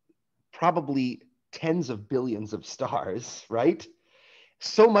tens of billions of stars, right?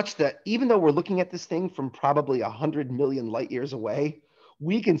 So much that even though we're looking at this thing from probably 100 million light years away,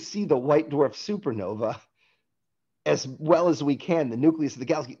 we can see the white dwarf supernova as well as we can, the nucleus of the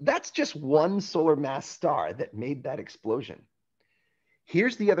galaxy. That's just one solar mass star that made that explosion.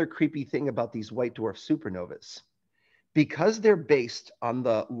 Here's the other creepy thing about these white dwarf supernovas. Because they're based on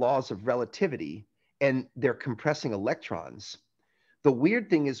the laws of relativity and they're compressing electrons, the weird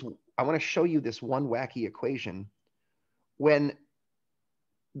thing is, I want to show you this one wacky equation. When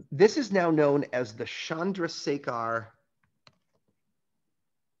this is now known as the Chandrasekhar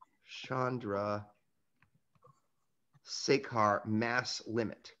mass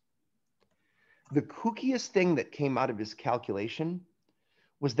limit. The kookiest thing that came out of his calculation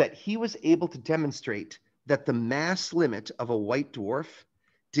was that he was able to demonstrate that the mass limit of a white dwarf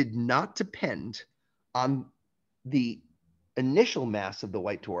did not depend on the initial mass of the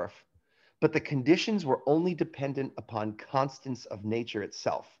white dwarf, but the conditions were only dependent upon constants of nature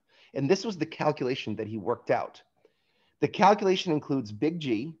itself. And this was the calculation that he worked out. The calculation includes big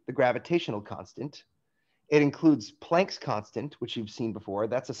G, the gravitational constant. It includes Planck's constant, which you've seen before.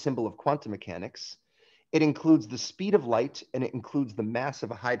 That's a symbol of quantum mechanics. It includes the speed of light, and it includes the mass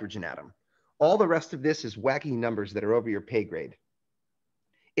of a hydrogen atom. All the rest of this is wacky numbers that are over your pay grade.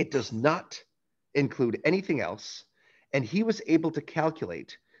 It does not include anything else. And he was able to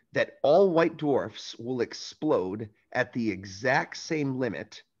calculate that all white dwarfs will explode at the exact same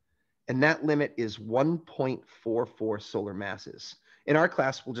limit. And that limit is 1.44 solar masses. In our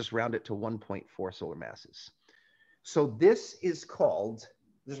class, we'll just round it to 1.4 solar masses. So this is called,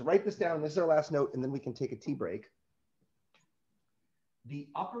 just write this down. This is our last note, and then we can take a tea break. The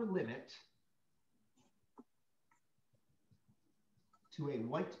upper limit to a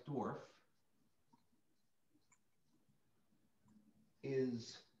white dwarf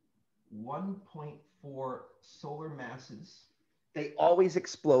is 1.4 solar masses. They always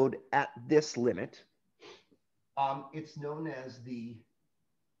explode at this limit. It's known as the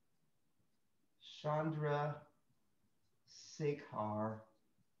Chandrasekhar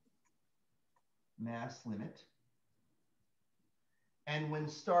mass limit. And when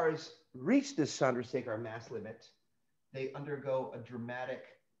stars reach this Chandrasekhar mass limit, they undergo a dramatic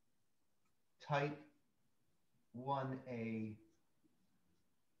type 1a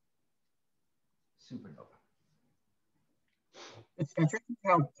supernova. It's interesting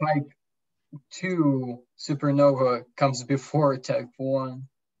how type 2 supernova comes before type 1.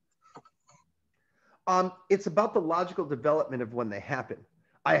 It's about the logical development of when they happen.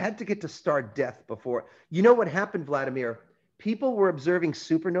 I had to get to star death before. You know what happened, Vladimir? People were observing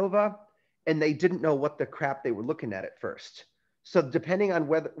supernova and they didn't know what the crap they were looking at first. So depending on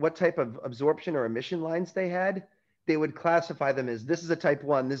what type of absorption or emission lines they had, they would classify them as this is a type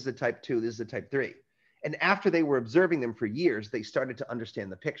 1, this is a type 2, this is a type 3. And after they were observing them for years, they started to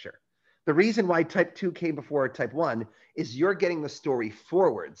understand the picture. The reason why type 2 came before type 1 is you're getting the story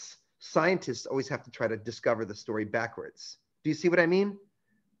forwards. Scientists always have to try to discover the story backwards. Do you see what I mean?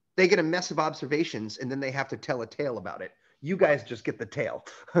 They get a mess of observations and then they have to tell a tale about it. You guys just get the tale.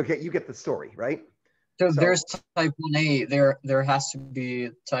 Okay, you get the story, right? So there's type 1a, there has to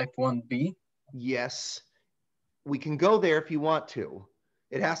be type 1b? Yes, we can go there if you want to.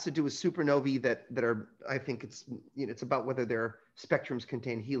 It has to do with supernovae that are, I think it's, you know, it's about whether their spectrums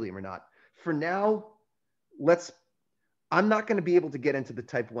contain helium or not. For now, I'm not going to be able to get into the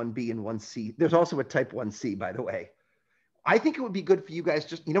type 1b and 1c. There's also a type 1c, by the way. I think it would be good for you guys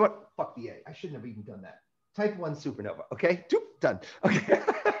just, you know what? Fuck the A. I shouldn't have even done that. Type 1 supernova, okay? Done. Okay.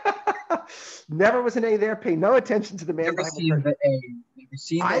 Never was an A there. Pay no attention to the man. Never seen the A. Never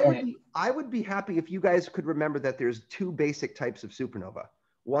seen the A. I would be happy if you guys could remember that there's two basic types of supernova.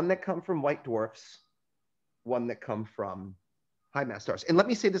 One that come from white dwarfs, one that come from high mass stars. And let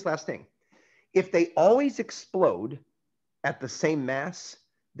me say this last thing. If they always explode at the same mass,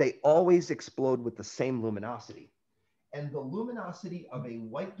 they always explode with the same luminosity. And the luminosity of a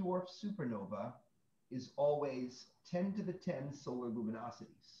white dwarf supernova is always 10 to the 10 solar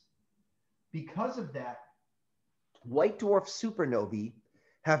luminosities. Because of that, white dwarf supernovae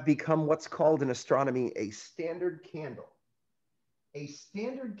have become what's called in astronomy a standard candle. A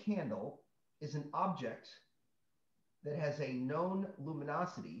standard candle is an object that has a known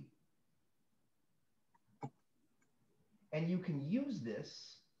luminosity, and you can use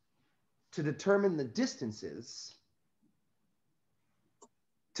this to determine the distances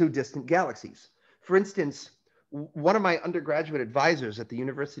to distant galaxies. For instance, one of my undergraduate advisors at the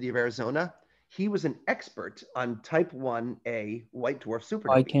University of Arizona, he was an expert on type 1a white dwarf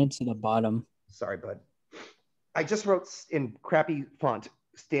supernovae. I can't see the bottom. Sorry, bud. I just wrote in crappy font,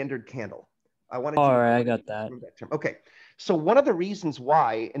 standard candle. I wanted to. All right, I got that. Term. Okay, so one of the reasons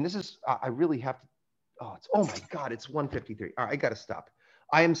why, and this is, I really have to, oh my God, it's 1:53. All right, I got to stop.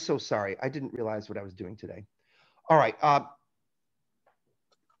 I am so sorry. I didn't realize what I was doing today. All right.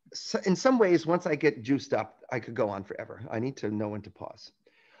 So in some ways, once I get juiced up, I could go on forever. I need to know when to pause.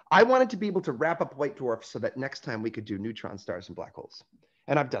 I wanted to be able to wrap up white dwarfs so that next time we could do neutron stars and black holes.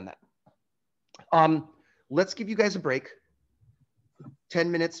 And I've done that. Let's give you guys a break. 10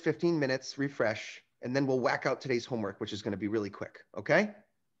 minutes, 15 minutes, refresh, and then we'll whack out today's homework, which is going to be really quick, okay?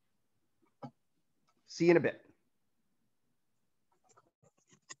 See you in a bit.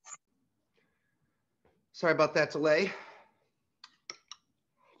 Sorry about that delay.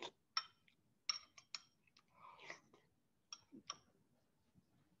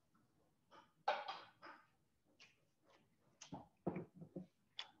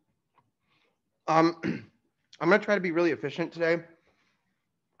 I'm going to try to be really efficient today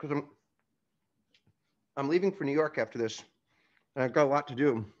because I'm leaving for New York after this, and I've got a lot to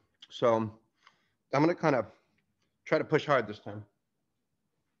do. So I'm going to kind of try to push hard this time.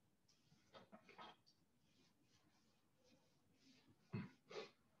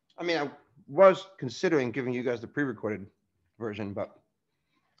 I mean, I was considering giving you guys the pre-recorded version, but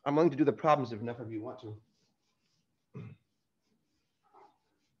I'm willing to do the problems if enough of you want to.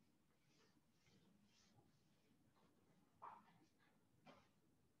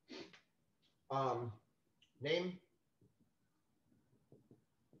 Name,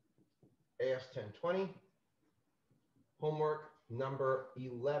 AS1020, homework number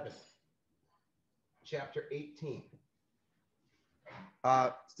 11, chapter 18.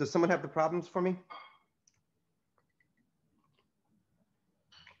 Does someone have the problems for me?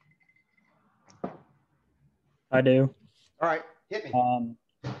 I do. All right, hit me.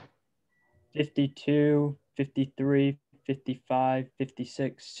 52, 53, 55,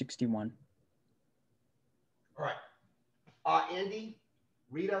 56, 61. All right. Andy,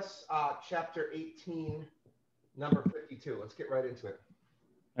 read us chapter 18, number 52. Let's get right into it.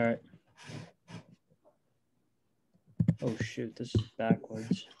 All right. Oh shoot, this is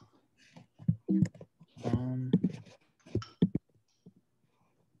backwards.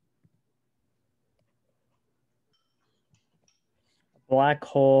 Black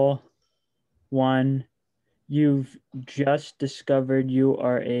hole 1. You've just discovered you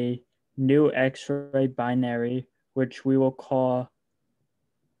are a new X-ray binary, which we will call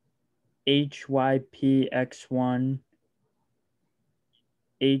HYPX1.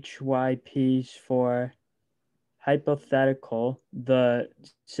 HYPs for hypothetical. The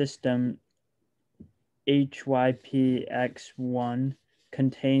system HYPX1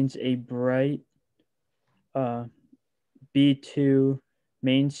 contains a bright B2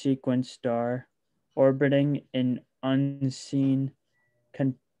 main sequence star orbiting an unseen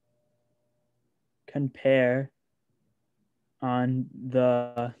compare on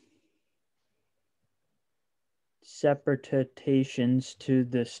the separations to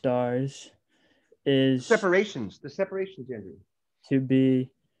the stars is the separations, Andrew. To be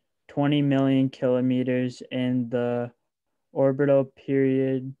 20 million kilometers, and the orbital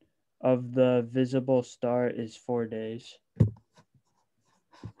period of the visible star is 4 days.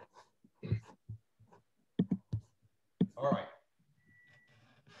 All right.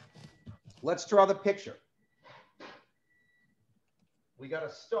 Let's draw the picture. We got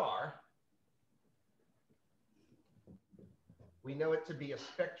a star. We know it to be a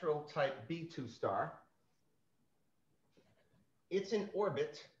spectral type B2 star. It's in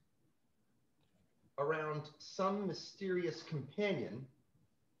orbit around some mysterious companion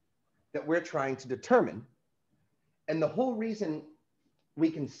that we're trying to determine. And the whole reason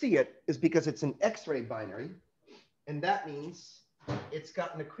we can see it is because it's an X-ray binary, and that means it's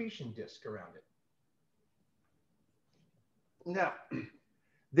got an accretion disk around it. Now,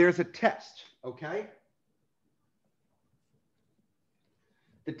 there's a test, okay?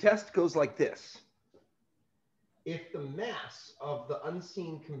 The test goes like this. If the mass of the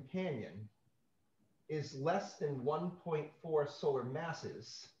unseen companion is less than 1.4 solar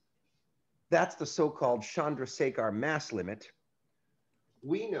masses, That's the so-called Chandrasekhar mass limit.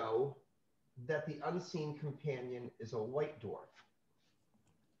 We know that the unseen companion is a white dwarf.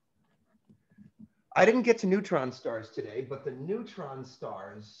 I didn't get to neutron stars today, but the neutron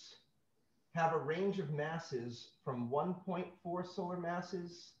stars have a range of masses from 1.4 solar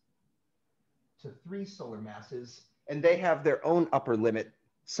masses to 3 solar masses, and they have their own upper limit,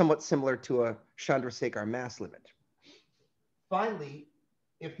 somewhat similar to a Chandrasekhar mass limit. Finally,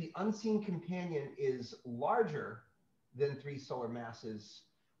 if the unseen companion is larger than 3 solar masses,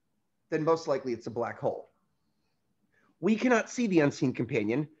 then most likely it's a black hole. We cannot see the unseen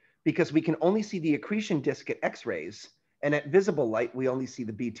companion because we can only see the accretion disk at X-rays, and at visible light, we only see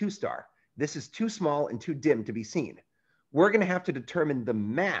the B2 star. This is too small and too dim to be seen. We're going to have to determine the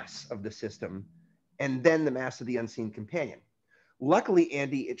mass of the system and then the mass of the unseen companion. Luckily,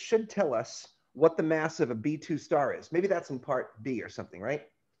 Andy, it should tell us what the mass of a B2 star is. Maybe that's in part B or something, right?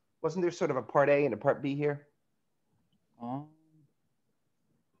 Wasn't there sort of a part A and a part B here? Well,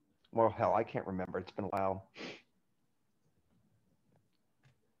 hell, I can't remember. It's been a while.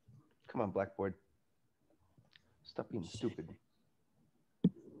 Come on, Blackboard. Stop being stupid.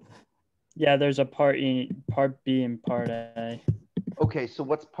 Yeah, there's a part B, and part A. Okay, so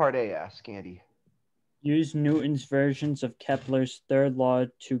what's part A, ask Andy? Use Newton's versions of Kepler's third law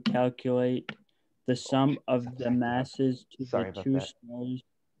to calculate the sum of the masses to the two stars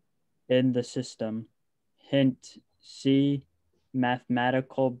in the system. Hint C,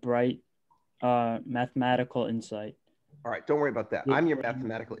 mathematical insight. All right, don't worry about that. I'm your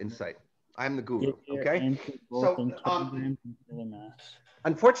mathematical insight. I'm the guru, okay? So,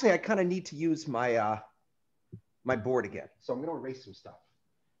 unfortunately, I kind of need to use my my board again. So I'm going to erase some stuff.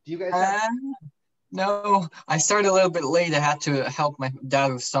 Do you guys have... No, I started a little bit late. I had to help my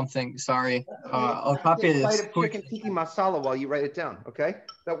dad with something. Sorry. I'll copy it. Bite of chicken tikka masala while you write it down, okay?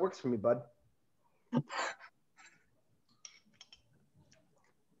 That works for me, bud.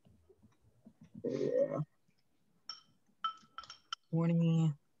 Yeah.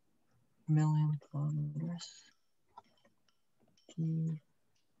 20 million kilometers.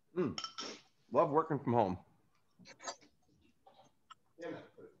 Love working from home.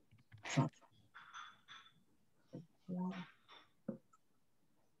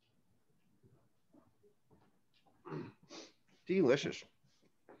 Delicious.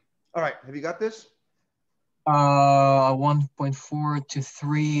 All right, have you got this? 1.4 to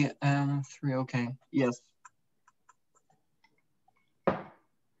 3 and 3. Okay. Yes.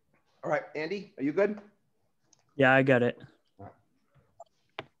 All right, Andy, are you good? Yeah, I got it.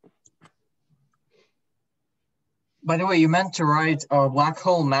 By the way, you meant to write black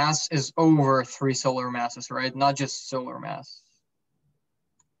hole mass is over 3 solar masses, right? Not just solar mass.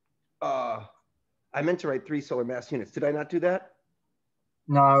 I meant to write 3 solar mass units. Did I not do that?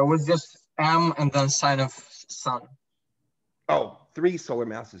 No, it was just M and then sign of sun. Oh, 3 solar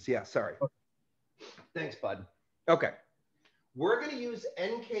masses. Yeah, sorry. Okay. Thanks, bud. Okay. We're going to use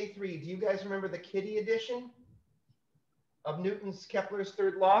NK3. Do you guys remember the Kitty edition of Newton's Kepler's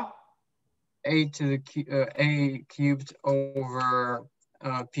third law? A to the A cubed over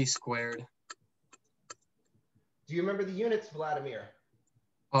P squared. Do you remember the units, Vladimir?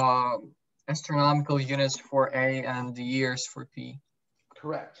 Astronomical units for A and the years for P.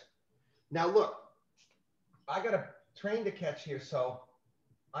 Correct. Now look, I got a train to catch here, so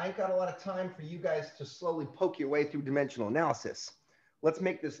I ain't got a lot of time for you guys to slowly poke your way through dimensional analysis. Let's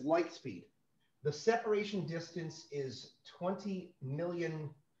make this light speed. The separation distance is 20 million,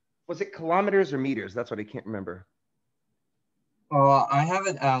 was it kilometers or meters? That's what I can't remember. I have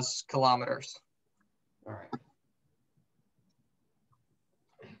it as kilometers. All right.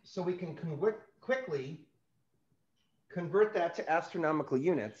 So we can quickly convert that to astronomical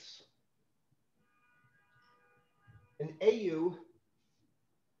units. An AU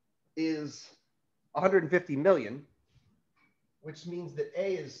is 150 million, which means that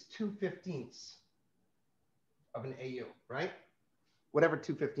A is 2/15 of an AU, right? Whatever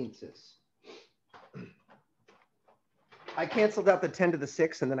 2/15 is. I canceled out the 10 to the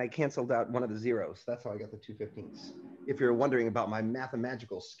 6, and then I canceled out one of the zeros. That's how I got the 2/15. If you're wondering about my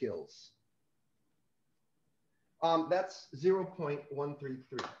mathematical skills. That's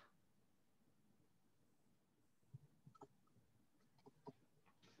 0.133.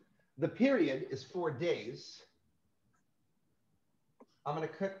 The period is 4 days. I'm going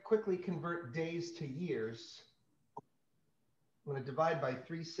to quickly convert days to years. I'm going to divide by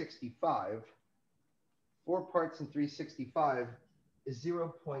 365. 4 parts in 365 is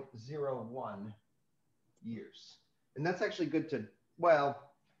 0.01 years. And that's actually good to,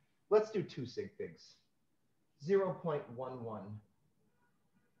 well, let's do 2 sig figs. 0.11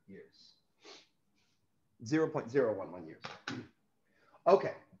 years. 0.011 years.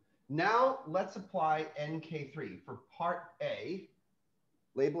 Okay, now let's apply NK3 for part A.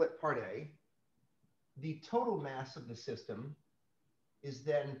 Label it part A. The total mass of the system is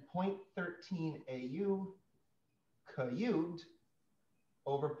then 0.13 AU cubed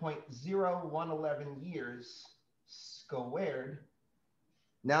over 0.0111 years squared.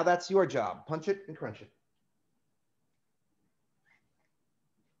 Now that's your job. Punch it and crunch it.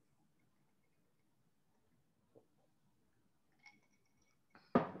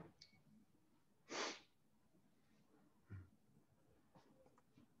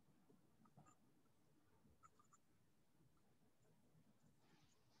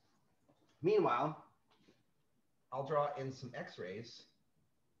 Meanwhile, I'll draw in some X-rays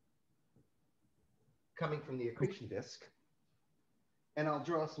coming from the accretion disk, and I'll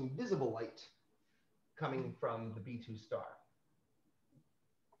draw some visible light coming from the B2 star.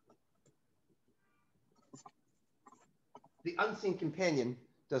 The unseen companion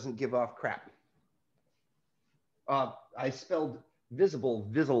doesn't give off crap. I spelled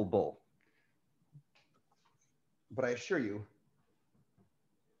visible, but I assure you,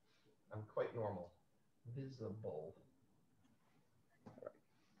 I'm quite normal. Visible. All right.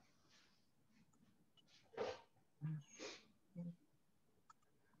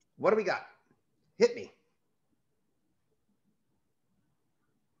 What do we got? Hit me.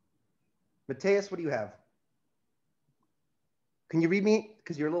 Mateus, what do you have? Can you read me?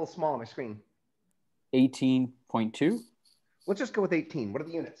 Because you're a little small on my screen. 18.2. Let's just go with 18. What are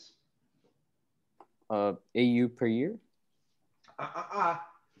the units? AU per year.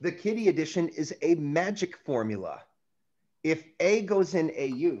 The Kitty edition is a magic formula. If A goes in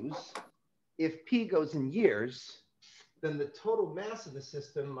AUs, if P goes in years, then the total mass of the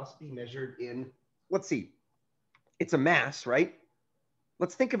system must be measured in, let's see, it's a mass, right?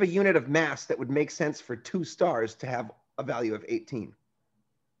 Let's think of a unit of mass that would make sense for two stars to have a value of 18.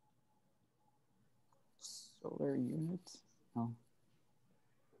 Solar units? Oh.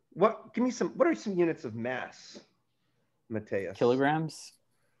 What are some units of mass, Mateus? Kilograms?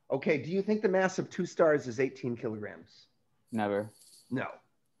 Okay, do you think the mass of two stars is 18 kilograms? Never. No.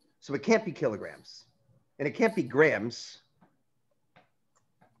 So it can't be kilograms. And it can't be grams.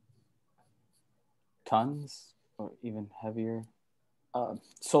 Tons? Or even heavier?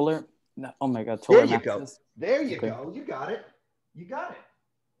 Solar? No, oh my God. Solar There you masses. go. There you Okay. go. You got it. You got it.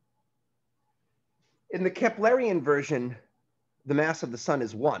 In the Keplerian version, the mass of the sun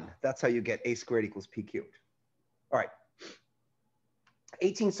is 1. That's how you get A squared equals P cubed. All right.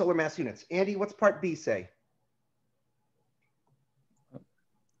 18 solar mass units. Andy, what's part B say?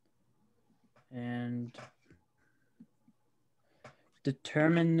 And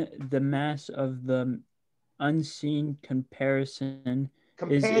determine the mass of the unseen comparison.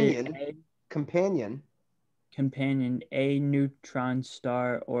 Companion. Is it Companion. companion a neutron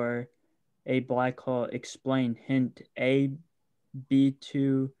star or a black hole? Explain. Hint: a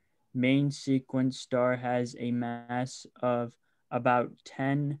B2 main sequence star has a mass of about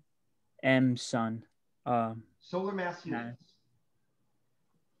 10 m sun. Solar mass units.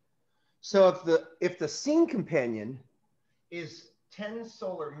 So if the seen companion is 10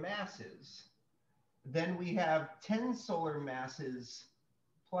 solar masses, then we have 10 solar masses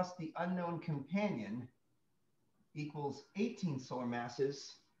plus the unknown companion equals 18 solar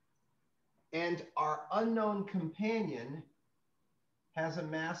masses. And our unknown companion has a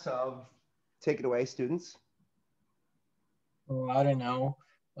mass of, take it away, students. Oh, I don't know,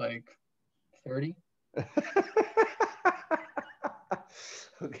 like 30?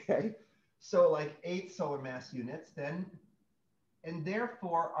 Okay, so like 8 solar mass units then. And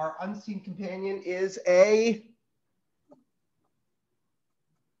therefore, our unseen companion is a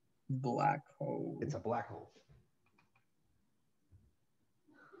Black hole. It's a black hole.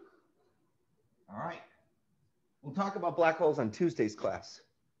 All right. We'll talk about black holes on Tuesday's class.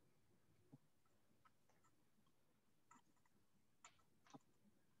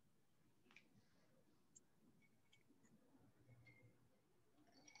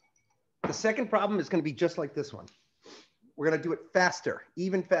 The second problem is going to be just like this one. We're going to do it faster,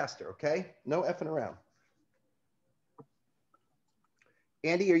 even faster, okay? No effing around.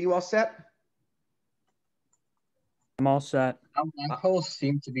 Andy, are you all set? I'm all set. Black holes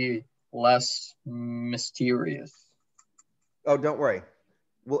seem to be less mysterious. Oh, don't worry.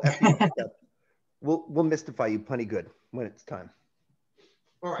 We'll F you up. We'll mystify you plenty good when it's time.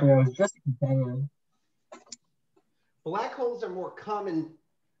 All right. Yeah, it's just a companion. Black holes are more commonly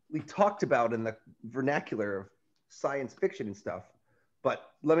talked about in the vernacular of science fiction and stuff.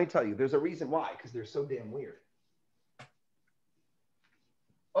 But let me tell you, there's a reason why, because they're so damn weird.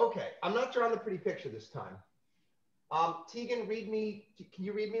 Okay. I'm not drawing the pretty picture this time. Tegan, can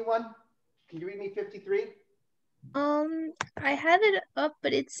you read me one? Can you read me 53? I have it up,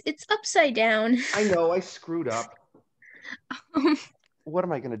 but it's upside down. I know, I screwed up. What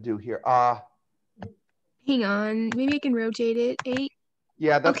am I gonna do here? Hang on, maybe I can rotate it. 8.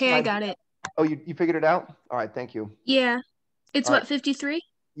 Yeah, that's okay, I got it. Oh, you figured it out? All right, thank you. Yeah, it's All what, right. 53?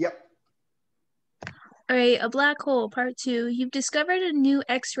 Yep. All right, a black hole, part 2. You've discovered a new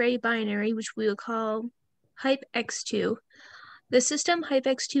X-ray binary, which we will call Hype X2. The system Hype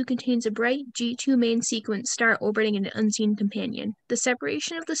X2 contains a bright G2 main sequence star orbiting an unseen companion. The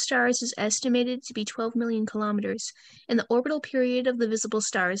separation of the stars is estimated to be 12 million kilometers, and the orbital period of the visible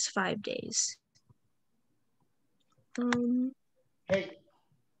star is 5 days. Hey,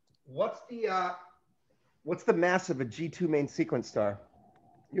 what's the mass of a G2 main sequence star?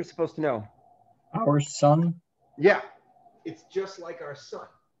 You're supposed to know. Our sun? Yeah, it's just like our sun.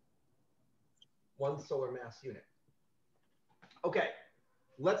 1 solar mass unit. Okay,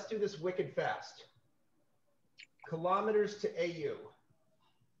 let's do this wicked fast. Kilometers to AU.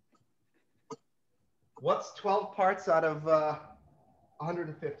 What's 12 parts out of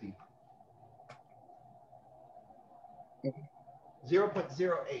 150?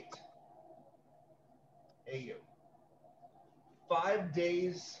 0.08 AU. 5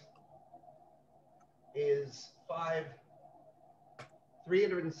 days is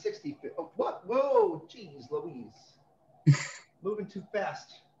 360. Oh, what? Whoa, geez, Louise. Moving too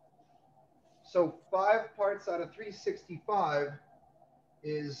fast. So 5 parts out of 365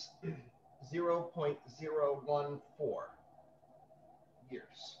 is 0.014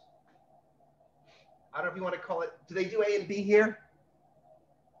 years. I don't know if you want to call it, do they do A and B here?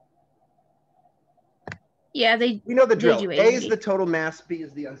 Yeah, we know the drill. Do A is the total mass, B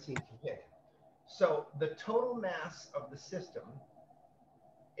is the unseen companion. So the total mass of the system,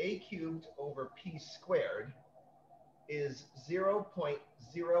 A cubed over P squared, is 0.08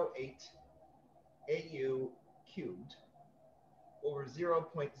 AU cubed over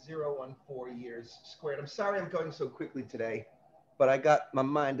 0.014 years squared. I'm sorry I'm going so quickly today, but I got my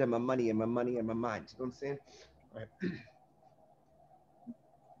mind and my money and my money and my mind. You know what I'm saying? All right.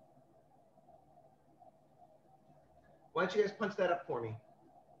 Why don't you guys punch that up for me?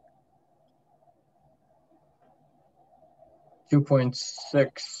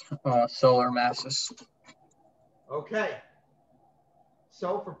 2.6 solar masses. Okay.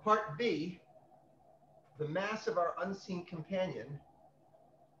 So for part B, the mass of our unseen companion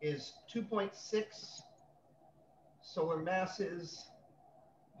is 2.6 solar masses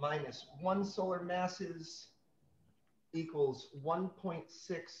minus 1 solar masses equals 1.6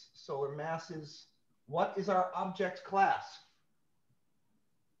 solar masses. What is our object class?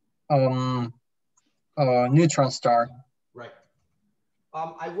 Neutron star. Right.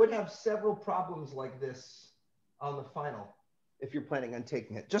 I would have several problems like this on the final if you're planning on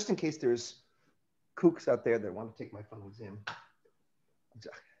taking it, just in case there's kooks out there that want to take my final exam.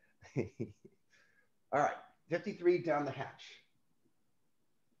 All right, 53 down the hatch.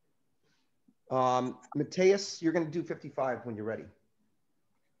 Mateus, you're going to do 55 when you're ready.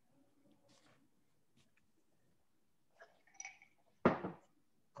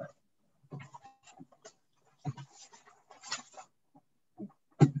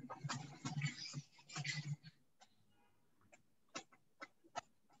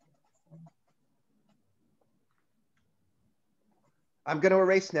 I'm going to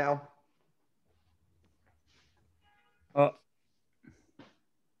erase now.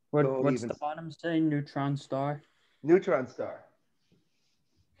 What's the bottom say? Neutron star? Neutron star.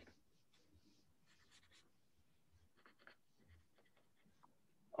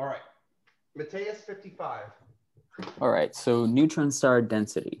 All right. Mateus, 55. All right, so neutron star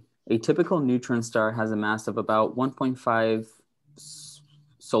density. A typical neutron star has a mass of about 1.5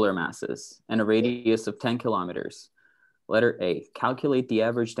 solar masses and a radius of 10 kilometers. Letter A, calculate the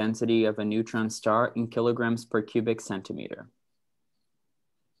average density of a neutron star in kilograms per cubic centimeter.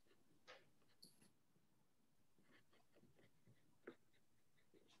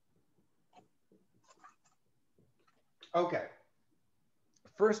 Okay.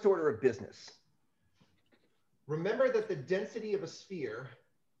 First order of business. Remember that the density of a sphere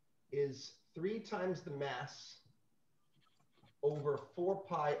is 3 times the mass over 4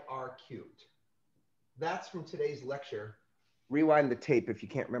 pi r cubed. That's from today's lecture. Rewind the tape if you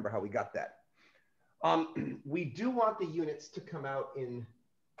can't remember how we got that. We do want the units to come out in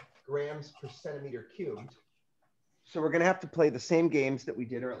grams per centimeter cubed. So we're going to have to play the same games that we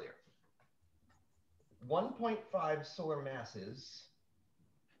did earlier. 1.5 solar masses.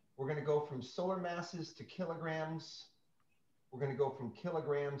 We're going to go from solar masses to kilograms we're going to go from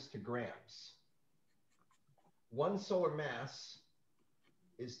kilograms to grams. One solar mass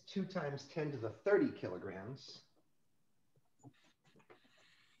is 2 times 10 to the 30 kilograms.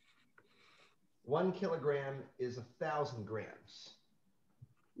 1 kilogram is 1,000 grams.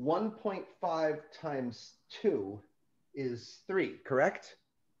 1.5 times 2 is 3, correct?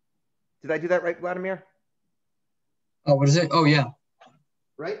 Did I do that right, Vladimir? Oh, what is it? Oh, yeah.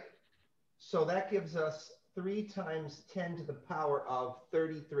 Right? So that gives us 3 times 10 to the power of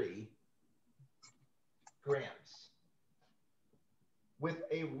 33 grams. With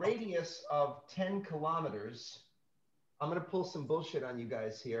a radius of 10 kilometers, I'm going to pull some bullshit on you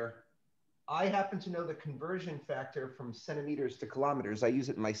guys here. I happen to know the conversion factor from centimeters to kilometers. I use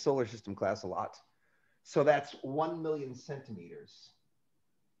it in my solar system class a lot. So that's 1 million centimeters.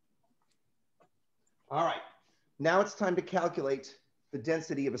 All right. Now it's time to calculate the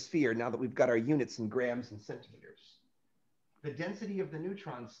density of a sphere now that we've got our units in grams and centimeters. The density of the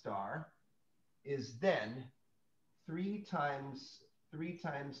neutron star is then 3 times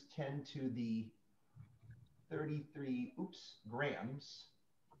 10 to the 33, grams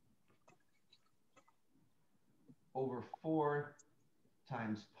over 4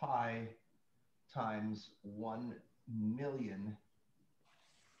 times pi times 1 million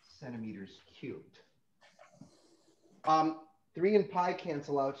centimeters cubed. 3 and pi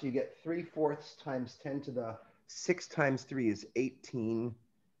cancel out, so you get 3/4 times 10 to the 6 times 3 is 18,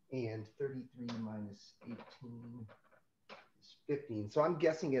 and 33 minus 18 is 15. So I'm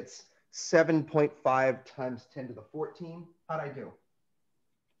guessing it's 7.5 times 10 to the 14. How'd I do?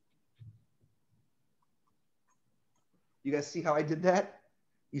 You guys see how I did that?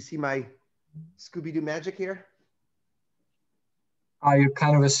 You see my Scooby-Doo magic here? You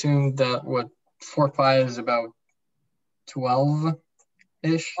kind of assumed that what 4/5 is about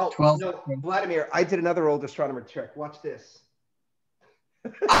 12-ish. Oh, 12. no, Vladimir, I did another old astronomer trick. Watch this.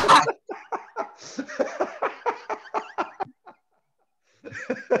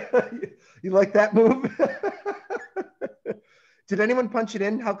 You like that move? Did anyone punch it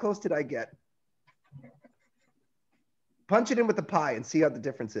in? How close did I get? Punch it in with the pi and see how the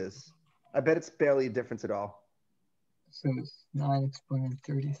difference is. I bet it's barely a difference at all. So it's 9 exponent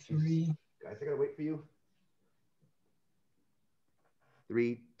 33. Guys, I gotta wait for you.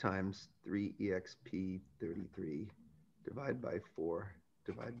 3 times 3 exp 33 divide by 4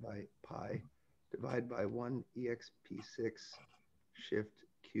 divide by pi divide by 1 exp6 shift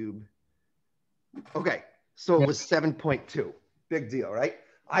cube. Okay, so it was 7.2. Big deal, right?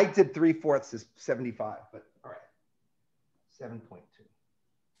 I did 3/4 is 75, but all right. 7.2.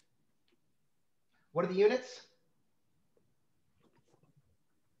 What are the units?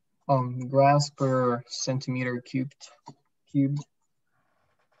 Grams per centimeter cubed.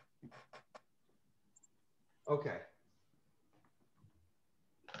 Okay.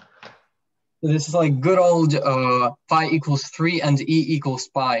 This is like good old pi equals 3 and e equals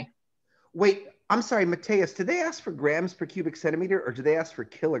pi. Wait, I'm sorry, Mateus, did they ask for grams per cubic centimeter or did they ask for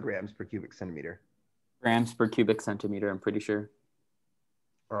kilograms per cubic centimeter? Grams per cubic centimeter, I'm pretty sure.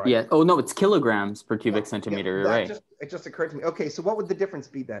 All right. Yeah. Oh, no, it's kilograms per cubic centimeter. You're right. It just occurred to me. Okay, so what would the difference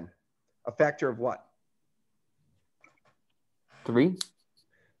be then? A factor of what? 3.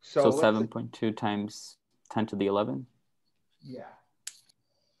 So 7.2 times 10 to the 11. Yeah.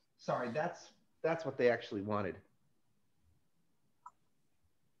 Sorry, that's what they actually wanted.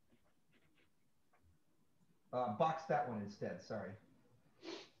 Box that one instead, sorry.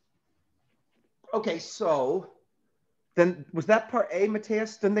 Okay, so then was that part A,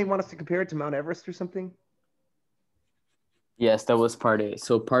 Mateus? Didn't they want us to compare it to Mount Everest or something? Yes, that was part A.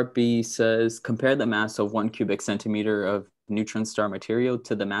 So part B says, compare the mass of 1 cubic centimeter of neutron star material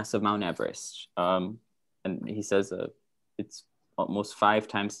to the mass of Mount Everest. And he says it's almost 5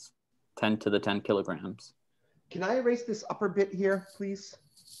 times 10 to the 10 kilograms. Can I erase this upper bit here, please?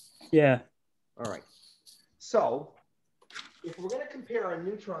 Yeah. All right. So if we're going to compare a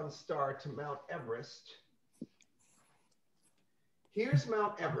neutron star to Mount Everest, here's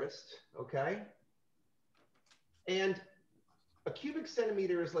Mount Everest, okay? And a cubic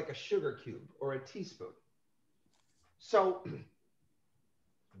centimeter is like a sugar cube or a teaspoon. So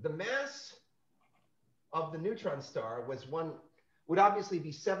the mass of the neutron star would obviously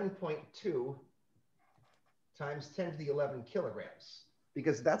be 7.2 times 10 to the 11 kilograms,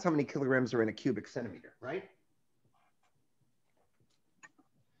 because that's how many kilograms are in a cubic centimeter, right?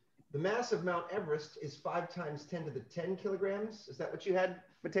 The mass of Mount Everest is 5 times 10 to the 10 kilograms. Is that what you had,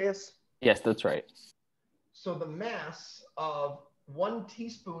 Mateus? Yes, that's right. So the mass of 1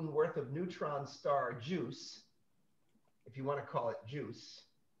 teaspoon worth of neutron star juice, if you want to call it juice,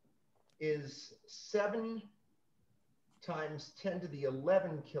 is 7 times 10 to the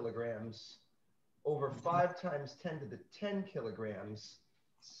 11 kilograms over 5 times 10 to the 10 kilograms,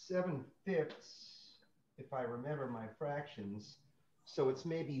 7/5, if I remember my fractions. So it's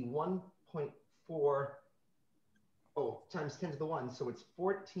maybe 1.4, times 10 to the 1. So it's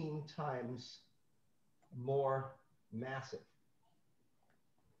 14 times more massive.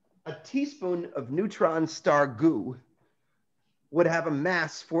 A teaspoon of neutron star goo would have a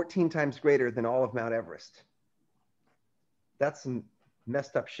mass 14 times greater than all of Mount Everest. That's some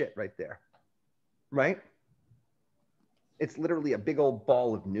messed up shit right there, right? It's literally a big old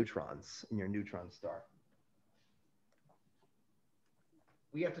ball of neutrons in your neutron star.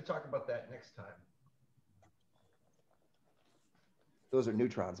 We have to talk about that next time. Those are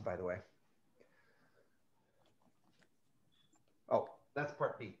neutrons, by the way. Oh, that's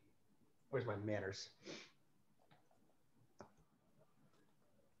part B. Where's my manners?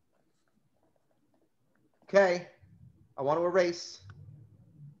 Okay, I want to erase.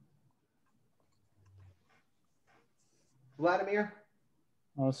 Vladimir?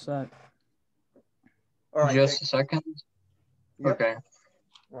 All set. All right. Just a second. Yep. Okay.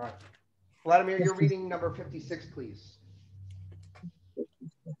 All right. Vladimir, you're reading number 56, please.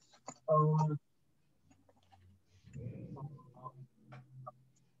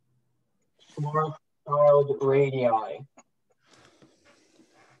 Small-child radii.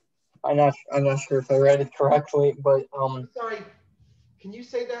 I'm not sure if I read it correctly, but Sorry, can you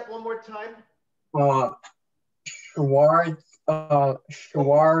say that one more time? Schwarz.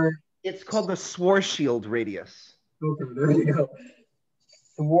 It's called the Schwarzschild radius. Okay, there you go.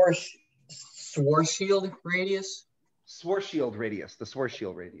 Schwarzschild radius. Schwarzschild radius. The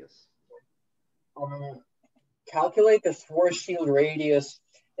Schwarzschild radius. Calculate the Schwarzschild radius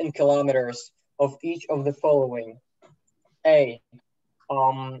in kilometers of each of the following. A.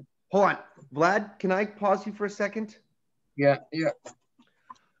 Hold on, Vlad. Can I pause you for a second? Yeah.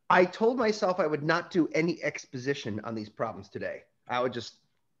 I told myself I would not do any exposition on these problems today. I would just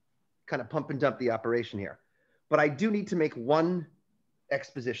kind of pump and dump the operation here. But I do need to make one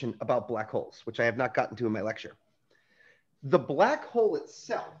exposition about black holes, which I have not gotten to in my lecture. The black hole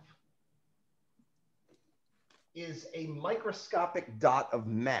itself is a microscopic dot of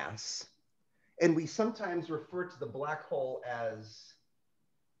mass, and we sometimes refer to the black hole as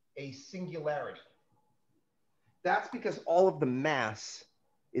a singularity. That's because all of the mass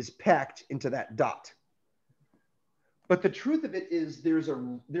is packed into that dot. But the truth of it is there's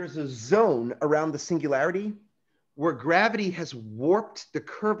a zone around the singularity where gravity has warped the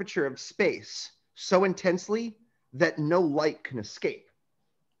curvature of space so intensely that no light can escape.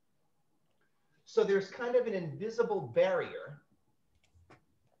 So there's kind of an invisible barrier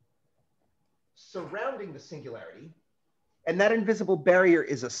surrounding the singularity, and that invisible barrier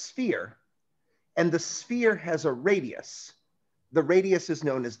is a sphere, and the sphere has a radius. The radius is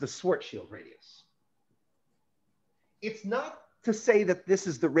known as the Schwarzschild radius. It's not to say that this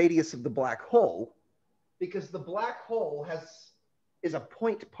is the radius of the black hole, because the black hole is a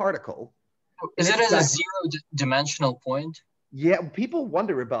point particle. Is it as a zero-dimensional point? Yeah, people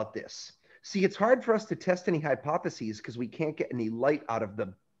wonder about this. See, it's hard for us to test any hypotheses because we can't get any light out of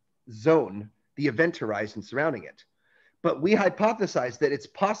the zone, the event horizon surrounding it. But we hypothesize that it's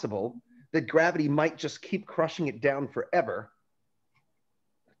possible that gravity might just keep crushing it down forever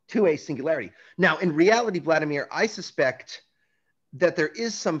to a singularity. Now, in reality, Vladimir, I suspect that there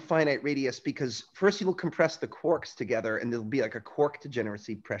is some finite radius because first you will compress the quarks together and there'll be like a quark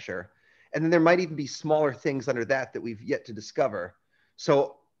degeneracy pressure. And then there might even be smaller things under that that we've yet to discover.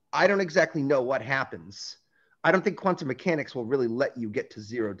 So I don't exactly know what happens. I don't think quantum mechanics will really let you get to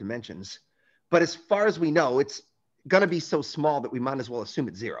 0 dimensions. But as far as we know, it's going to be so small that we might as well assume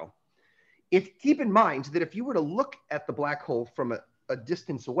it's 0. Keep in mind that if you were to look at the black hole from a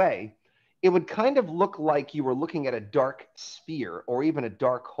distance away, it would kind of look like you were looking at a dark sphere or even a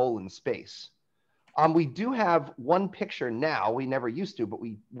dark hole in space. We do have one picture now. We never used to, but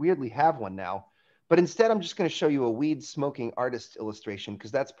we weirdly have one now. But instead, I'm just going to show you a weed smoking artist illustration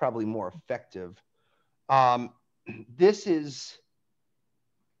because that's probably more effective. This is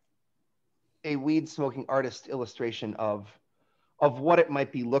a weed smoking artist illustration of what it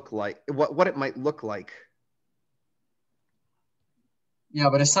might look like. Yeah,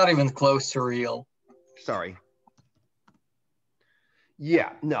 but it's not even close to real. Sorry.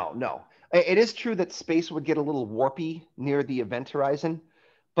 Yeah, no. It is true that space would get a little warpy near the event horizon,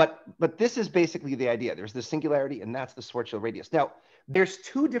 but this is basically the idea. There's the singularity, and that's the Schwarzschild radius. Now, there's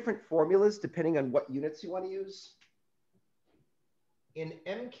 2 different formulas depending on what units you want to use. In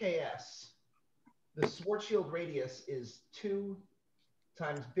MKS, the Schwarzschild radius is 2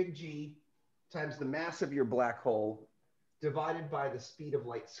 times big G times the mass of your black hole divided by the speed of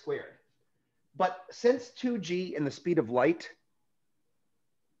light squared. But since 2g and the speed of light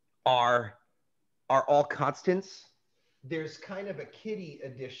are all constants, there's kind of a kiddie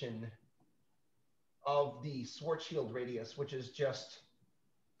addition of the Schwarzschild radius, which is just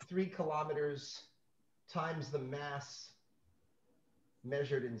 3 kilometers times the mass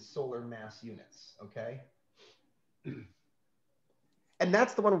measured in solar mass units, okay? And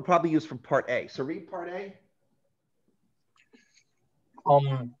that's the one we'll probably use for part A. So read part A.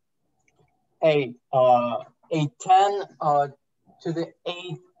 A 10 to the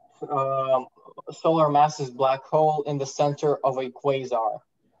 8th solar masses black hole in the center of a quasar.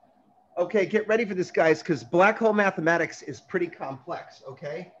 Okay, get ready for this, guys, because black hole mathematics is pretty complex,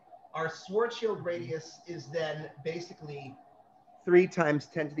 okay? Our Schwarzschild radius is then basically 3 times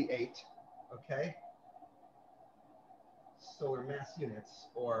 10 to the 8, okay? Solar mass units,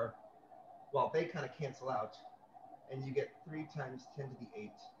 or, well, they kind of cancel out, and you get 3 times 10 to the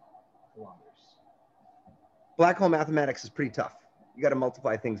 8 kilometers. Black hole mathematics is pretty tough. You got to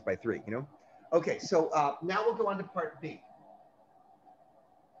multiply things by 3, you know? Okay, so now we'll go on to part B.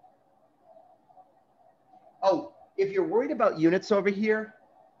 Oh, if you're worried about units over here,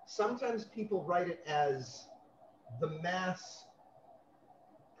 sometimes people write it as the mass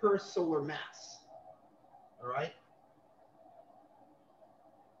per solar mass, all right?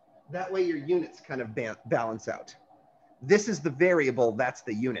 That way your units kind of balance out. This is the variable, that's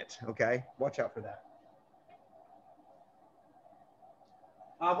the unit, okay? Watch out for that.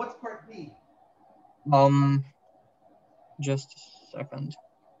 What's part B? Just a second.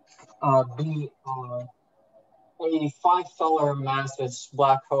 B, a 5 solar masses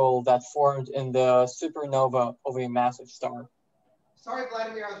black hole that formed in the supernova of a massive star. Sorry,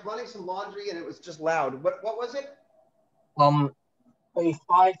 Vladimir, I was running some laundry and it was just loud. What was it? A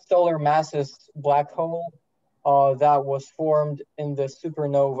 5 solar masses black hole that was formed in the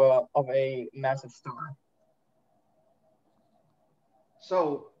supernova of a massive star.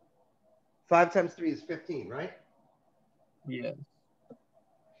 So 5 times 3 is 15, right? Yeah.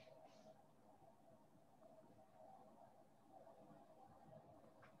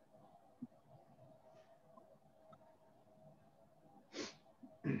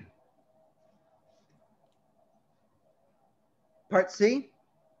 Part C?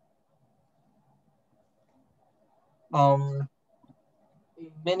 A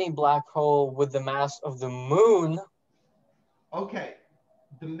mini black hole with the mass of the moon. Okay,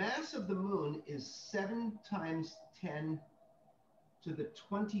 the mass of the moon is 7 times 10 to the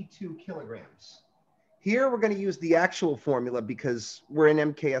 22 kilograms. Here we're going to use the actual formula because we're in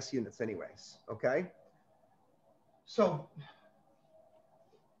MKS units anyways, okay? So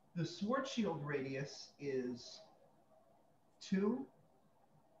the Schwarzschild radius is 2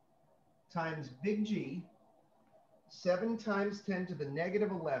 times big G, 7 times 10 to the negative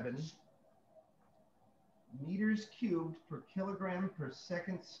 11 meters cubed per kilogram per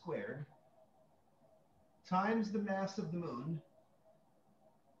second squared times the mass of the moon,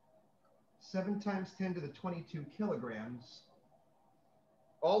 7 times 10 to the 22 kilograms,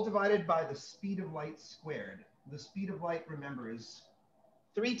 all divided by the speed of light squared. The speed of light, remember, is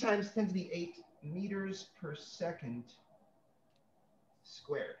 3 times 10 to the 8 meters per second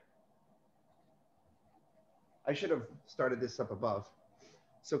squared. I should have started this up above.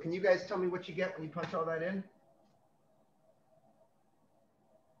 So can you guys tell me what you get when you punch all that in?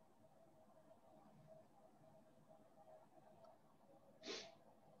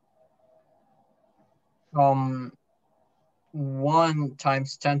 Um, 1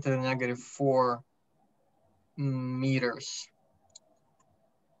 times 10 to the negative 4 meters.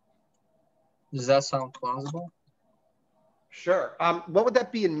 Does that sound plausible? Sure. What would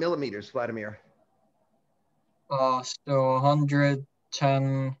that be in millimeters, Vladimir? So 110.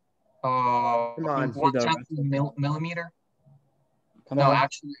 Come on. 1/10 millimeter. Come No, on.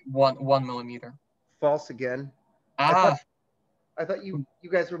 actually, one millimeter. False again. Ah, I thought you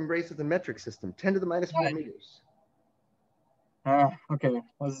guys were embraced with the metric system. 10 to the minus 4 meters. okay.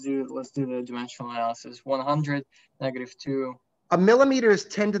 Let's do the dimensional analysis. 100 negative 2. A millimeter is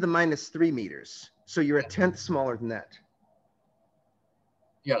 10 to the minus 3 meters. So you're a tenth smaller than that.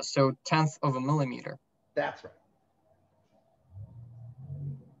 Yeah, so 1/10 of a millimeter. That's right.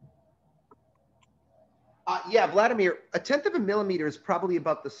 Yeah, Vladimir, a tenth of a millimeter is probably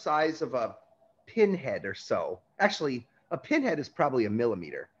about the size of a pinhead or so. Actually, a pinhead is probably a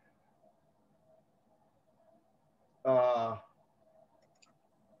millimeter. A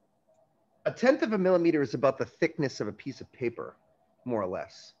tenth of a millimeter is about the thickness of a piece of paper, more or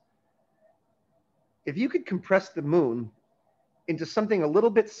less. If you could compress the moon into something a little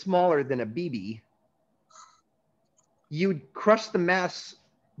bit smaller than a BB, you'd crush the mass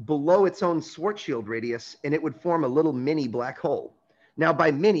below its own Schwarzschild radius, and it would form a little mini black hole. Now, by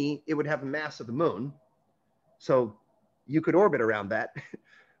mini, it would have a mass of the moon, so you could orbit around that,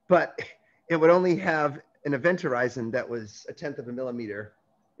 but it would only have an event horizon that was 1/10 of a millimeter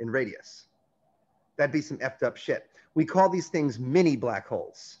in radius. That'd be some effed up shit. We call these things mini black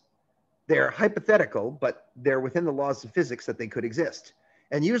holes. They're hypothetical, but they're within the laws of physics that they could exist.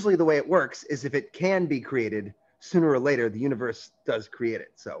 And usually the way it works is if it can be created, sooner or later, the universe does create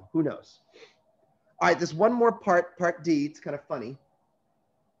it. So who knows? All right, there's one more part, part D. It's kind of funny.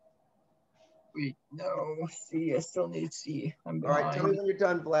 Wait, no, C, I still need C. I'm behind. All right, tell me when you're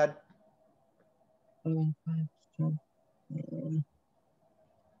done, Vlad. 7, 5, 10,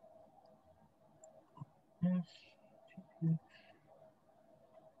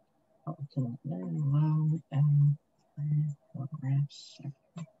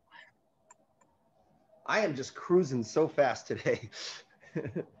 I am just cruising so fast today.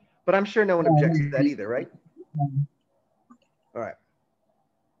 But I'm sure no one objects to that either, right? All right.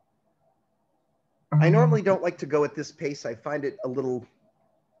 I normally don't like to go at this pace. I find it a little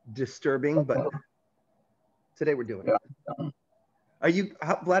disturbing, but today we're doing it. Are you,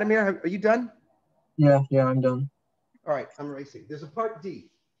 Vladimir, are you done? Yeah, I'm done. All right, I'm racing. There's a part D.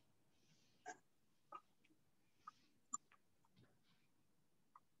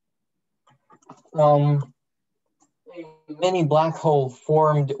 A mini black hole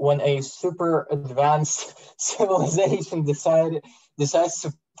formed when a super advanced civilization decides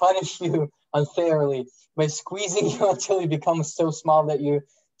to punish you unfairly by squeezing you until you become so small that you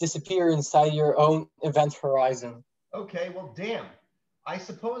disappear inside your own event horizon. Okay, well, damn. I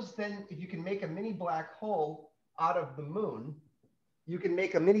suppose then if you can make a mini black hole out of the moon, you can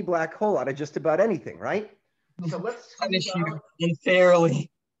make a mini black hole out of just about anything, right? So let's punish you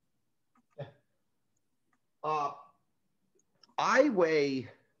unfairly. I weigh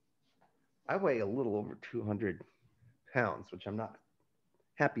a little over 200 pounds, which I'm not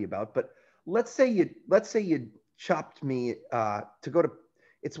happy about. But let's say you chopped me to go to,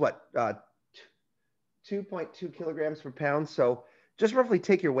 it's what, 2.2 kilograms per pound. So just roughly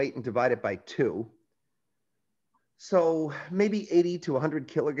take your weight and divide it by 2. So maybe 80 to 100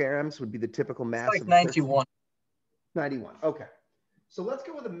 kilograms would be the typical mass. It's like 91. 91. Okay. So let's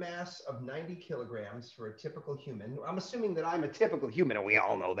go with a mass of 90 kilograms for a typical human. I'm assuming that I'm a typical human, and we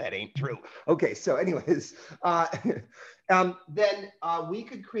all know that ain't true. Okay, so anyways, then we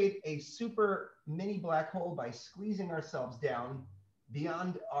could create a super mini black hole by squeezing ourselves down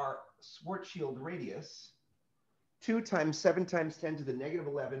beyond our Schwarzschild radius, 2 times 7 times 10 to the negative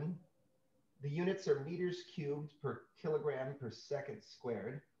 11. The units are meters cubed per kilogram per second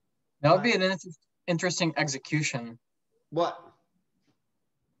squared. That would be an interesting execution. What?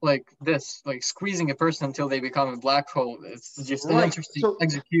 Like this, like squeezing a person until they become a black hole. It's just an interesting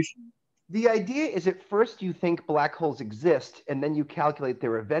execution. The idea is at first you think black holes exist and then you calculate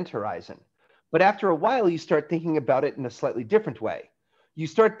their event horizon. But after a while, you start thinking about it in a slightly different way. You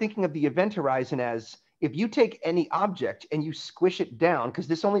start thinking of the event horizon as if you take any object and you squish it down, because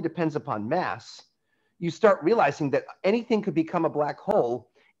this only depends upon mass, you start realizing that anything could become a black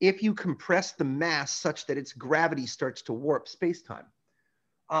hole if you compress the mass such that its gravity starts to warp space-time.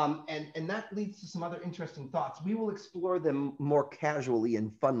 And that leads to some other interesting thoughts. We will explore them more casually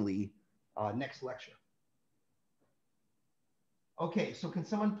and funly next lecture. Okay, so can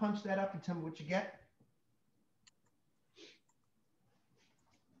someone punch that up and tell me what you get?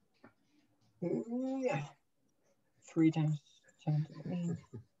 Yeah. 3 times 10 to the 8.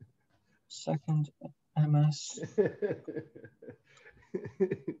 Second MS.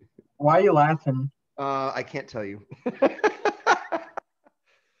 Why are you laughing? I can't tell you.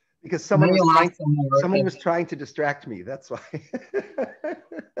 Because someone was trying to distract me. That's why.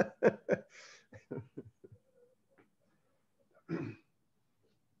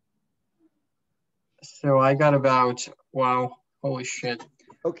 So I got about, wow, holy shit.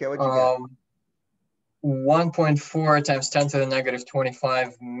 Okay, what'd you get? 1.4 times 10 to the negative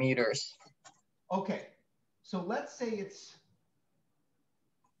 25 meters. Okay, so let's say it's,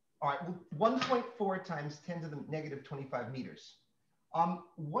 all right, 1.4 times 10 to the negative 25 meters.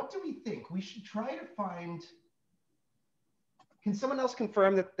 What do we think? We should try to find, can someone else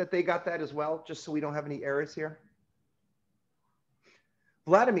confirm that they got that as well, just so we don't have any errors here?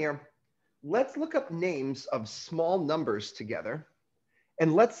 Vladimir, let's look up names of small numbers together,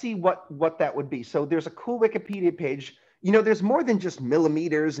 and let's see what that would be. So there's a cool Wikipedia page. You know, there's more than just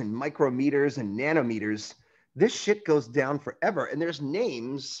millimeters and micrometers and nanometers. This shit goes down forever, and there's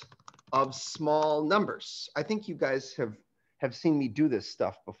names of small numbers. I think you guys have seen me do this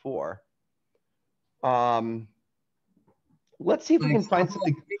stuff before. Let's see if we Like can find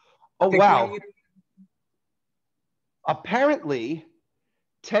something something. Oh, big wow. radius? Apparently,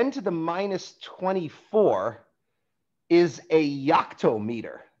 10 to the minus 24 is a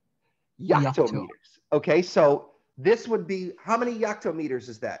yoctometer. Yoctometers. Okay, so this would be, how many yoctometers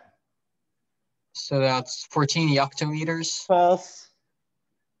is that? So that's 14 yoctometers. False.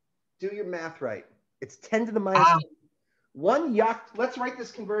 Do your math right. It's 10 to the minus 1 let's write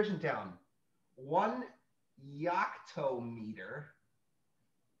this conversion down. 1 yoctometer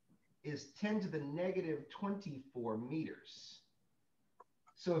is 10 to the negative 24 meters.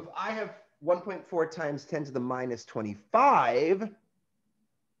 So if I have 1.4 times 10 to the minus 25.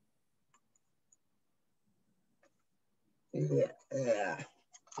 Yeah.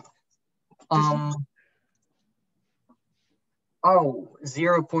 Oh,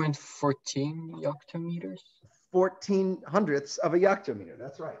 0.14 yoctometers? 14 hundredths of a yoctometer,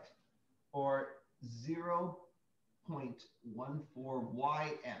 that's right. Or 0.14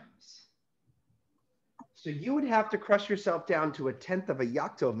 yms. So you would have to crush yourself down to 1/10 of a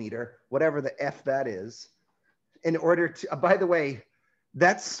yoctometer, whatever the F that is, in order to, by the way,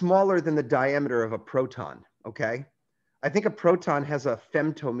 that's smaller than the diameter of a proton, okay? I think a proton has a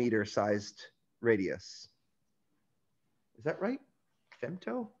femtometer sized radius. Is that right?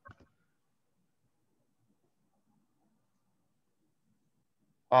 Femto?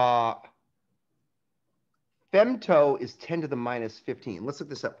 Femto is 10 to the minus 15. Let's look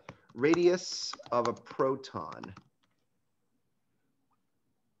this up. Radius of a proton.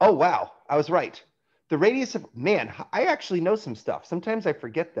 Oh, wow. I was right. The radius of, man, I actually know some stuff. Sometimes I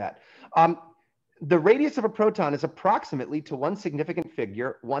forget that. The radius of a proton is approximately, to one significant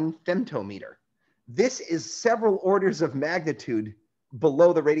figure, 1 femtometer. This is several orders of magnitude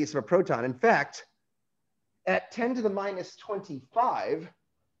below the radius of a proton. In fact, at 10 to the minus 25,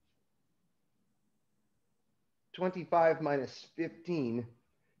 25 minus 15,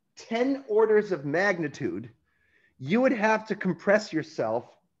 10 orders of magnitude, you would have to compress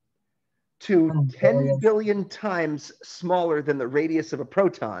yourself to 10 billion times smaller than the radius of a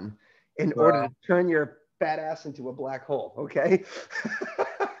proton in order to turn your fat ass into a black hole, okay?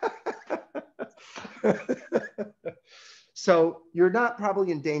 So you're not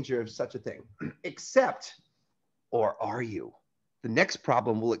probably in danger of such a thing, except, or are you? The next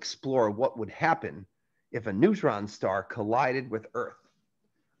problem will explore what would happen if a neutron star collided with Earth.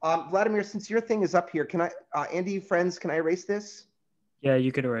 Vladimir, since your thing is up here, can I, Andy, friends, can I erase this? Yeah,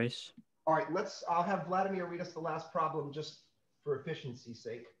 you could erase. All right, I'll have Vladimir read us the last problem just for efficiency's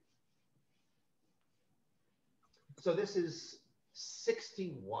sake. So this is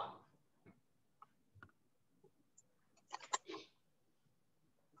 61.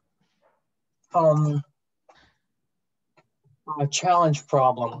 A challenge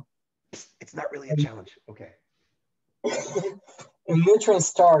problem. It's not really a challenge. Okay. A neutron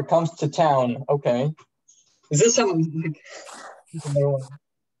star comes to town. Okay. Is this something? Neutron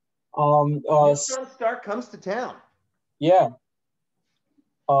star comes to town. Yeah.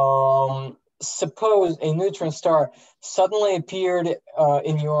 Suppose a neutron star suddenly appeared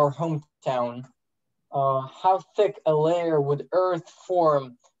in your hometown. How thick a layer would Earth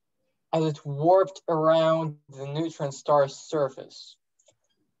form as it warped around the neutron star's surface?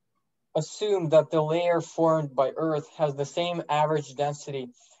 Assume that the layer formed by Earth has the same average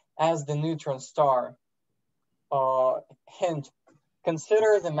density as the neutron star. Hint,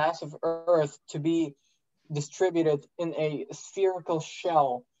 consider the mass of Earth to be distributed in a spherical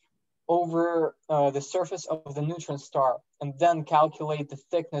shell over the surface of the neutron star, and then calculate the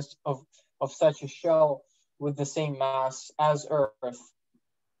thickness of such a shell with the same mass as Earth.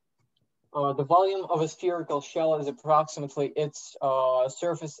 The volume of a spherical shell is approximately its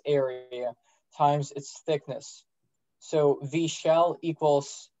surface area times its thickness. So V shell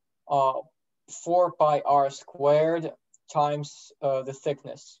equals 4 pi r squared times the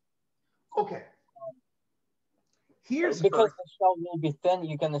thickness. Okay. Here's because Earth. the shell will be thin,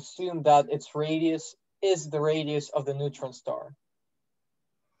 you can assume that its radius is the radius of the neutron star.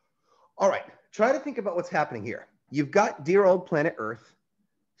 All right, try to think about what's happening here. You've got dear old planet Earth,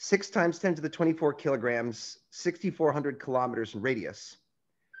 6 times 10 to the 24 kilograms, 6,400 kilometers in radius.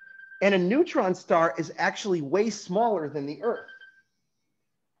 And a neutron star is actually way smaller than the Earth.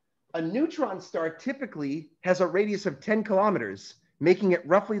 A neutron star typically has a radius of 10 kilometers, making it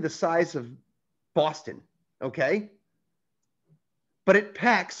roughly the size of Boston, okay? But it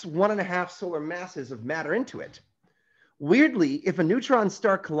packs 1.5 solar masses of matter into it. Weirdly, if a neutron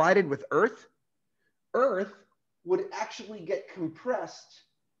star collided with Earth, Earth would actually get compressed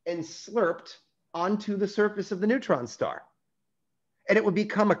and slurped onto the surface of the neutron star. And it would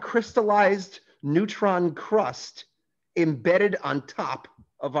become a crystallized neutron crust embedded on top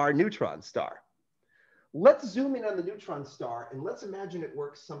of our neutron star. Let's zoom in on the neutron star and let's imagine it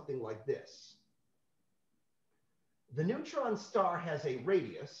works something like this. The neutron star has a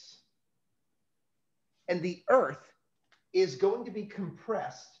radius, and the Earth is going to be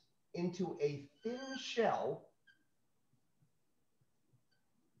compressed into a thin shell,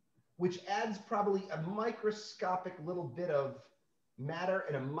 which adds probably a microscopic little bit of matter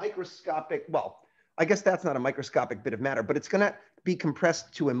and a microscopic, well, I guess that's not a microscopic bit of matter, but it's going to be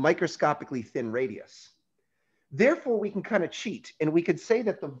compressed to a microscopically thin radius. Therefore, we can kind of cheat, and we could say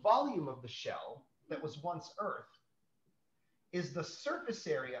that the volume of the shell that was once Earth is the surface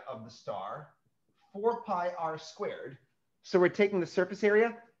area of the star, 4 pi r squared. So we're taking the surface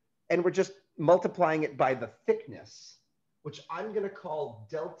area, and we're just multiplying it by the thickness, which I'm going to call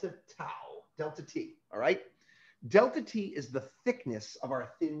delta tau, delta t, all right? Delta t is the thickness of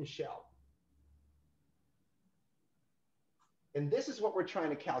our thin shell. And this is what we're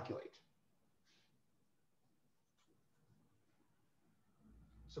trying to calculate.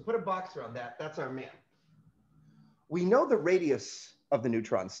 So put a box around that. That's our man. We know the radius of the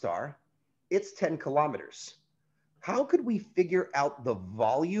neutron star. It's 10 kilometers. How could we figure out the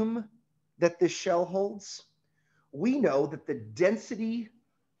volume that this shell holds? We know that the density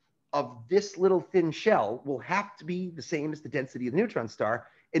of this little thin shell will have to be the same as the density of the neutron star.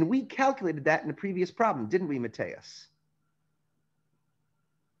 And we calculated that in the previous problem, didn't we, Mateus?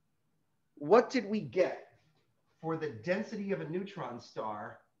 What did we get for the density of a neutron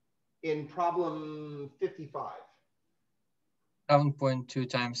star in problem 55? 7.2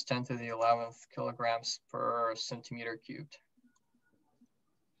 times 10 to the 11th kilograms per centimeter cubed.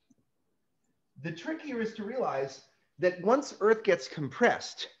 The trick here is to realize that once Earth gets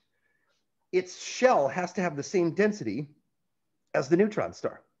compressed, its shell has to have the same density as the neutron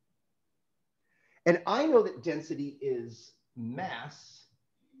star. And I know that density is mass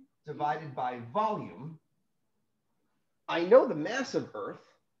divided by volume. I know the mass of Earth,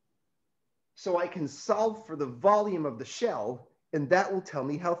 so I can solve for the volume of the shell, and that will tell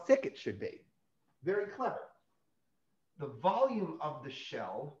me how thick it should be. Very clever. The volume of the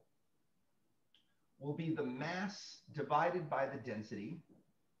shell will be the mass divided by the density,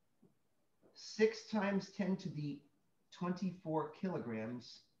 6 times 10 to the 24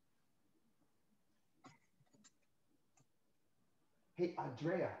 kilograms. Hey,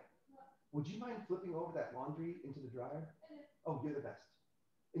 Andrea, would you mind flipping over that laundry into the dryer? Oh, you're the best.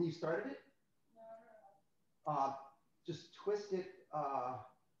 And you started it? No. Just twist it,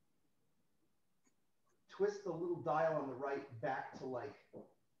 twist the little dial on the right back to like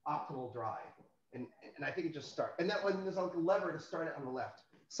optimal dry. And I think it just starts. And that one, there's like a lever to start it on the left.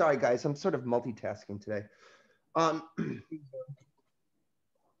 Sorry, guys, I'm sort of multitasking today.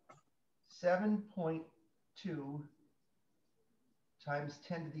 7.2 times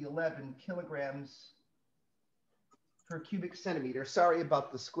 10 to the 11 kilograms per cubic centimeter. Sorry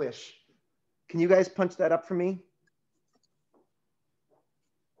about the squish. Can you guys punch that up for me?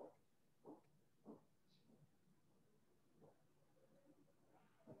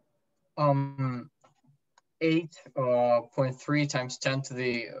 8.3 times 10 to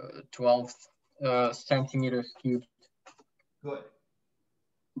the 12th centimeters cubed. Good.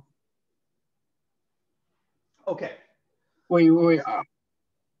 Okay. Wait.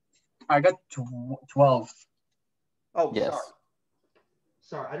 I got 12. Oh, yes.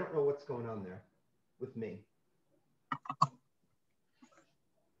 Sorry, I don't know what's going on there with me.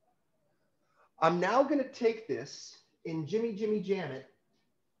 I'm now going to take this and jam it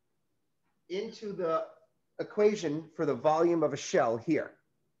into the equation for the volume of a shell here.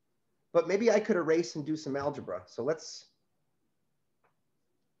 But maybe I could erase and do some algebra. So let's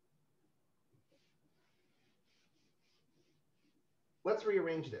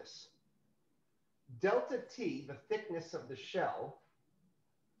rearrange this. Delta T, the thickness of the shell,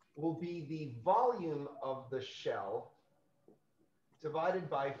 will be the volume of the shell divided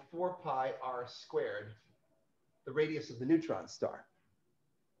by 4 pi r squared, the radius of the neutron star.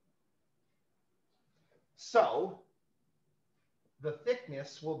 So the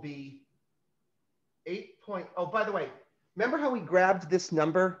thickness will be 8. Oh, by the way, remember how we grabbed this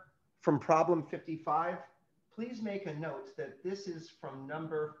number from problem 55? Please make a note that this is from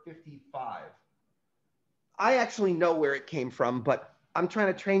number 55. I actually know where it came from, but I'm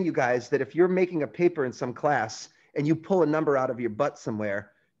trying to train you guys that if you're making a paper in some class and you pull a number out of your butt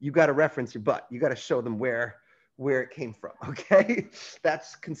somewhere, you got to reference your butt. You got to show them where it came from, okay?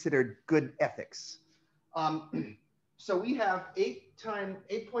 That's considered good ethics. So we have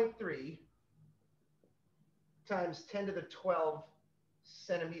 8.3 times 10 to the 12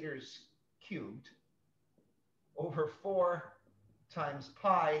 centimeters cubed, over 4 times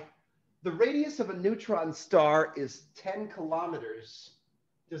pi. The radius of a neutron star is 10 kilometers.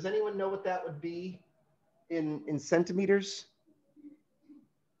 Does anyone know what that would be in centimeters?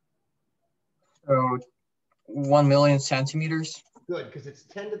 So 1 million centimeters. Good, because it's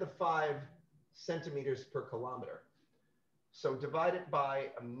 10 to the 5 centimeters per kilometer. So divide it by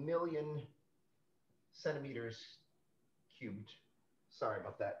 1 million centimeters cubed. Sorry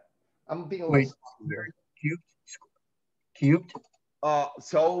about that. I'm being a little sloppy here. Cubed?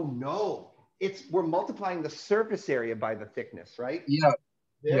 So no, we're multiplying the surface area by the thickness, right? Yeah.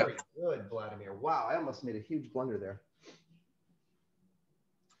 Very good, Vladimir. Wow, I almost made a huge blunder there.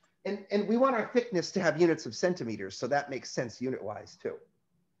 And we want our thickness to have units of centimeters, so that makes sense unit-wise too.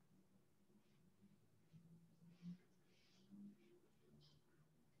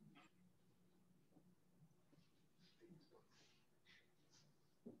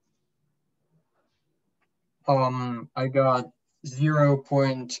 I got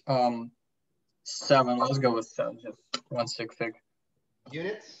 0.7. Let's go with that. Just one sig fig.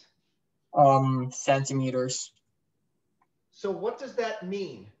 Units? Centimeters. So what does that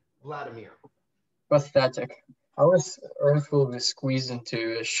mean, Vladimir? Pathetic. How is Earth will be squeezed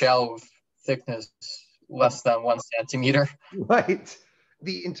into a shell of thickness less than 1 centimeter? Right.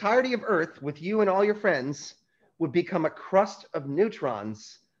 The entirety of Earth, with you and all your friends, would become a crust of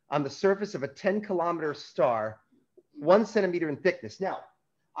neutrons on the surface of a 10-kilometer star, 1 centimeter in thickness. Now,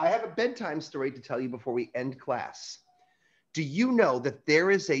 I have a bedtime story to tell you before we end class. Do you know that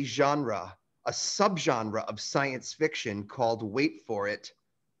there is a genre, a subgenre of science fiction called, wait for it,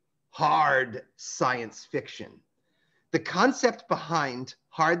 hard science fiction? The concept behind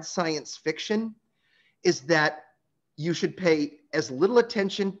hard science fiction is that you should pay as little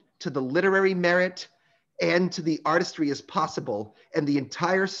attention to the literary merit and to the artistry as possible, and the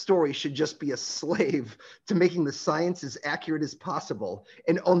entire story should just be a slave to making the science as accurate as possible.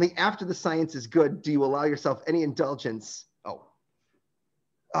 And only after the science is good do you allow yourself any indulgence.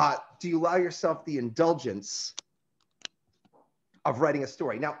 Do you allow yourself the indulgence of writing a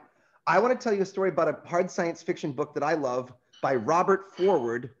story? Now, I want to tell you a story about a hard science fiction book that I love by Robert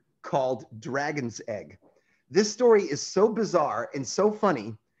Forward called Dragon's Egg. This story is so bizarre and so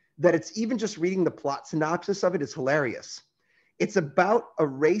funny that it's even just reading the plot synopsis of it is hilarious. It's about a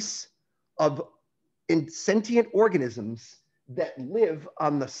race of sentient organisms that live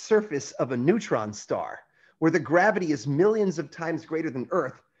on the surface of a neutron star, where the gravity is millions of times greater than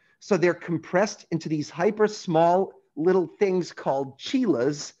Earth. So they're compressed into these hyper small little things called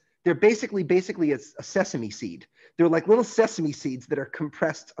chelas. They're basically a sesame seed. They're like little sesame seeds that are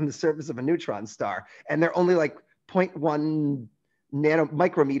compressed on the surface of a neutron star. And they're only like 0.1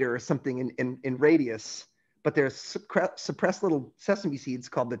 micrometer or something in radius, but they're suppressed little sesame seeds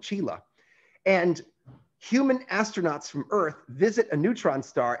called the chela. And human astronauts from Earth visit a neutron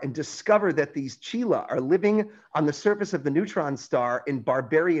star and discover that these chela are living on the surface of the neutron star in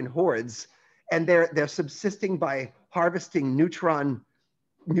barbarian hordes, and they're subsisting by harvesting neutron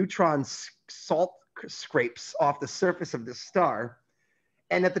salt scrapes off the surface of this star.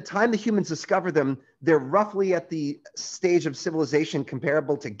 And at the time the humans discover them, they're roughly at the stage of civilization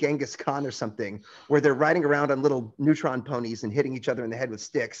comparable to Genghis Khan or something, where they're riding around on little neutron ponies and hitting each other in the head with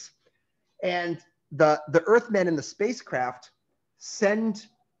sticks. And the Earthmen in the spacecraft send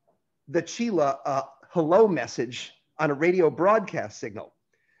the chela a hello message on a radio broadcast signal.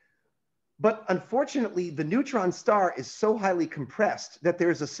 But unfortunately, the neutron star is so highly compressed that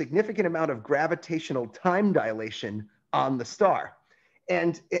there's a significant amount of gravitational time dilation on the star.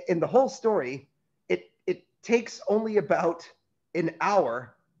 And in the whole story, it takes only about an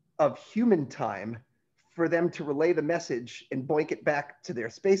hour of human time for them to relay the message and boink it back to their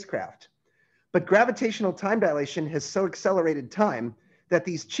spacecraft. But gravitational time dilation has so accelerated time that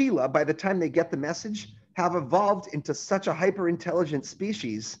these chela, by the time they get the message, have evolved into such a hyper-intelligent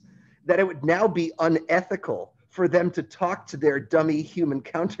species that it would now be unethical for them to talk to their dummy human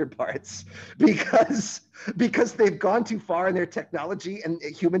counterparts because they've gone too far in their technology and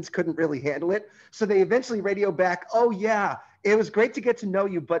humans couldn't really handle it. So they eventually radio back, oh yeah, it was great to get to know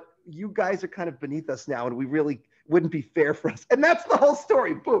you, but you guys are kind of beneath us now and we really wouldn't be fair for us. And that's the whole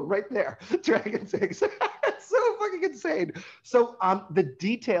story, boom, right there, Dragon's Eggs. It's so fucking insane. So the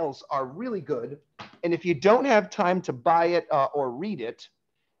details are really good. And if you don't have time to buy it or read it,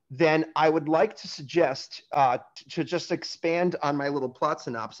 then I would like to suggest to just expand on my little plot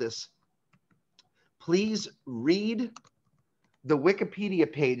synopsis. Please read the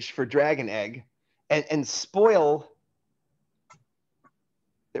Wikipedia page for Dragon Egg and spoil,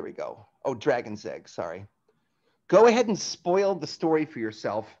 there we go. Oh, Dragon's Egg, sorry. Go ahead and spoil the story for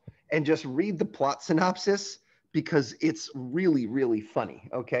yourself and just read the plot synopsis, because it's really, really funny.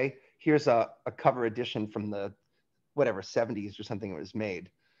 Okay, here's a cover edition from the whatever 70s or something it was made.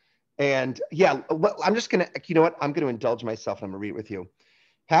 And yeah, I'm just gonna, you know what? I'm gonna indulge myself and I'm gonna read it with you.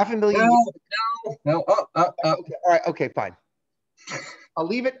 500,000. No. Okay, all right. Okay, fine. I'll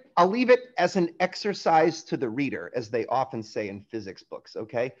leave it as an exercise to the reader, as they often say in physics books.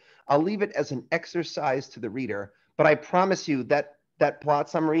 Okay, I'll leave it as an exercise to the reader, but I promise you that that plot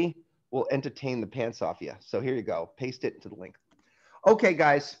summary will entertain the pants off you. So here you go. Paste it into the link. Okay,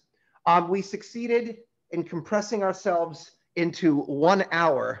 guys, we succeeded in compressing ourselves into 1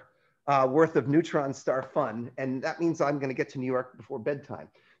 hour worth of neutron star fun, and that means I'm going to get to New York before bedtime.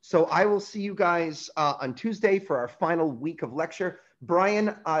 So I will see you guys on Tuesday for our final week of lecture.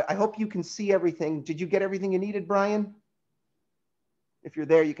 Brian, I hope you can see everything. Did you get everything you needed, Brian? If you're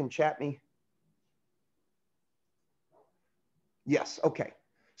there, you can chat me. Yes, okay.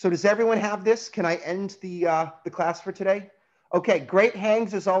 So does everyone have this? Can I end the class for today? Okay, great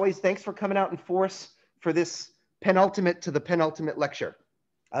hangs as always. Thanks for coming out in force for this penultimate to the penultimate lecture.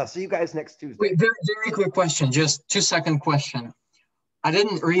 I'll see you guys next Tuesday. Wait, very quick question, just 2-second question. I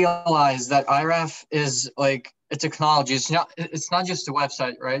didn't realize that IRAF is like a technology. It's not just a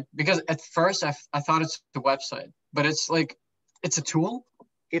website, right? Because at first I thought it's a website, but it's like, it's a tool?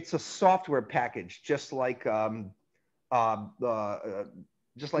 It's a software package, just like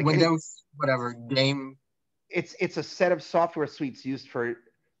Windows, whatever, game. It's a set of software suites used for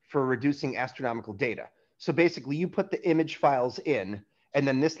reducing astronomical data. So basically you put the image files in, and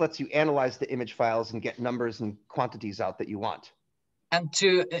then this lets you analyze the image files and get numbers and quantities out that you want. And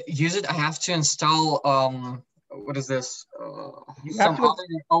to use it, I have to install, what is this? Some other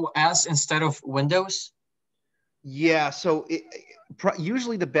OS instead of Windows? Yeah, so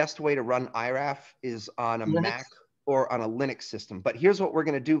usually the best way to run IRAF is on a Linux? Mac or on a Linux system. But here's what we're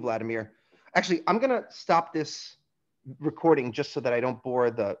going to do, Vladimir. Actually, I'm going to stop this recording just so that I don't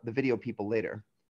bore the video people later.